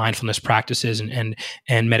lot about mindfulness practices and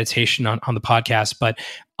meditation on the podcast, but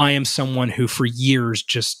I am someone who for years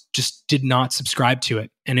just did not subscribe to it.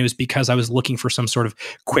 And it was because I was looking for some sort of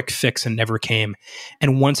quick fix and never came.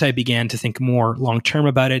 And once I began to think more long-term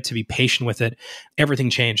about it, to be patient with it, everything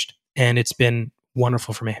changed. And it's been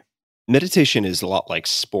wonderful for me. Meditation is a lot like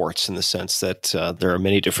sports in the sense that there are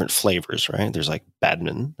many different flavors, right? There's like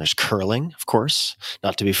badminton, there's curling, of course,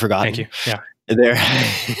 not to be forgotten. Thank you. Yeah. There,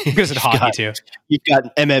 because of hockey too. You've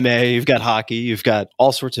got MMA, you've got hockey, you've got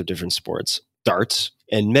all sorts of different sports, darts,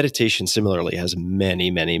 and meditation similarly has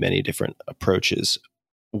many, many, many different approaches.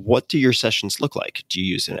 What do your sessions look like? Do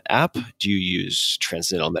you use an app? Do you use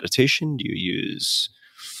transcendental meditation? Do you use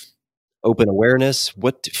open awareness?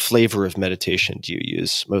 What flavor of meditation do you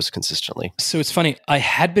use most consistently? So it's funny. I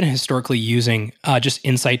had been historically using just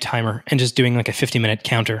Insight Timer and just doing like a 50-minute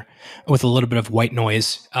counter with a little bit of white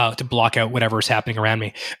noise to block out whatever is happening around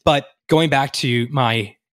me. But going back to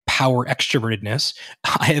my power extrovertedness,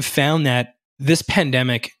 I have found that this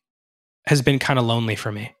pandemic has been kind of lonely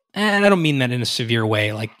for me. And I don't mean that in a severe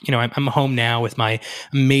way. Like, I'm home now with my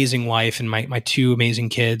amazing wife and my 2 amazing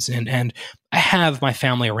kids, and I have my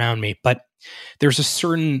family around me, but there's a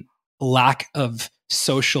certain lack of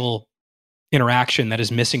social interaction that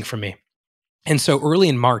is missing from me. And so early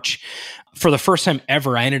in March, for the first time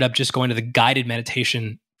ever, I ended up just going to the guided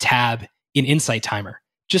meditation tab in Insight Timer,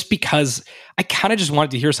 just because I kind of just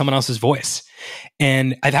wanted to hear someone else's voice.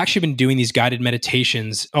 And I've actually been doing these guided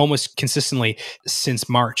meditations almost consistently since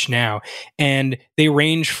March now. And they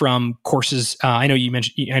range from courses. I know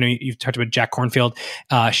you've talked about Jack Kornfield,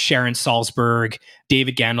 Sharon Salzberg,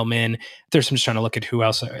 David Gandelman. I'm just trying to look at who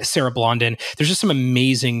else, Sarah Blondin. There's just some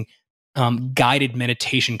amazing guided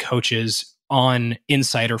meditation coaches on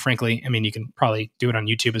Insight, or frankly, I mean, you can probably do it on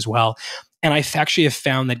YouTube as well. And I actually have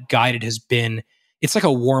found that guided has been, it's like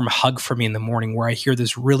a warm hug for me in the morning, where I hear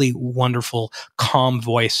this really wonderful, calm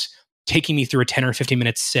voice taking me through a 10 or 15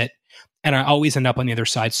 minute sit. And I always end up on the other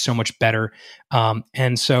side so much better.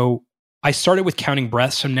 And so I started with counting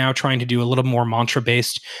breaths. I'm now trying to do a little more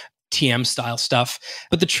mantra-based TM style stuff.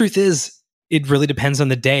 But the truth is, it really depends on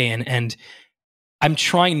the day. And I'm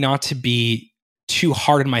trying not to be too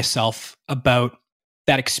hard on myself about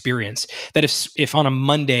that experience. That if on a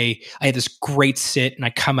Monday I had this great sit and I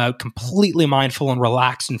come out completely mindful and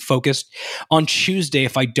relaxed and focused, on Tuesday,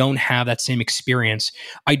 if I don't have that same experience,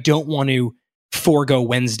 I don't want to forego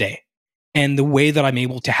Wednesday. And the way that I'm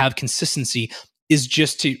able to have consistency is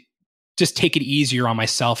just to take it easier on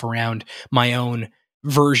myself around my own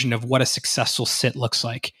version of what a successful sit looks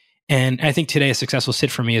like. And I think today a successful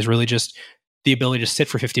sit for me is really just the ability to sit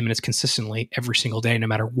for 50 minutes consistently every single day, no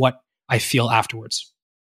matter what I feel afterwards.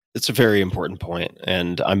 It's a very important point,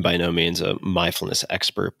 and I'm by no means a mindfulness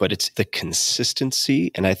expert, but it's the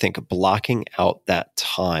consistency, and I think blocking out that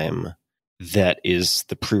time that is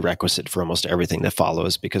the prerequisite for almost everything that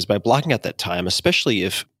follows. Because by blocking out that time, especially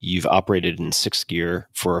if you've operated in sixth gear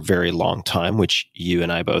for a very long time, which you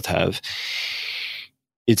and I both have,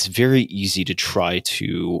 it's very easy to try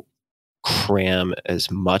to cram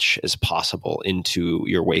as much as possible into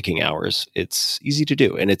your waking hours. It's easy to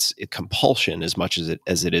do, and it's a compulsion as much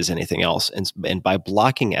as it is anything else. And by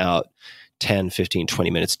blocking out 10, 15,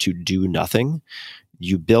 20 minutes to do nothing,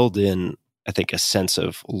 you build in, I think, a sense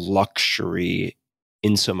of luxury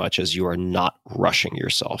in so much as you are not rushing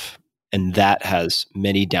yourself. And that has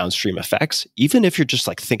many downstream effects, even if you're just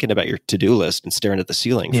like thinking about your to-do list and staring at the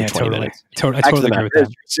ceiling for 20 minutes. I totally agree with that.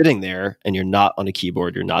 You're sitting there and you're not on a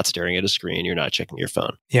keyboard, you're not staring at a screen, you're not checking your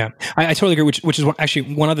phone. Yeah, I totally agree, which is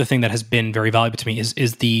actually one other thing that has been very valuable to me is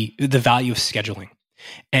the value of scheduling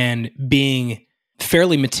and being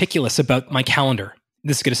fairly meticulous about my calendar.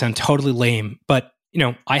 This is going to sound totally lame, but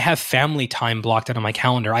I have family time blocked out on my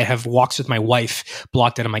calendar. I have walks with my wife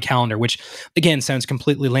blocked out on my calendar, which again sounds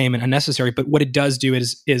completely lame and unnecessary. But what it does do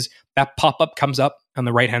is that pop-up comes up on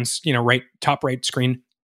the top right screen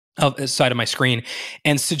side of my screen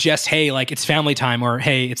and suggests, hey, like it's family time, or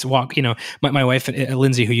hey, it's a walk. My wife,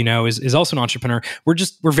 Lindsay, who is also an entrepreneur.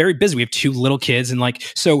 We're very busy. We have 2 little kids, and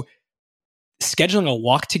so scheduling a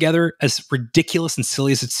walk together, as ridiculous and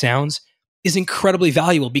silly as it sounds, is incredibly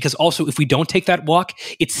valuable, because also if we don't take that walk,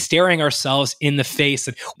 it's staring ourselves in the face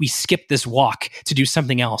that we skipped this walk to do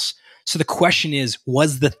something else. So the question is,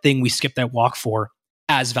 was the thing we skipped that walk for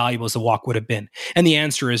as valuable as the walk would have been? And the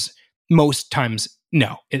answer is most times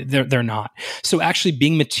no, they're not. So actually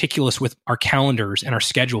being meticulous with our calendars and our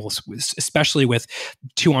schedules, especially with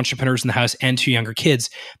 2 entrepreneurs in the house and 2 younger kids,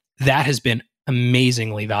 that has been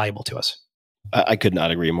amazingly valuable to us. I could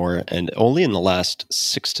not agree more. And only in the last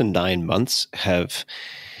 6 to 9 months have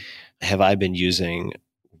I been using,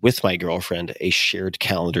 with my girlfriend, a shared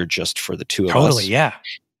calendar just for the 2 of us. Totally, yeah.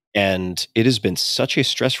 And it has been such a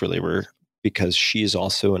stress reliever, because she is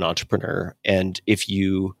also an entrepreneur. And if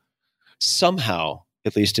you somehow,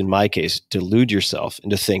 at least in my case, delude yourself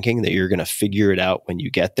into thinking that you're going to figure it out when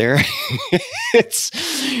you get there,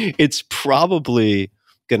 it's probably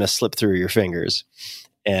going to slip through your fingers.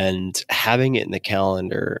 And having it in the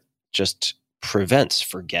calendar just prevents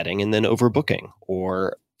forgetting and then overbooking,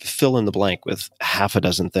 or fill in the blank with half a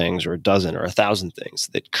dozen things or a dozen or 1,000 things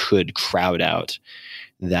that could crowd out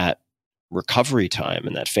that recovery time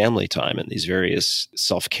and that family time and these various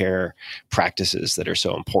self-care practices that are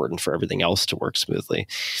so important for everything else to work smoothly.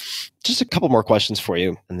 Just a couple more questions for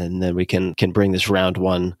you, and then we can bring this round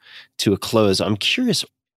 1 to a close. I'm curious,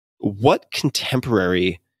 what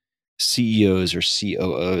contemporary CEOs or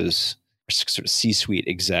COOs, or sort of C-suite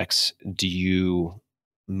execs, do you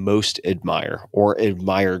most admire or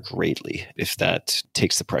admire greatly, if that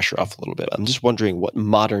takes the pressure off a little bit? I'm just wondering, what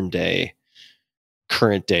modern day,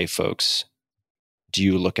 current day folks do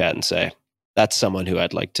you look at and say, that's someone who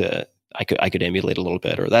I'd like to, I could emulate a little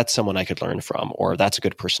bit, or that's someone I could learn from, or that's a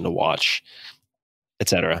good person to watch, et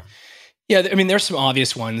cetera? Yeah, I mean, there's some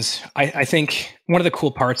obvious ones. I think one of the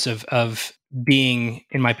cool parts of being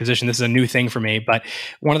in my position, this is a new thing for me, but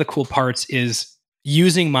one of the cool parts is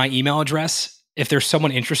using my email address if there's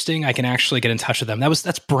someone interesting, I can actually get in touch with them.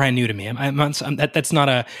 That's brand new to me. That's not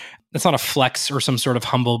a flex or some sort of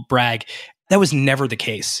humble brag. That was never the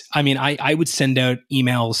case. I mean, I would send out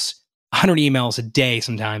emails, 100 emails a day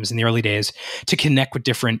sometimes in the early days, to connect with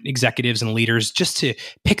different executives and leaders, just to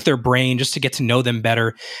pick their brain, just to get to know them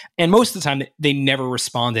better. And most of the time, they never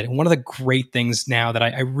responded. And one of the great things now that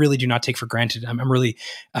I really do not take for granted, I'm really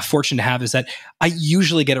fortunate to have, is that I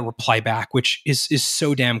usually get a reply back, which is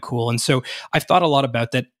so damn cool. And so I've thought a lot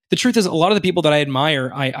about that. The truth is, a lot of the people that I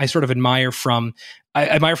admire, I sort of admire from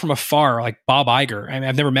afar, like Bob Iger. I mean,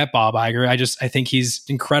 I've never met Bob Iger. I think he's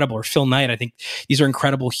incredible. Or Phil Knight. I think these are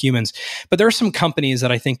incredible humans. But there are some companies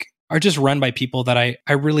that I think are just run by people that I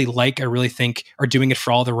really like, I really think are doing it for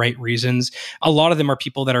all the right reasons. A lot of them are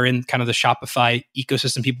people that are in kind of the Shopify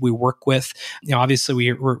ecosystem, people we work with. You know,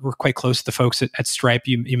 obviously we're quite close to the folks at Stripe.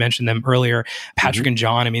 You mentioned them earlier, Patrick and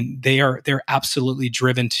John. I mean, they're absolutely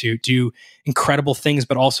driven to do incredible things,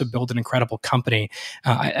 but also build an incredible company.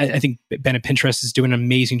 I think Ben at Pinterest is doing an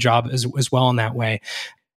amazing job as well in that way.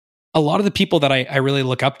 A lot of the people that I really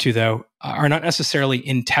look up to, though, are not necessarily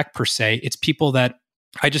in tech per se. It's people that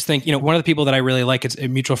I just think, you know, one of the people that I really like is a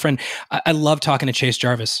mutual friend. I love talking to Chase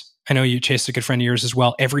Jarvis. I know Chase is a good friend of yours as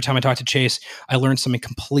well. Every time I talk to Chase, I learn something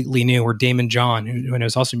completely new. Or Damon John, who I know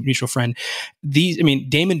is also a mutual friend.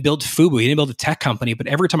 Damon built Fubu. He didn't build a tech company, but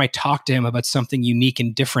every time I talk to him about something unique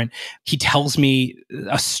and different, he tells me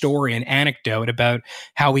a story, an anecdote about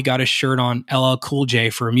how he got his shirt on LL Cool J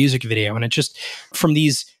for a music video. And it just, from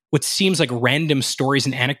these, what seems like random stories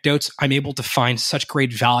and anecdotes, I'm able to find such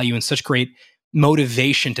great value and such great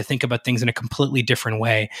motivation to think about things in a completely different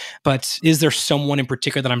way. But is there someone in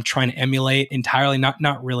particular that I'm trying to emulate entirely?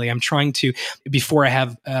 Not really. I'm trying to, before I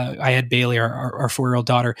had Bailey, our 4-year-old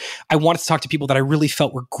daughter, I wanted to talk to people that I really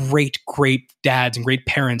felt were great dads and great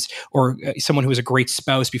parents, or someone who was a great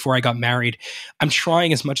spouse before I got married. I'm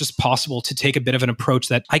trying as much as possible to take a bit of an approach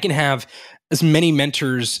that I can have as many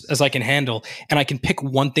mentors as I can handle, and I can pick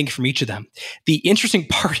one thing from each of them. The interesting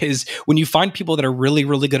part is when you find people that are really,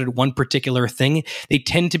 really good at one particular thing, they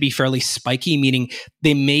tend to be fairly spiky, meaning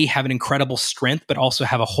they may have an incredible strength, but also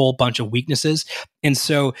have a whole bunch of weaknesses. And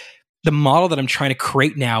so the model that I'm trying to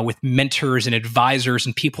create now with mentors and advisors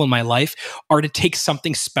and people in my life are to take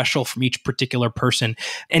something special from each particular person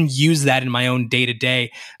and use that in my own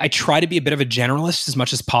day-to-day. I try to be a bit of a generalist as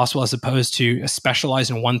much as possible, as opposed to specialize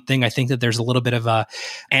in one thing. I think that there's a little bit of a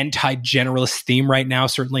anti-generalist theme right now,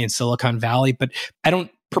 certainly in Silicon Valley, but I don't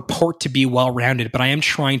purport to be well-rounded, but I am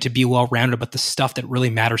trying to be well-rounded about the stuff that really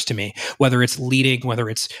matters to me, whether it's leading, whether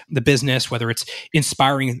it's the business, whether it's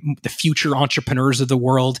inspiring the future entrepreneurs of the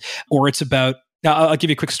world, or it's about, I'll give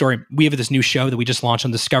you a quick story. We have this new show that we just launched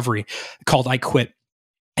on Discovery called I Quit.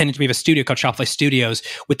 And we have a studio called Shopify Studios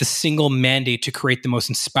with the single mandate to create the most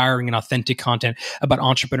inspiring and authentic content about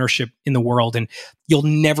entrepreneurship in the world. And you'll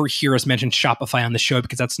never hear us mention Shopify on the show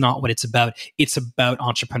because that's not what it's about. It's about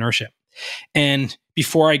entrepreneurship. And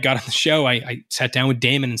before I got on the show, I sat down with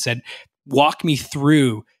Damon and said, walk me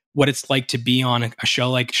through what it's like to be on a show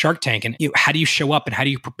like Shark Tank. And how do you show up and how do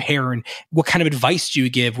you prepare and what kind of advice do you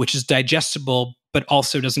give, which is digestible, but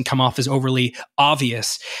also doesn't come off as overly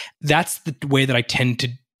obvious. That's the way that I tend to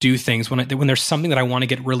do things. When there's something that I want to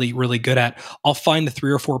get really, really good at, I'll find the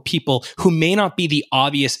 3 or 4 people who may not be the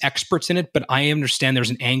obvious experts in it, but I understand there's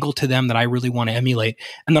an angle to them that I really want to emulate.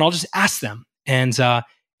 And then I'll just ask them. And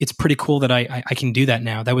it's pretty cool that I can do that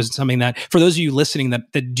now. That was something that, for those of you listening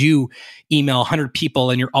that do email 100 people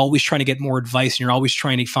and you're always trying to get more advice and you're always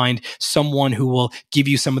trying to find someone who will give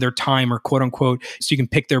you some of their time or quote unquote, so you can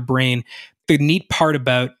pick their brain. The neat part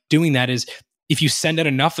about doing that is if you send out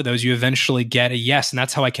enough of those, you eventually get a yes. And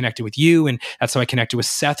that's how I connected with you. And that's how I connected with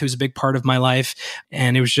Seth, who's a big part of my life.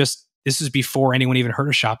 And it was just, this is before anyone even heard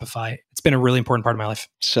of Shopify. It's been a really important part of my life.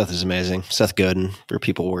 Seth is amazing. Seth Godin, for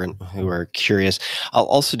people who are curious. I'll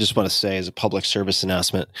also just want to say as a public service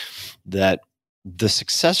announcement that the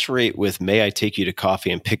success rate with May I Take You to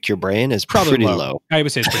Coffee and Pick Your Brain is probably pretty low. I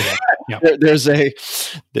would say it's pretty low. Yeah.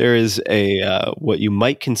 There is a what you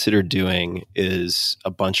might consider doing is a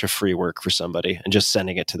bunch of free work for somebody and just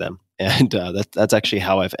sending it to them. And that's actually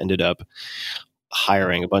how I've ended up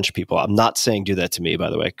hiring a bunch of people. I'm not saying do that to me, by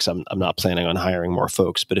the way, because I'm not planning on hiring more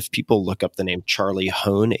folks. But if people look up the name Charlie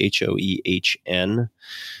Hoehn, Hoehn,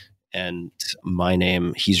 and my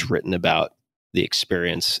name, he's written about the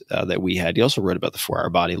experience that we had. He also wrote about the 4-Hour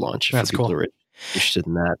Body launch. That's cool. Who are interested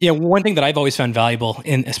in that. Yeah, one thing that I've always found valuable,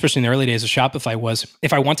 especially in the early days of Shopify, was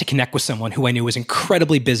if I want to connect with someone who I knew was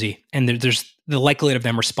incredibly busy and there's the likelihood of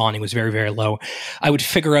them responding was very, very low, I would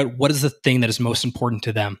figure out what is the thing that is most important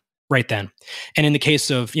to them. right then. And in the case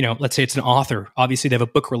of, let's say it's an author, obviously they have a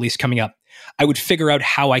book release coming up. I would figure out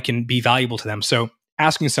how I can be valuable to them. So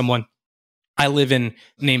asking someone, I live in,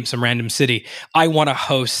 name some random city, I want to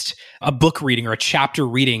host a book reading or a chapter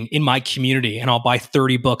reading in my community, and I'll buy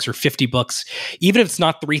 30 books or 50 books. Even if it's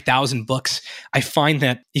not 3,000 books, I find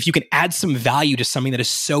that if you can add some value to something that is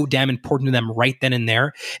so damn important to them right then and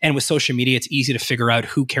there, and with social media, it's easy to figure out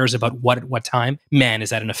who cares about what at what time. Man, is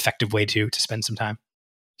that an effective way to spend some time.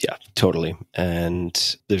 Yeah, totally.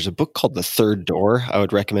 And there's a book called The Third Door I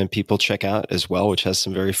would recommend people check out as well, which has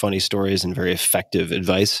some very funny stories and very effective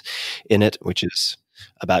advice in it, which is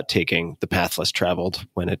about taking the path less traveled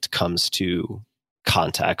when it comes to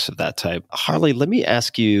contacts of that type. Harley, let me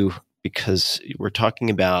ask you, because we're talking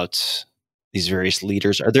about these various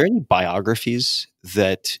leaders, are there any biographies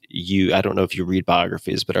that I don't know if you read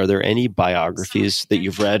biographies, but are there any biographies that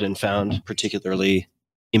you've read and found particularly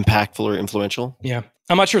impactful or influential? Yeah.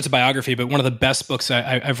 I'm not sure it's a biography, but one of the best books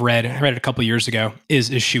I've read, I read it a couple of years ago, is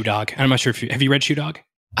Shoe Dog. I'm not sure have you read Shoe Dog?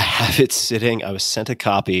 I have it sitting. I was sent a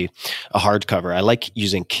copy, a hardcover. I like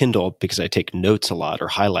using Kindle because I take notes a lot or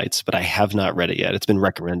highlights, but I have not read it yet. It's been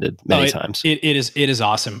recommended many times. It is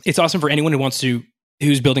awesome. It's awesome for anyone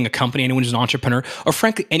who's building a company, anyone who's an entrepreneur, or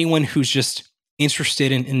frankly, anyone who's just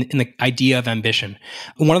interested in the idea of ambition.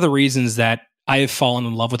 One of the reasons that I have fallen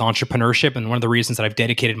in love with entrepreneurship, and one of the reasons that I've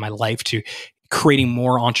dedicated my life to creating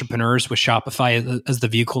more entrepreneurs with Shopify as the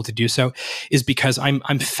vehicle to do so, is because I'm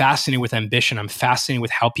fascinated with ambition. I'm fascinated with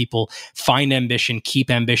how people find ambition, keep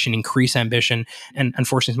ambition, increase ambition, and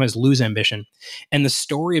unfortunately sometimes lose ambition. And the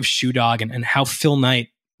story of Shoe Dog and how Phil Knight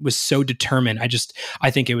was so determined,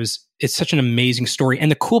 I think it's such an amazing story. And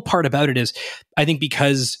the cool part about it is, I think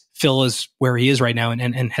because Phil is where he is right now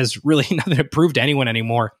and has really nothing to prove to anyone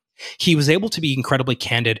anymore, he was able to be incredibly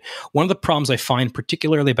candid. One of the problems I find,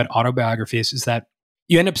 particularly about autobiographies, is that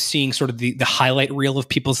you end up seeing sort of the highlight reel of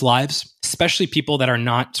people's lives, especially people that are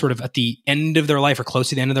not sort of at the end of their life or close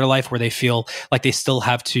to the end of their life, where they feel like they still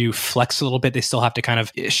have to flex a little bit. They still have to kind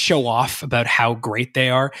of show off about how great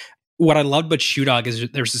they are. What I loved about Shoe Dog is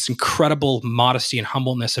there's this incredible modesty and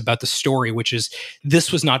humbleness about the story, which is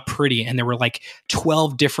this was not pretty. And there were like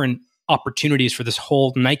 12 different opportunities for this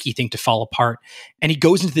whole Nike thing to fall apart. And he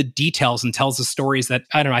goes into the details and tells the stories that,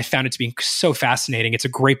 I don't know, I found it to be so fascinating. It's a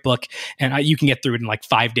great book. And you can get through it in like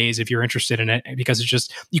 5 days if you're interested in it, because it's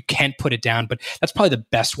just, you can't put it down. But that's probably the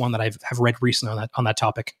best one that have read recently on that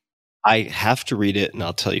topic. I have to read it, and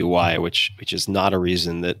I'll tell you why, which is not a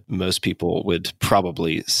reason that most people would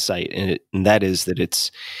probably cite. And that is that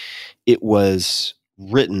it was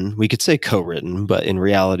written, we could say co-written, but in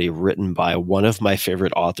reality written by one of my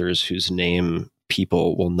favorite authors whose name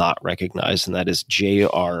people will not recognize, and that is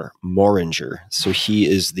J.R. Moringer. So he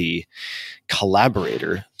is the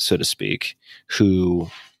collaborator, so to speak, who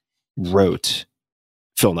wrote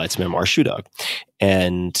Phil Knight's memoir, Shoe Dog.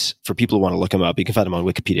 And for people who want to look him up, you can find him on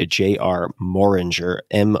Wikipedia, J.R. Moringer,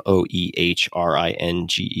 Moehringer,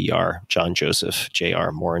 John Joseph,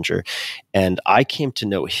 J.R. Moringer. And I came to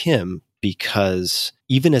know him because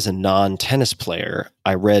even as a non-tennis player,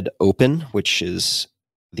 I read Open, which is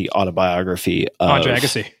the autobiography of Andre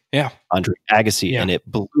Agassi. Yeah. Andre Agassi, and it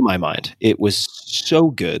blew my mind. It was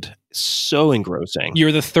so good, so engrossing.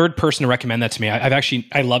 You're the third person to recommend that to me.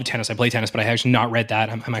 I love tennis. I play tennis, but I have actually not read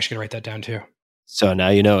that. I'm actually going to write that down too. So now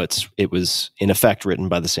you know it was in effect written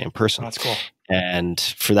by the same person. Oh, that's cool. And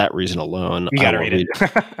for that reason alone, you got to read it.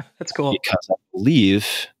 That's cool. Because I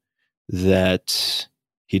believe that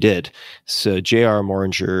he did. So J.R.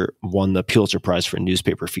 Moringer won the Pulitzer Prize for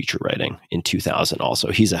newspaper feature writing in 2000 also.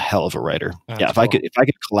 He's a hell of a writer. If I could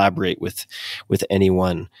collaborate with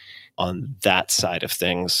anyone on that side of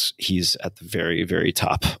things, he's at the very, very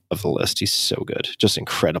top of the list. He's so good. Just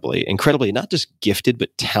incredibly not just gifted,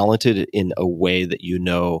 but talented in a way that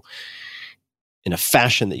in a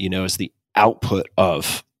fashion that is the output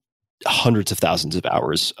of hundreds of thousands of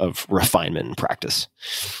hours of refinement and practice,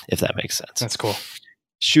 if that makes sense. That's cool.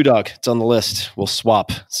 Shoe Dog, it's on the list. We'll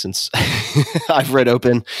swap since I've read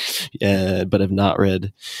Open, but have not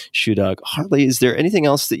read Shoe Dog. Harley, is there anything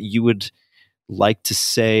else that you would like to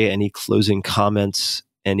say? Any closing comments?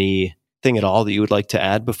 Anything at all that you would like to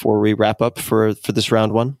add before we wrap up for this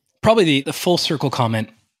round one? Probably the full circle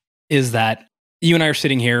comment is that you and I are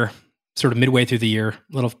sitting here sort of midway through the year, a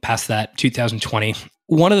little past that, 2020.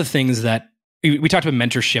 One of the things that we talked about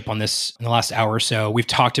mentorship on this in the last hour or so. We've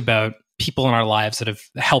talked about people in our lives that have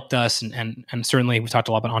helped us, and certainly we've talked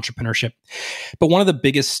a lot about entrepreneurship. But one of the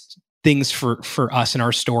biggest things for us in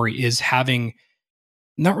our story is having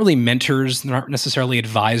not really mentors, not necessarily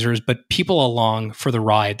advisors, but people along for the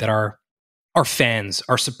ride that are our fans,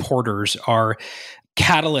 our supporters, are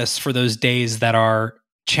catalysts for those days that are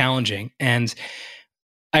challenging. And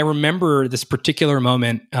I remember this particular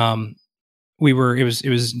moment. It was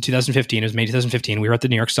in 2015. It was May 2015. We were at the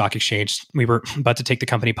New York Stock Exchange. We were about to take the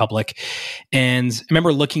company public. And I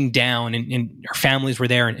remember looking down and our families were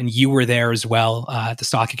there and you were there as well at the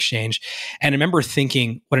stock exchange. And I remember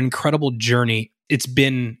thinking what an incredible journey it's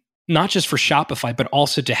been, not just for Shopify, but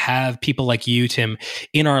also to have people like you, Tim,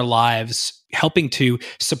 in our lives, helping to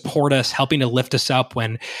support us, helping to lift us up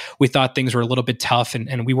when we thought things were a little bit tough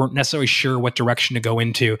and we weren't necessarily sure what direction to go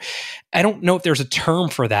into. I don't know if there's a term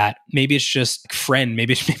for that. Maybe it's just friend,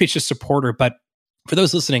 maybe it's just supporter. But for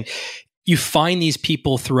those listening, you find these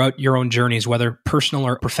people throughout your own journeys, whether personal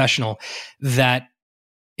or professional, that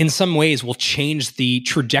in some ways will change the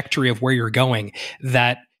trajectory of where you're going,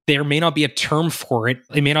 that there may not be a term for it.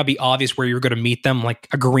 It may not be obvious where you're going to meet them, like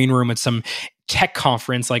a green room at some tech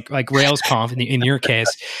conference, like RailsConf in your case.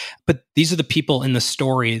 But these are the people in the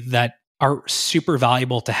story that are super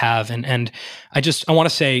valuable to have. And I want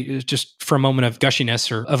to say, just for a moment of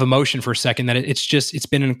gushiness or of emotion for a second, that it's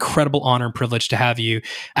been an incredible honor and privilege to have you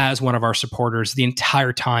as one of our supporters the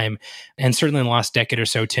entire time. And certainly in the last decade or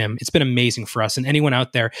so, Tim, it's been amazing for us. And anyone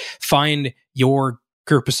out there, find your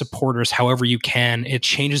group of supporters however you can. It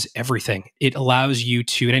changes everything. It allows you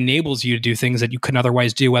to, it enables you to do things that you couldn't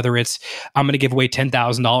otherwise do, whether it's, I'm going to give away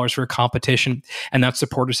 $10,000 for a competition, and that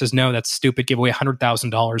supporter says, no, that's stupid, give away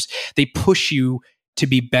 $100,000. They push you to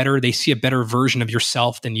be better. They see a better version of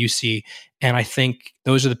yourself than you see. And I think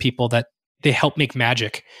those are the people that they help make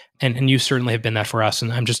magic. And you certainly have been that for us.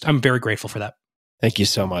 And I'm very grateful for that. Thank you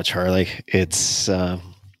so much, Harley. It's,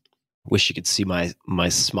 wish you could see my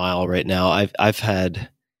smile right now. I've had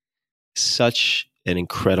such an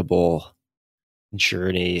incredible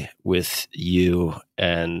journey with you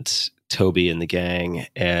and Toby and the gang,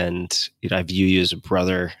 and I view you as a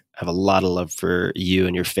brother. I have a lot of love for you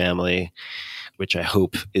and your family, which I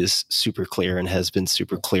hope is super clear and has been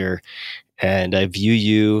super clear. And I view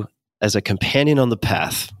you as a companion on the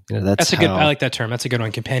path. That's good. I like that term. That's a good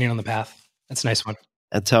one. Companion on the path. That's a nice one.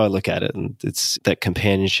 That's how I look at it. And it's that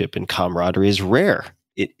companionship and camaraderie is rare.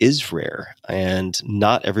 It is rare. And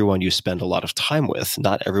not everyone you spend a lot of time with,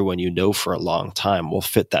 not everyone you know for a long time will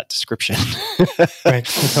fit that description. Right.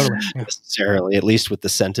 Totally. Yeah. Necessarily, at least with the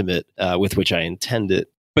sentiment with which I intend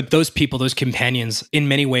it. But those people, those companions, in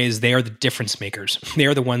many ways, they are the difference makers. They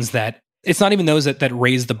are the ones that, it's not even those that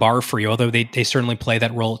raise the bar for you, although they certainly play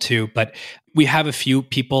that role too. But we have a few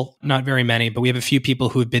people, not very many, but we have a few people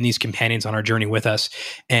who have been these companions on our journey with us.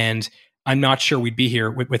 And I'm not sure we'd be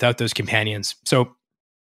here without those companions. So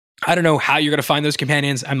I don't know how you're going to find those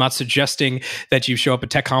companions. I'm not suggesting that you show up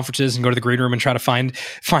at tech conferences and go to the green room and try to find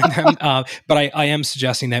them. But I am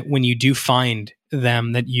suggesting that when you do find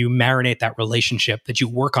them, that you marinate that relationship, that you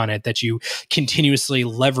work on it, that you continuously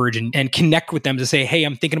leverage and connect with them to say, hey,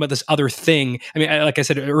 I'm thinking about this other thing. I mean, like I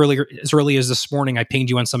said earlier, as early as this morning, I pinged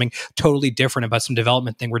you on something totally different about some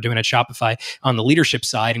development thing we're doing at Shopify on the leadership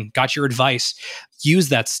side and got your advice. Use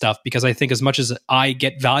that stuff, because I think as much as I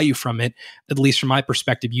get value from it, at least from my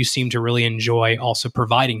perspective, you seem to really enjoy also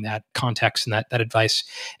providing that context and that advice.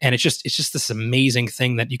 And it's just this amazing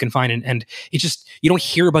thing that you can find. And it's just, you don't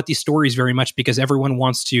hear about these stories very much because everyone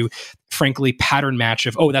wants to, frankly, pattern match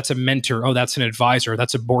of, oh, that's a mentor, oh, that's an advisor,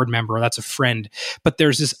 that's a board member, or that's a friend. But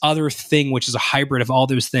there's this other thing, which is a hybrid of all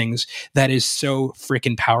those things that is so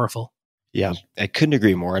freaking powerful. Yeah, I couldn't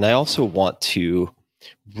agree more. And I also want to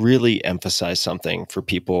really emphasize something for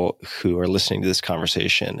people who are listening to this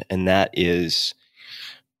conversation, and that is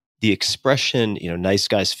the expression, nice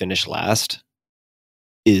guys finish last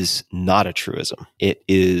is not a truism. It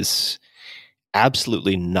is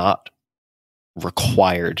absolutely not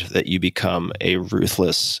required that you become a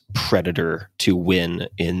ruthless predator to win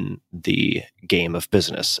in the game of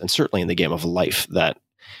business, and certainly in the game of life that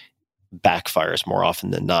backfires more often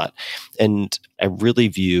than not. And I really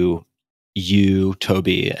view you,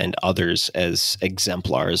 Toby, and others as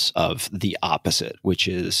exemplars of the opposite, which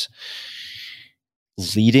is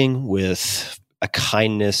leading with a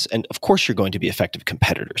kindness. And of course, you're going to be effective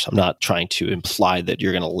competitors. I'm not trying to imply that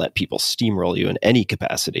you're going to let people steamroll you in any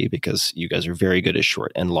capacity, because you guys are very good at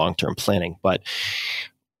short and long-term planning. But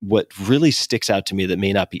what really sticks out to me that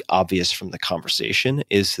may not be obvious from the conversation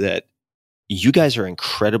is that you guys are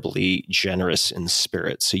incredibly generous in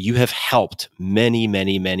spirit. So you have helped many,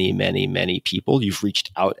 many, many, many, many people. You've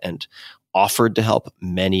reached out and offered to help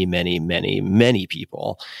many, many, many, many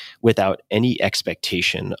people without any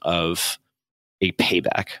expectation of a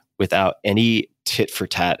payback, without any tit for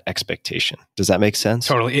tat expectation. Does that make sense?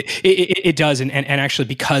 Totally. It does. And actually,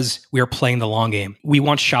 because we are playing the long game, we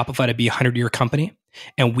want Shopify to be a 100-year company.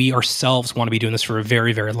 And we ourselves want to be doing this for a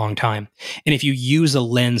very, very long time. And if you use a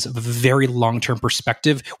lens of a very long-term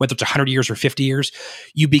perspective, whether it's 100 years or 50 years,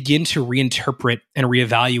 you begin to reinterpret and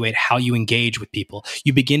reevaluate how you engage with people.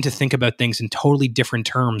 You begin to think about things in totally different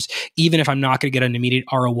terms. Even if I'm not going to get an immediate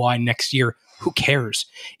ROI next year, who cares?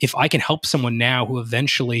 If I can help someone now who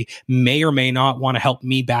eventually may or may not want to help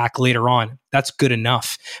me back later on, that's good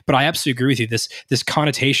enough. But I absolutely agree with you. This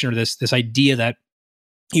connotation or this idea that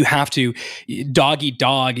you have to dog eat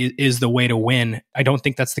dog is the way to win. I don't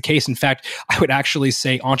think that's the case. In fact, I would actually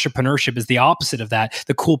say entrepreneurship is the opposite of that.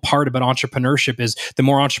 The cool part about entrepreneurship is the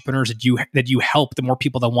more entrepreneurs that you help, the more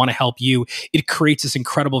people that want to help you, it creates this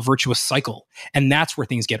incredible virtuous cycle. And that's where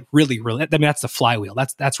things get really, really, I mean, that's the flywheel.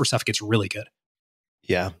 That's where stuff gets really good.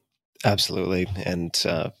 Yeah, absolutely. And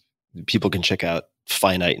people can check out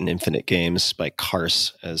Finite and Infinite Games by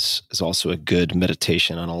Kars as also a good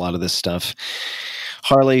meditation on a lot of this stuff.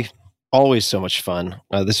 Harley, always so much fun.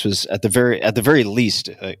 This was at the very least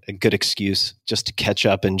a good excuse just to catch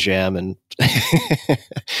up and jam and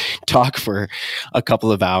talk for a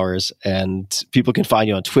couple of hours. And people can find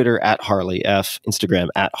you on Twitter at Harley F, Instagram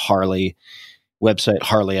at Harley, website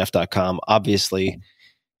harleyf.com, obviously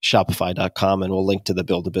Shopify.com, and we'll link to the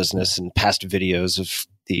Build a Business and past videos of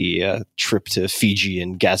the trip to Fiji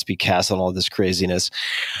and Gatsby Castle and all this craziness.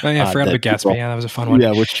 Oh yeah, I forgot about Gatsby. Yeah, that was a fun one.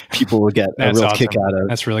 Yeah, which people will get a real kick out of.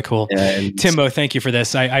 That's really cool. And Timbo, thank you for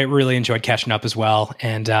this. I really enjoyed catching up as well,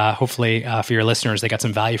 and hopefully for your listeners, they got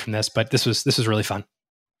some value from this. But this was really fun.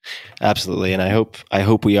 Absolutely, and I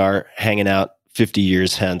hope we are hanging out 50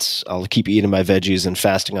 years hence. I'll keep eating my veggies and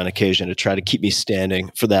fasting on occasion to try to keep me standing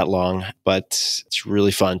for that long. But it's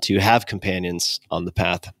really fun to have companions on the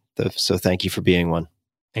path. So thank you for being one.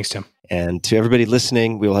 Thanks, Tim. And to everybody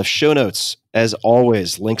listening, we will have show notes. As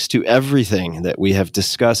always, links to everything that we have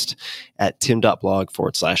discussed at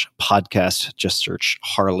tim.blog/podcast. Just search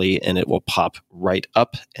Harley and it will pop right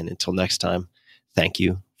up. And until next time, thank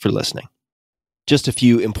you for listening. Just a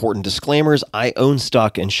few important disclaimers. I own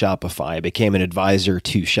stock in Shopify. I became an advisor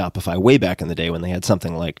to Shopify way back in the day when they had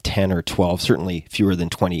something like 10 or 12, certainly fewer than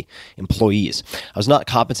 20 employees. I was not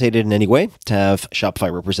compensated in any way to have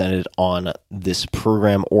Shopify represented on this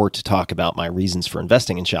program or to talk about my reasons for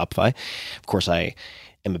investing in Shopify. Of course, I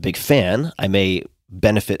am a big fan. I may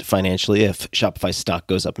benefit financially if Shopify stock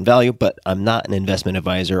goes up in value, but I'm not an investment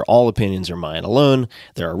advisor. All opinions are mine alone.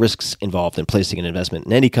 There are risks involved in placing an investment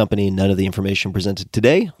in any company. None of the information presented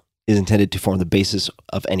today is intended to form the basis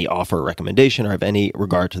of any offer or recommendation or have any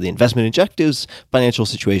regard to the investment objectives, financial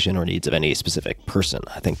situation, or needs of any specific person.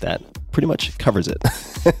 I think that pretty much covers it.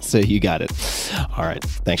 So you got it. All right.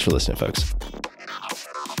 Thanks for listening, folks.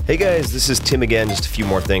 Hey guys, this is Tim again. Just a few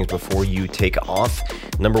more things before you take off.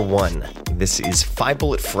 Number one, this is 5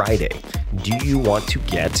 Bullet Friday. Do you want to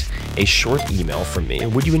get a short email from me?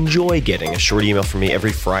 Would you enjoy getting a short email from me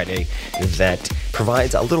every Friday that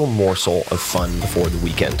provides a little morsel of fun before the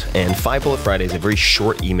weekend? And 5 Bullet Friday is a very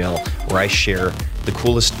short email where I share the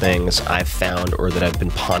coolest things I've found or that I've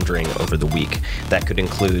been pondering over the week. That could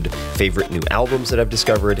include favorite new albums that I've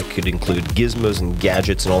discovered. It could include gizmos and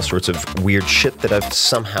gadgets and all sorts of weird shit that I've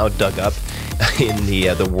somehow dug up in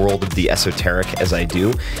the world of the esoteric as I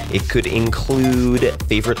do. It could include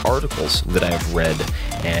favorite articles that I've read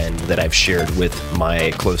and that I've shared with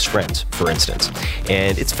my close friends, for instance.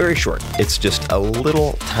 And it's very short. It's just a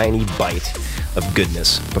little tiny bite of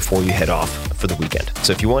goodness before you head off for the weekend.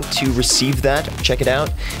 So if you want to receive that, check it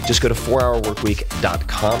out. Just go to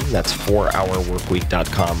 4hourworkweek.com. That's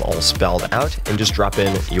 4hourworkweek.com, all spelled out, and just drop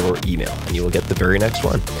in your email and you will get the very next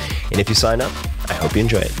one. And if you sign up, I hope you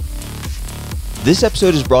enjoy it. This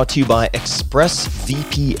episode is brought to you by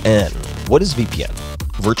ExpressVPN. What is VPN?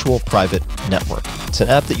 Virtual Private Network. It's an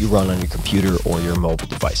app that you run on your computer or your mobile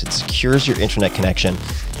device. It secures your internet connection,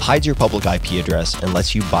 hides your public IP address, and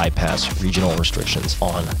lets you bypass regional restrictions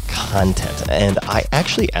on content. And I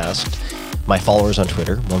actually asked my followers on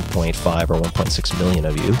Twitter, 1.5 or 1.6 million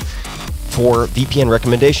of you, for VPN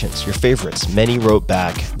recommendations, your favorites. Many wrote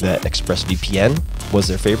back that ExpressVPN was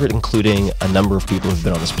their favorite, including a number of people who've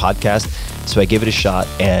been on this podcast. So I gave it a shot,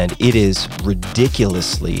 and it is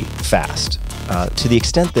ridiculously fast. To the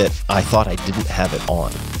extent that I thought I didn't have it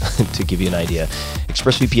on. To give you an idea,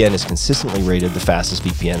 ExpressVPN is consistently rated the fastest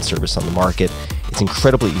VPN service on the market. It's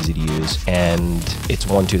incredibly easy to use, and it's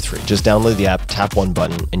 1, 2, 3. Just download the app, tap one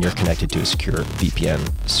button, and you're connected to a secure VPN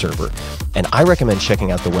server. And I recommend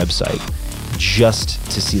checking out the website just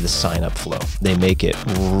to see the sign-up flow. They make it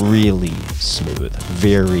really smooth,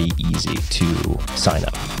 very easy to sign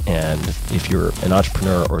up. And if you're an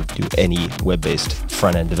entrepreneur or do any web-based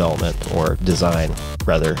front-end development or design,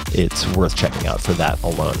 rather, it's worth checking out for that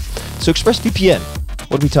alone. So ExpressVPN,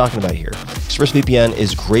 What are we talking about here? ExpressVPN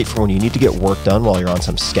is great for when you need to get work done while you're on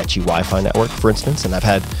some sketchy Wi-Fi network, for instance, and I've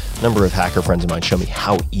had a number of hacker friends of mine show me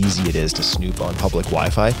how easy it is to snoop on public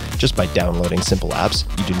Wi-Fi just by downloading simple apps.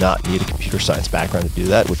 You do not need a computer science background to do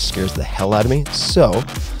that, which scares the hell out of me. So,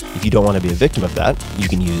 if you don't want to be a victim of that, you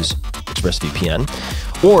can use ExpressVPN.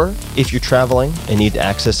 Or if you're traveling and need to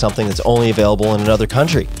access something that's only available in another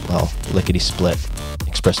country, well, lickety-split,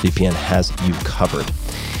 ExpressVPN has you covered.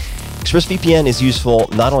 ExpressVPN is useful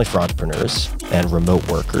not only for entrepreneurs and remote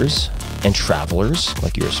workers and travelers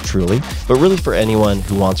like yours truly, but really for anyone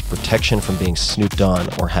who wants protection from being snooped on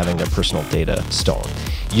or having their personal data stolen.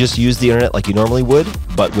 You just use the internet like you normally would,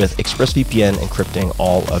 but with ExpressVPN encrypting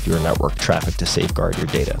all of your network traffic to safeguard your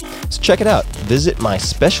data. So check it out. Visit my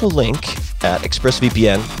special link at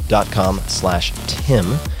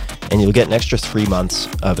expressvpn.com/Tim, and you'll get an extra 3 months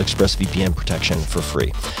of ExpressVPN protection for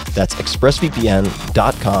free. That's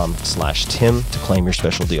expressvpn.com/Tim to claim your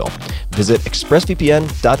special deal. Visit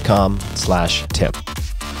expressvpn.com/Tim.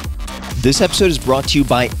 This episode is brought to you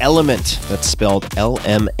by Element. That's spelled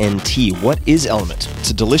LMNT. What is Element?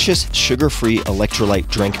 It's a delicious, sugar-free electrolyte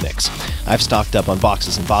drink mix. I've stocked up on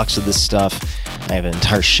boxes and boxes of this stuff. I have an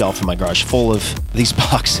entire shelf in my garage full of these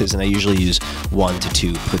boxes, and I usually use 1 to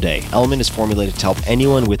 2 per day. Element is formulated to help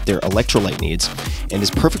anyone with their electrolyte needs and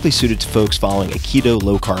is perfectly suited to folks following a keto,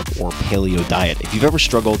 low-carb, or paleo diet. If you've ever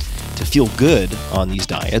struggled to feel good on these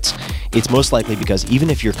diets, it's most likely because even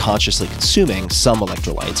if you're consciously consuming some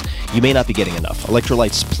electrolytes, you may not be getting enough.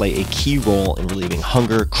 Electrolytes play a key role in relieving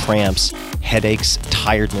hunger, cramps, headaches,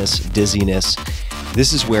 tiredness, dizziness.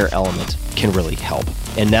 This is where Element can really help.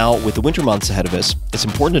 And now, with the winter months ahead of us, it's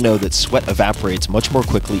important to know that sweat evaporates much more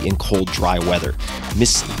quickly in cold, dry weather,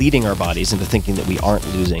 misleading our bodies into thinking that we aren't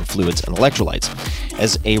losing fluids and electrolytes.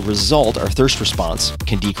 As a result, our thirst response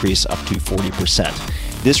can decrease up to 40%.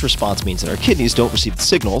 This response means that our kidneys don't receive the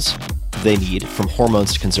signals they need from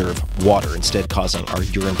hormones to conserve water, instead causing our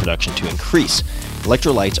urine production to increase.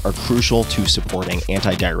 Electrolytes are crucial to supporting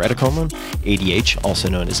antidiuretic hormone, ADH, also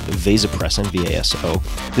known as vasopressin, VASO.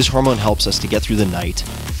 This hormone helps us to get through the night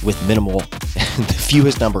with the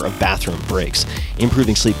fewest number of bathroom breaks,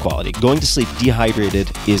 improving sleep quality. Going to sleep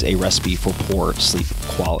dehydrated is a recipe for poor sleep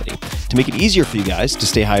quality. To make it easier for you guys to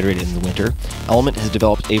stay hydrated in the winter, Element has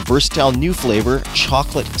developed a versatile new flavor,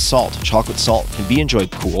 chocolate salt. Chocolate salt can be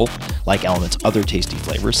enjoyed cool, like Element's other tasty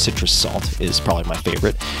flavors. Citrus salt is probably my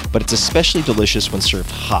favorite, but it's especially delicious when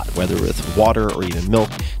served hot, whether with water or even milk,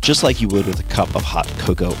 just like you would with a cup of hot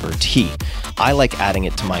cocoa or tea. I like adding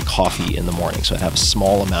it to my coffee in the morning, so I'd have a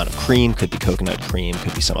small amount of cream, could be coconut cream,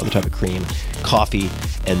 could be some other type of cream, coffee,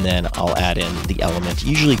 and then I'll add in the Element,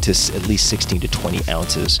 usually to at least 16 to 20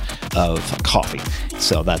 ounces of coffee.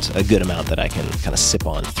 So that's a good amount that I can kind of sip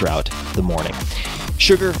on throughout the morning.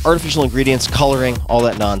 Sugar, artificial ingredients, coloring, all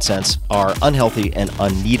that nonsense are unhealthy and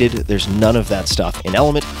unneeded. There's none of that stuff in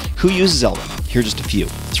Element. Who uses Element? Here are just a few.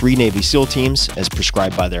 3 Navy SEAL teams, as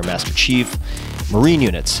prescribed by their Master Chief. Marine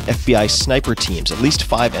units, FBI sniper teams, at least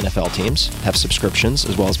 5 NFL teams have subscriptions,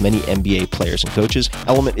 as well as many NBA players and coaches.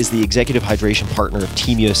 Element is the executive hydration partner of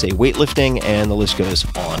Team USA weightlifting, and the list goes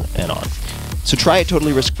on and on. So try it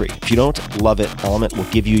totally risk-free. If you don't love it, Element will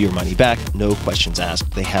give you your money back, no questions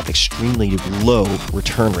asked. They have extremely low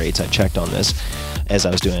return rates. I checked on this as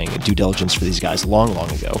I was doing due diligence for these guys long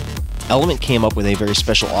ago. Element came up with a very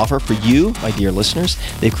special offer for you, my dear listeners.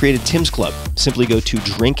 They've created Tim's Club. Simply go to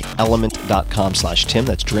drinkelement.com/Tim.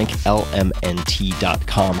 That's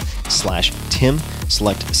drinklmnt.com/Tim.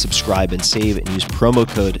 Select subscribe and save and use promo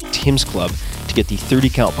code Tim's Club to get the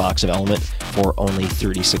 30-count box of Element for only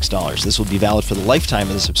 $36. This will be valid for the lifetime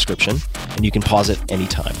of the subscription, and you can pause it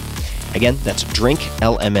anytime. Again, that's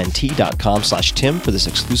drinklmnt.com/Tim for this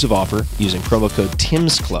exclusive offer using promo code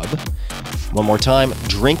Tim's Club. One more time,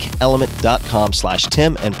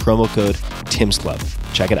 drinkelement.com/Tim and promo code Tim's Club.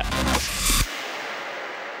 Check it out.